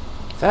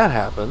 If that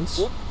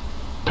happens,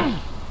 I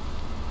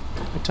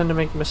tend to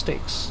make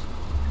mistakes.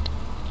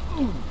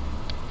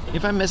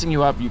 If I'm messing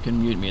you up, you can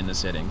mute me in the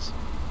settings.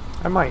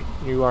 I might.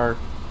 You are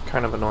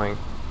kind of annoying.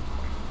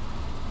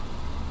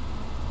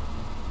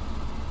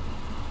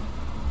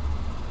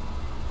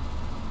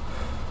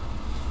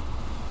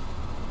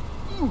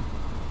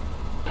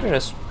 There it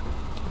is.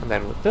 And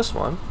then with this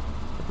one,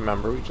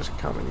 remember, we just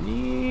come a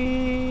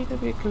little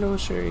bit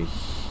closer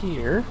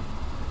here.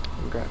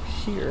 And grab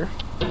here.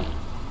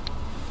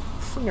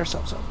 Fling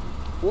ourselves up.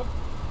 Whoop.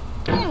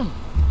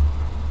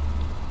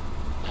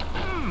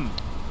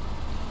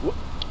 Whoop.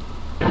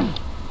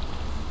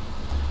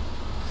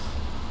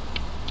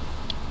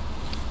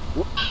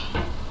 Whoop.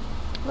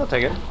 I'll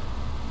take it.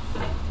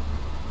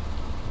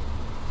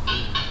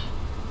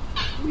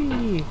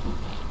 Whee!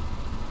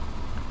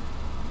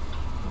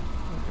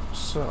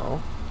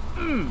 So...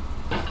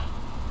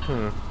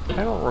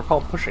 I don't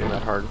recall pushing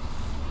that hard.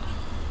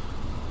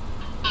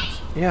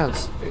 Yeah,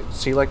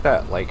 see, like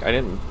that. Like, I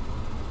didn't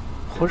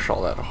push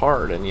all that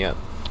hard, and yet...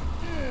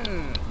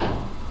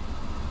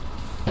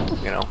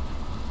 You know.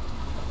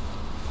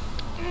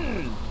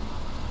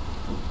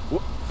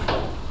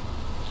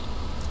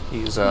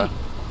 He's,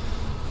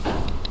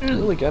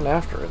 really getting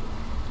after it.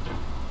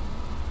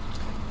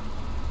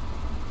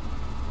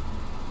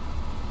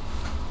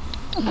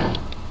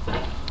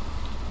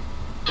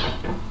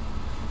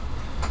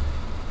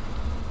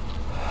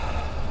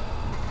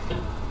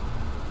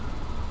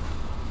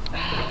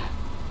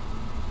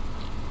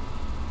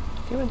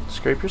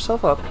 Scrape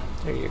yourself up.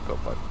 There you go,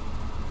 bud.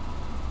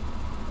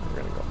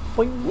 We're gonna go.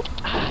 Boing.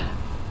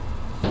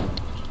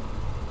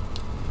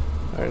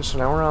 Alright, so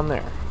now we're on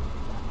there.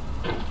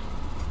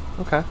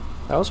 Okay,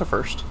 that was a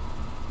first.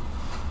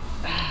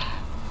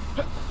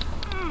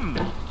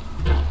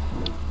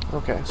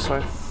 Okay, so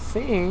I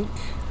think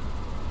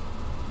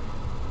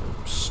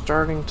I'm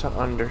starting to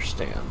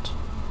understand.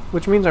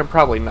 Which means I'm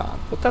probably not,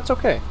 but that's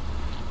okay.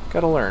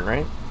 Gotta learn,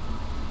 right?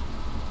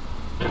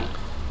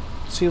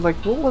 See, like,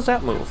 what was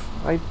that move?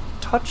 I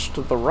touched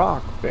the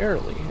rock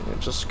barely, and it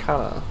just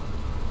kind of...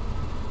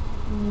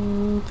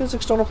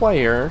 physics don't apply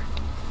here.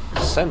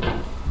 Send it.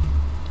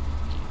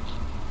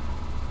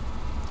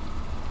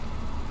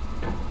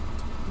 I'm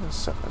gonna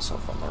set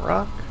myself on the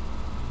rock.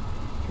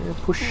 Here,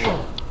 push.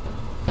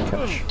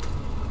 Catch.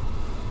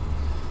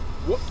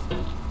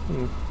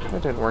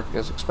 That didn't work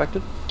as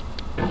expected.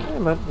 Yeah,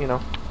 but, you know,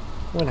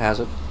 one has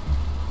it.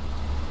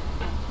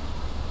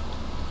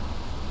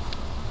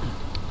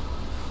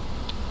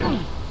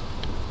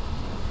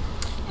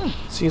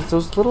 See, it's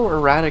those little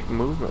erratic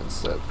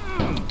movements that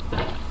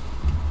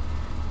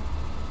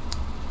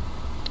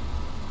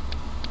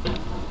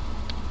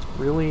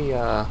really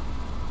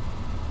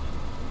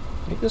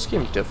make this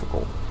game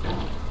difficult.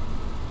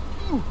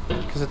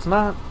 Because it's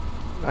not,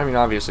 I mean,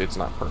 obviously it's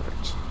not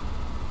perfect.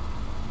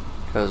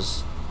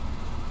 Because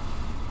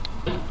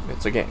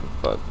it's a game,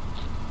 but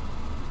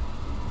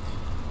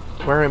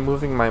where I'm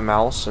moving my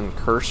mouse and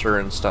cursor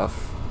and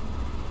stuff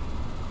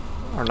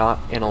are not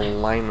in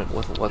alignment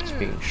with what's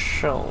being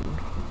shown,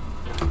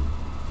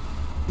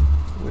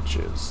 which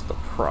is the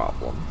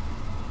problem.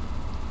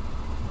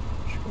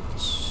 Should go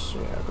this,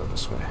 yeah, go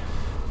this way.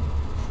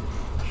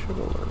 Should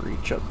be able to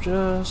reach up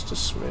just a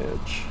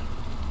smidge.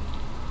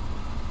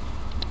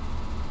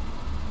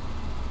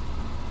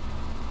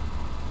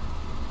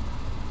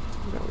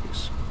 Now we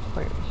just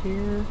play it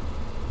here.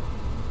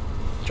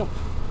 Jump.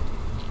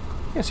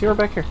 Yeah, see, we're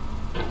back here.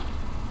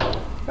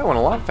 That went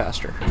a lot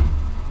faster.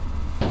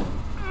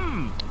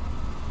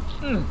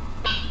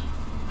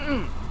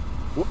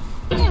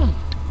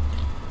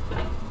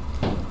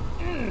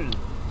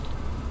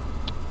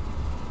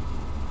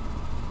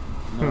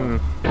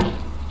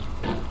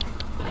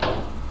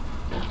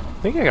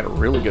 I think I got a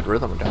really good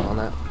rhythm down on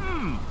that.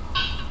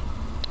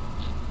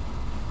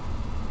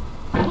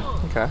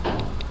 Okay.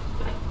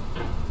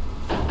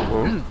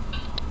 Boom.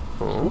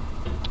 Boom.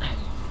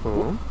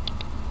 Boom.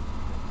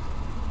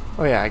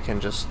 Oh yeah, I can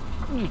just...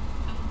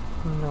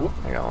 No,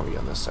 I got one be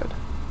on this side.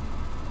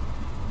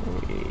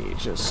 We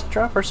just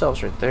drop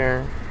ourselves right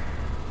there.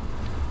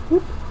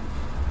 Whoop.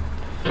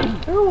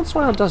 Every once in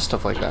a while it does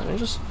stuff like that.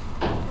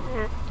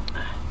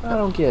 I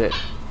don't get it,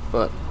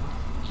 but...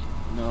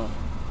 No.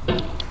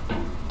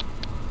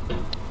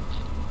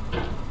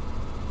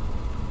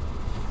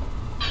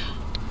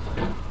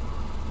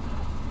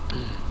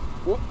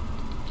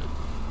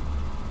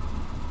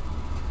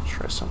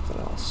 Try something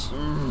else.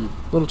 A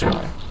little too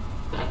high.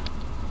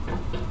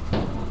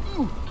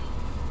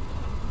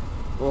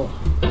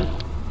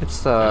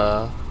 It's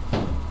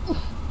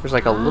there's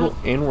like a little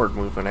inward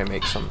movement I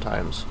make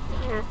sometimes.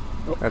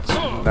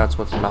 That's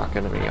what's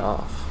knocking me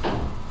off.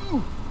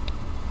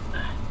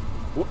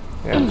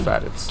 Yeah, it's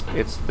that.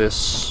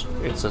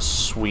 It's a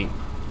sweep.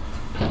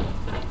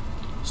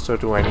 So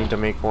do I need to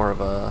make more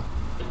of a...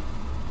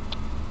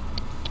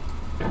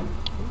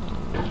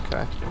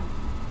 Okay. I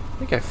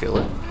think I feel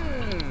it.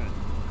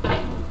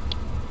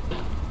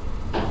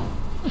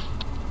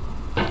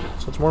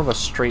 So it's more of a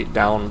straight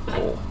down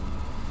pull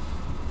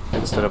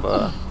instead of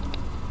a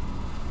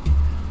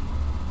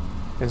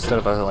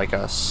like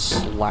a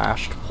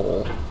slashed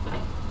pull.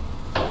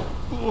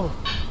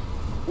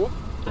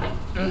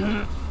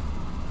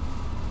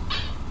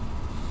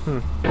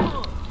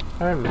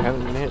 I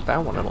haven't hit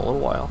that one in a little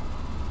while.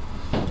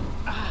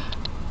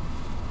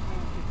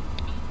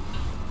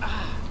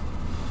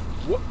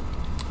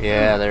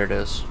 Yeah, there it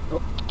is.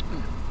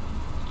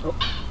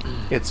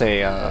 It's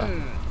a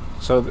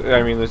So,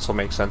 I mean, this will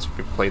make sense if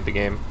you've played the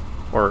game,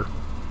 or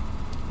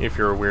if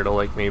you're a weirdo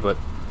like me, but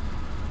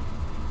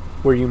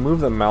where you move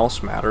the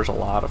mouse matters a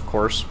lot, of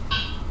course,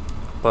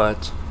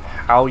 but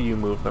how you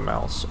move the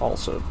mouse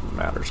also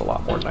matters a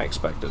lot more than I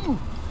expected.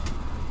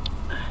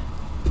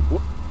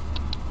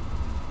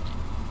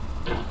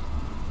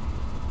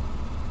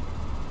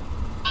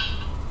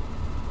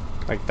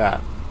 Like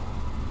that.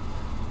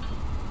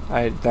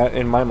 That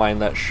in my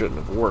mind, that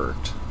shouldn't have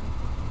worked.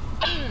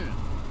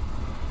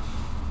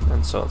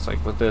 And so it's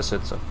like with this,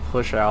 it's a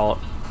push out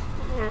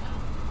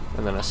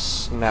and then a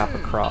snap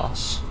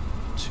across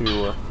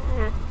to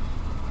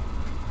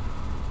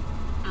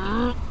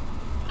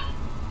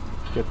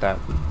get that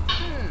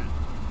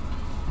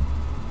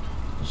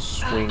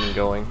swing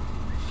going.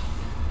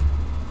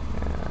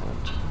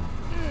 And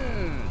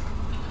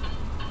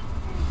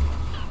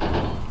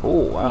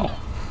oh wow.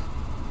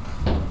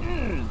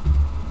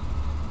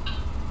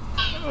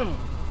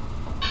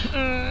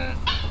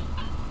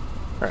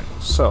 Alright,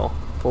 so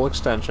full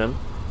extension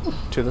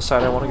to the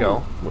side I want to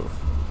go, move.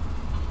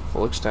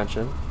 Full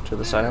extension to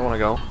the side I want to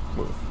go,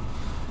 move.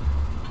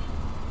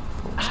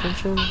 Full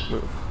extension,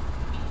 move.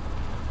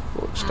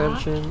 Full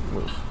extension,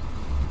 move.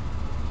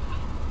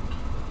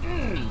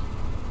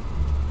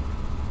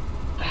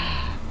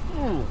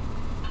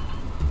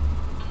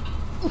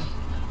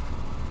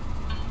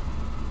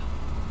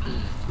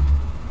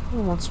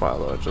 Once in a while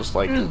though, it's just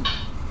like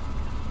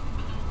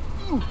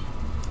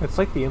it's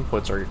like the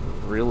inputs are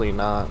really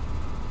not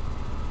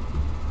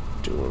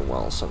doing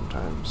well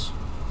sometimes.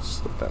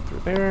 Slip that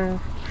through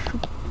there.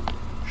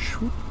 Shoop,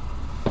 shoop,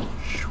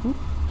 shoop,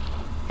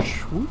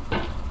 shoop.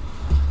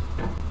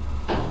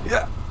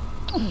 Yeah.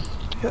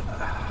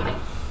 Yeah.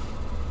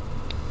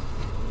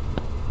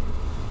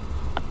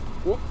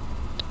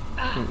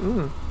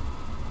 Mm-mm.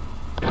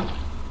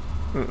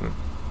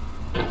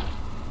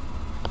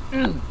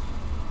 Mm-mm.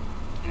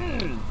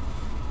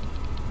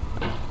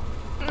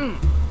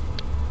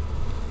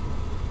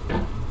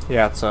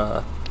 Yeah, it's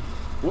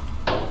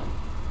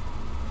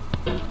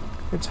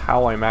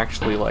how I'm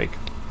actually like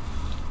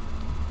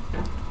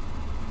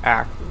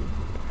I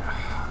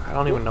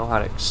don't even know how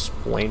to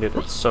explain it.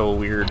 It's so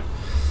weird.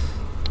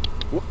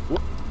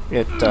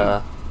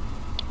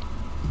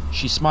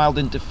 She smiled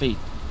in defeat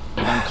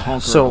with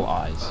unconquerable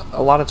eyes.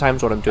 A lot of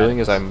times what I'm doing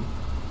is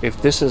if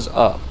this is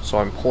up, so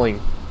I'm pulling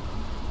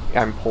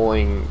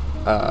down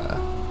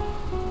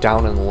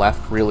and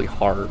left really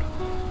hard,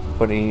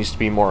 but it needs to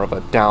be more of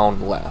a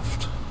down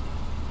left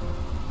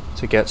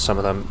to get some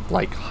of them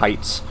like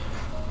heights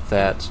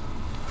that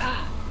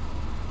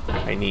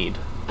I need.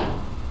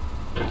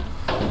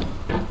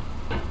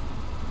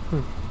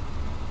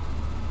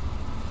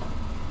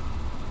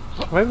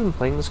 Have I been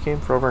playing this game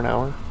for over an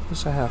hour?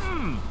 Yes, I have.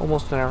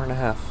 Almost an hour and a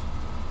half.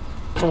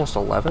 It's almost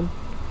 11.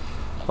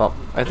 Well,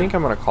 I think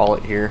I'm gonna call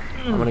it here.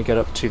 I'm gonna get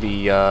up to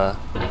the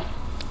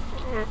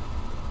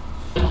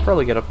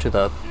probably get up to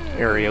the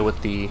area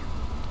with the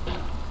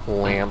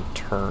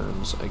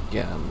lanterns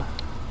again.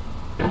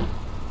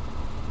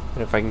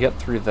 And if I can get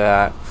through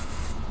that,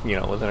 you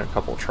know, within a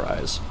couple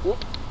tries,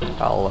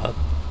 I'll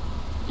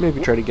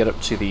maybe try to get up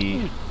to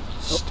the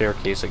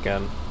staircase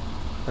again.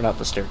 Or not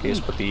the staircase,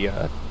 but the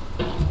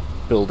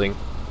building.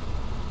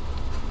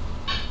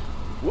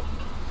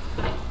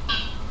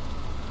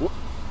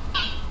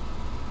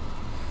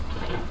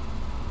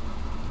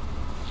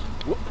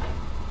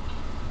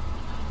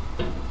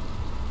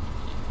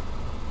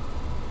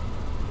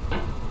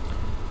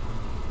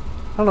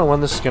 I don't know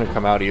when this is going to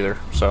come out either,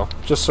 so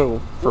just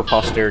so for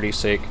posterity's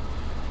sake,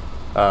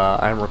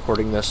 I'm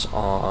recording this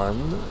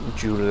on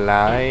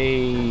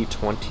July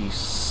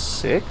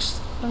 26th,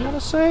 I'm going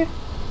to say?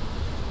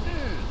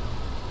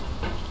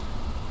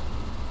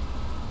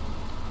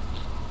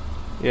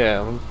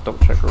 Yeah, I'm going to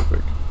double check real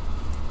quick.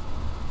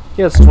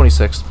 Yeah, it's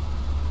 26th.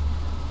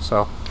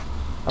 So,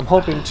 I'm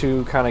hoping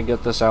to kind of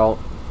get this out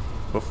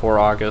before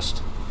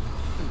August,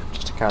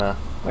 just to kind of,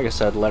 like I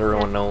said, let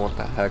everyone know what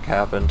the heck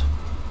happened.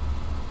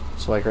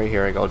 So like right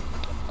here I go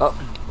up,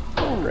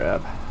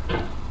 grab.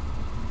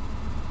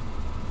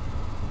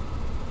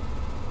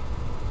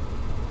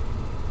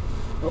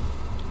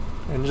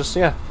 And just,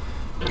 yeah,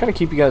 kind of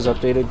keep you guys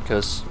updated,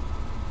 because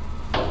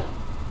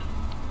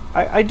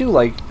I do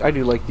like the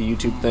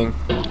YouTube thing.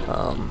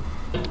 I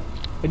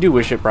do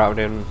wish it brought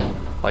in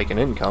like an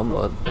income,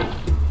 but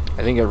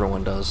I think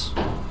everyone does.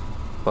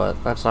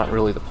 But that's not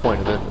really the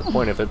point of it. The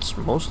point of it's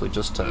mostly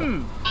just to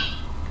kind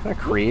of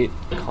create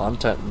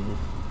content and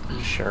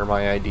share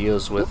my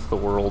ideas with the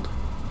world,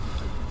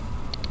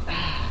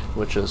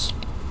 which is,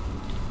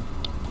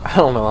 I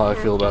don't know how I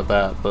feel about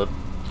that, but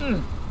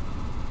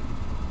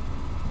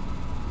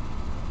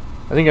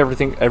I think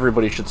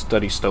everybody should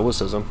study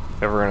Stoicism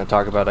if we're going to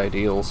talk about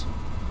ideals.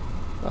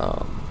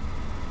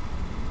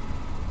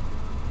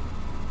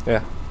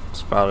 Yeah,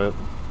 that's about it,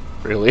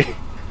 really.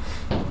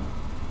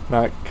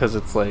 Not because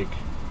it's like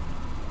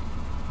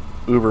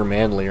uber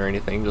manly or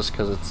anything, just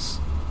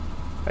because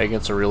I think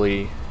it's a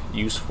really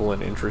useful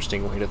and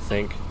interesting way to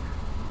think.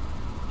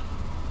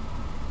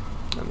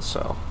 And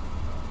so,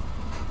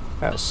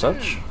 as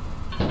such,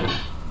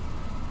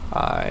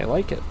 I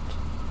like it.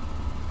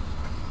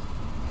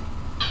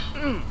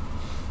 Okay.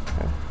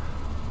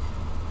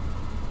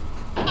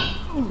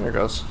 There it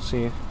goes.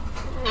 See?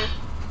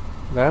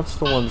 That's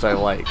the ones I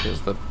like,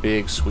 is the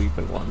big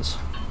sweeping ones.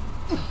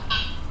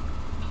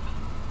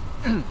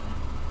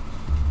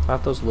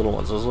 Not those little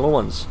ones. Those little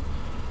ones.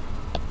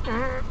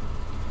 Oh,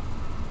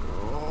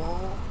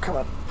 come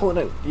on, pull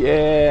it in.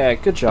 Yeah,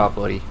 good job,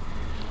 buddy.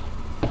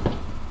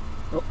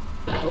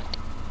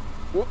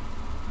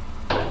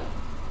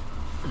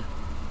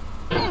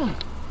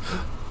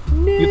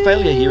 Your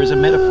failure here is a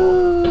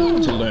metaphor.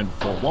 To learn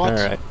for what,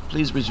 Alright.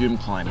 please resume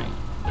climbing.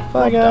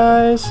 Bye,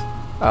 guys.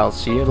 I'll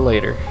see you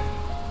later.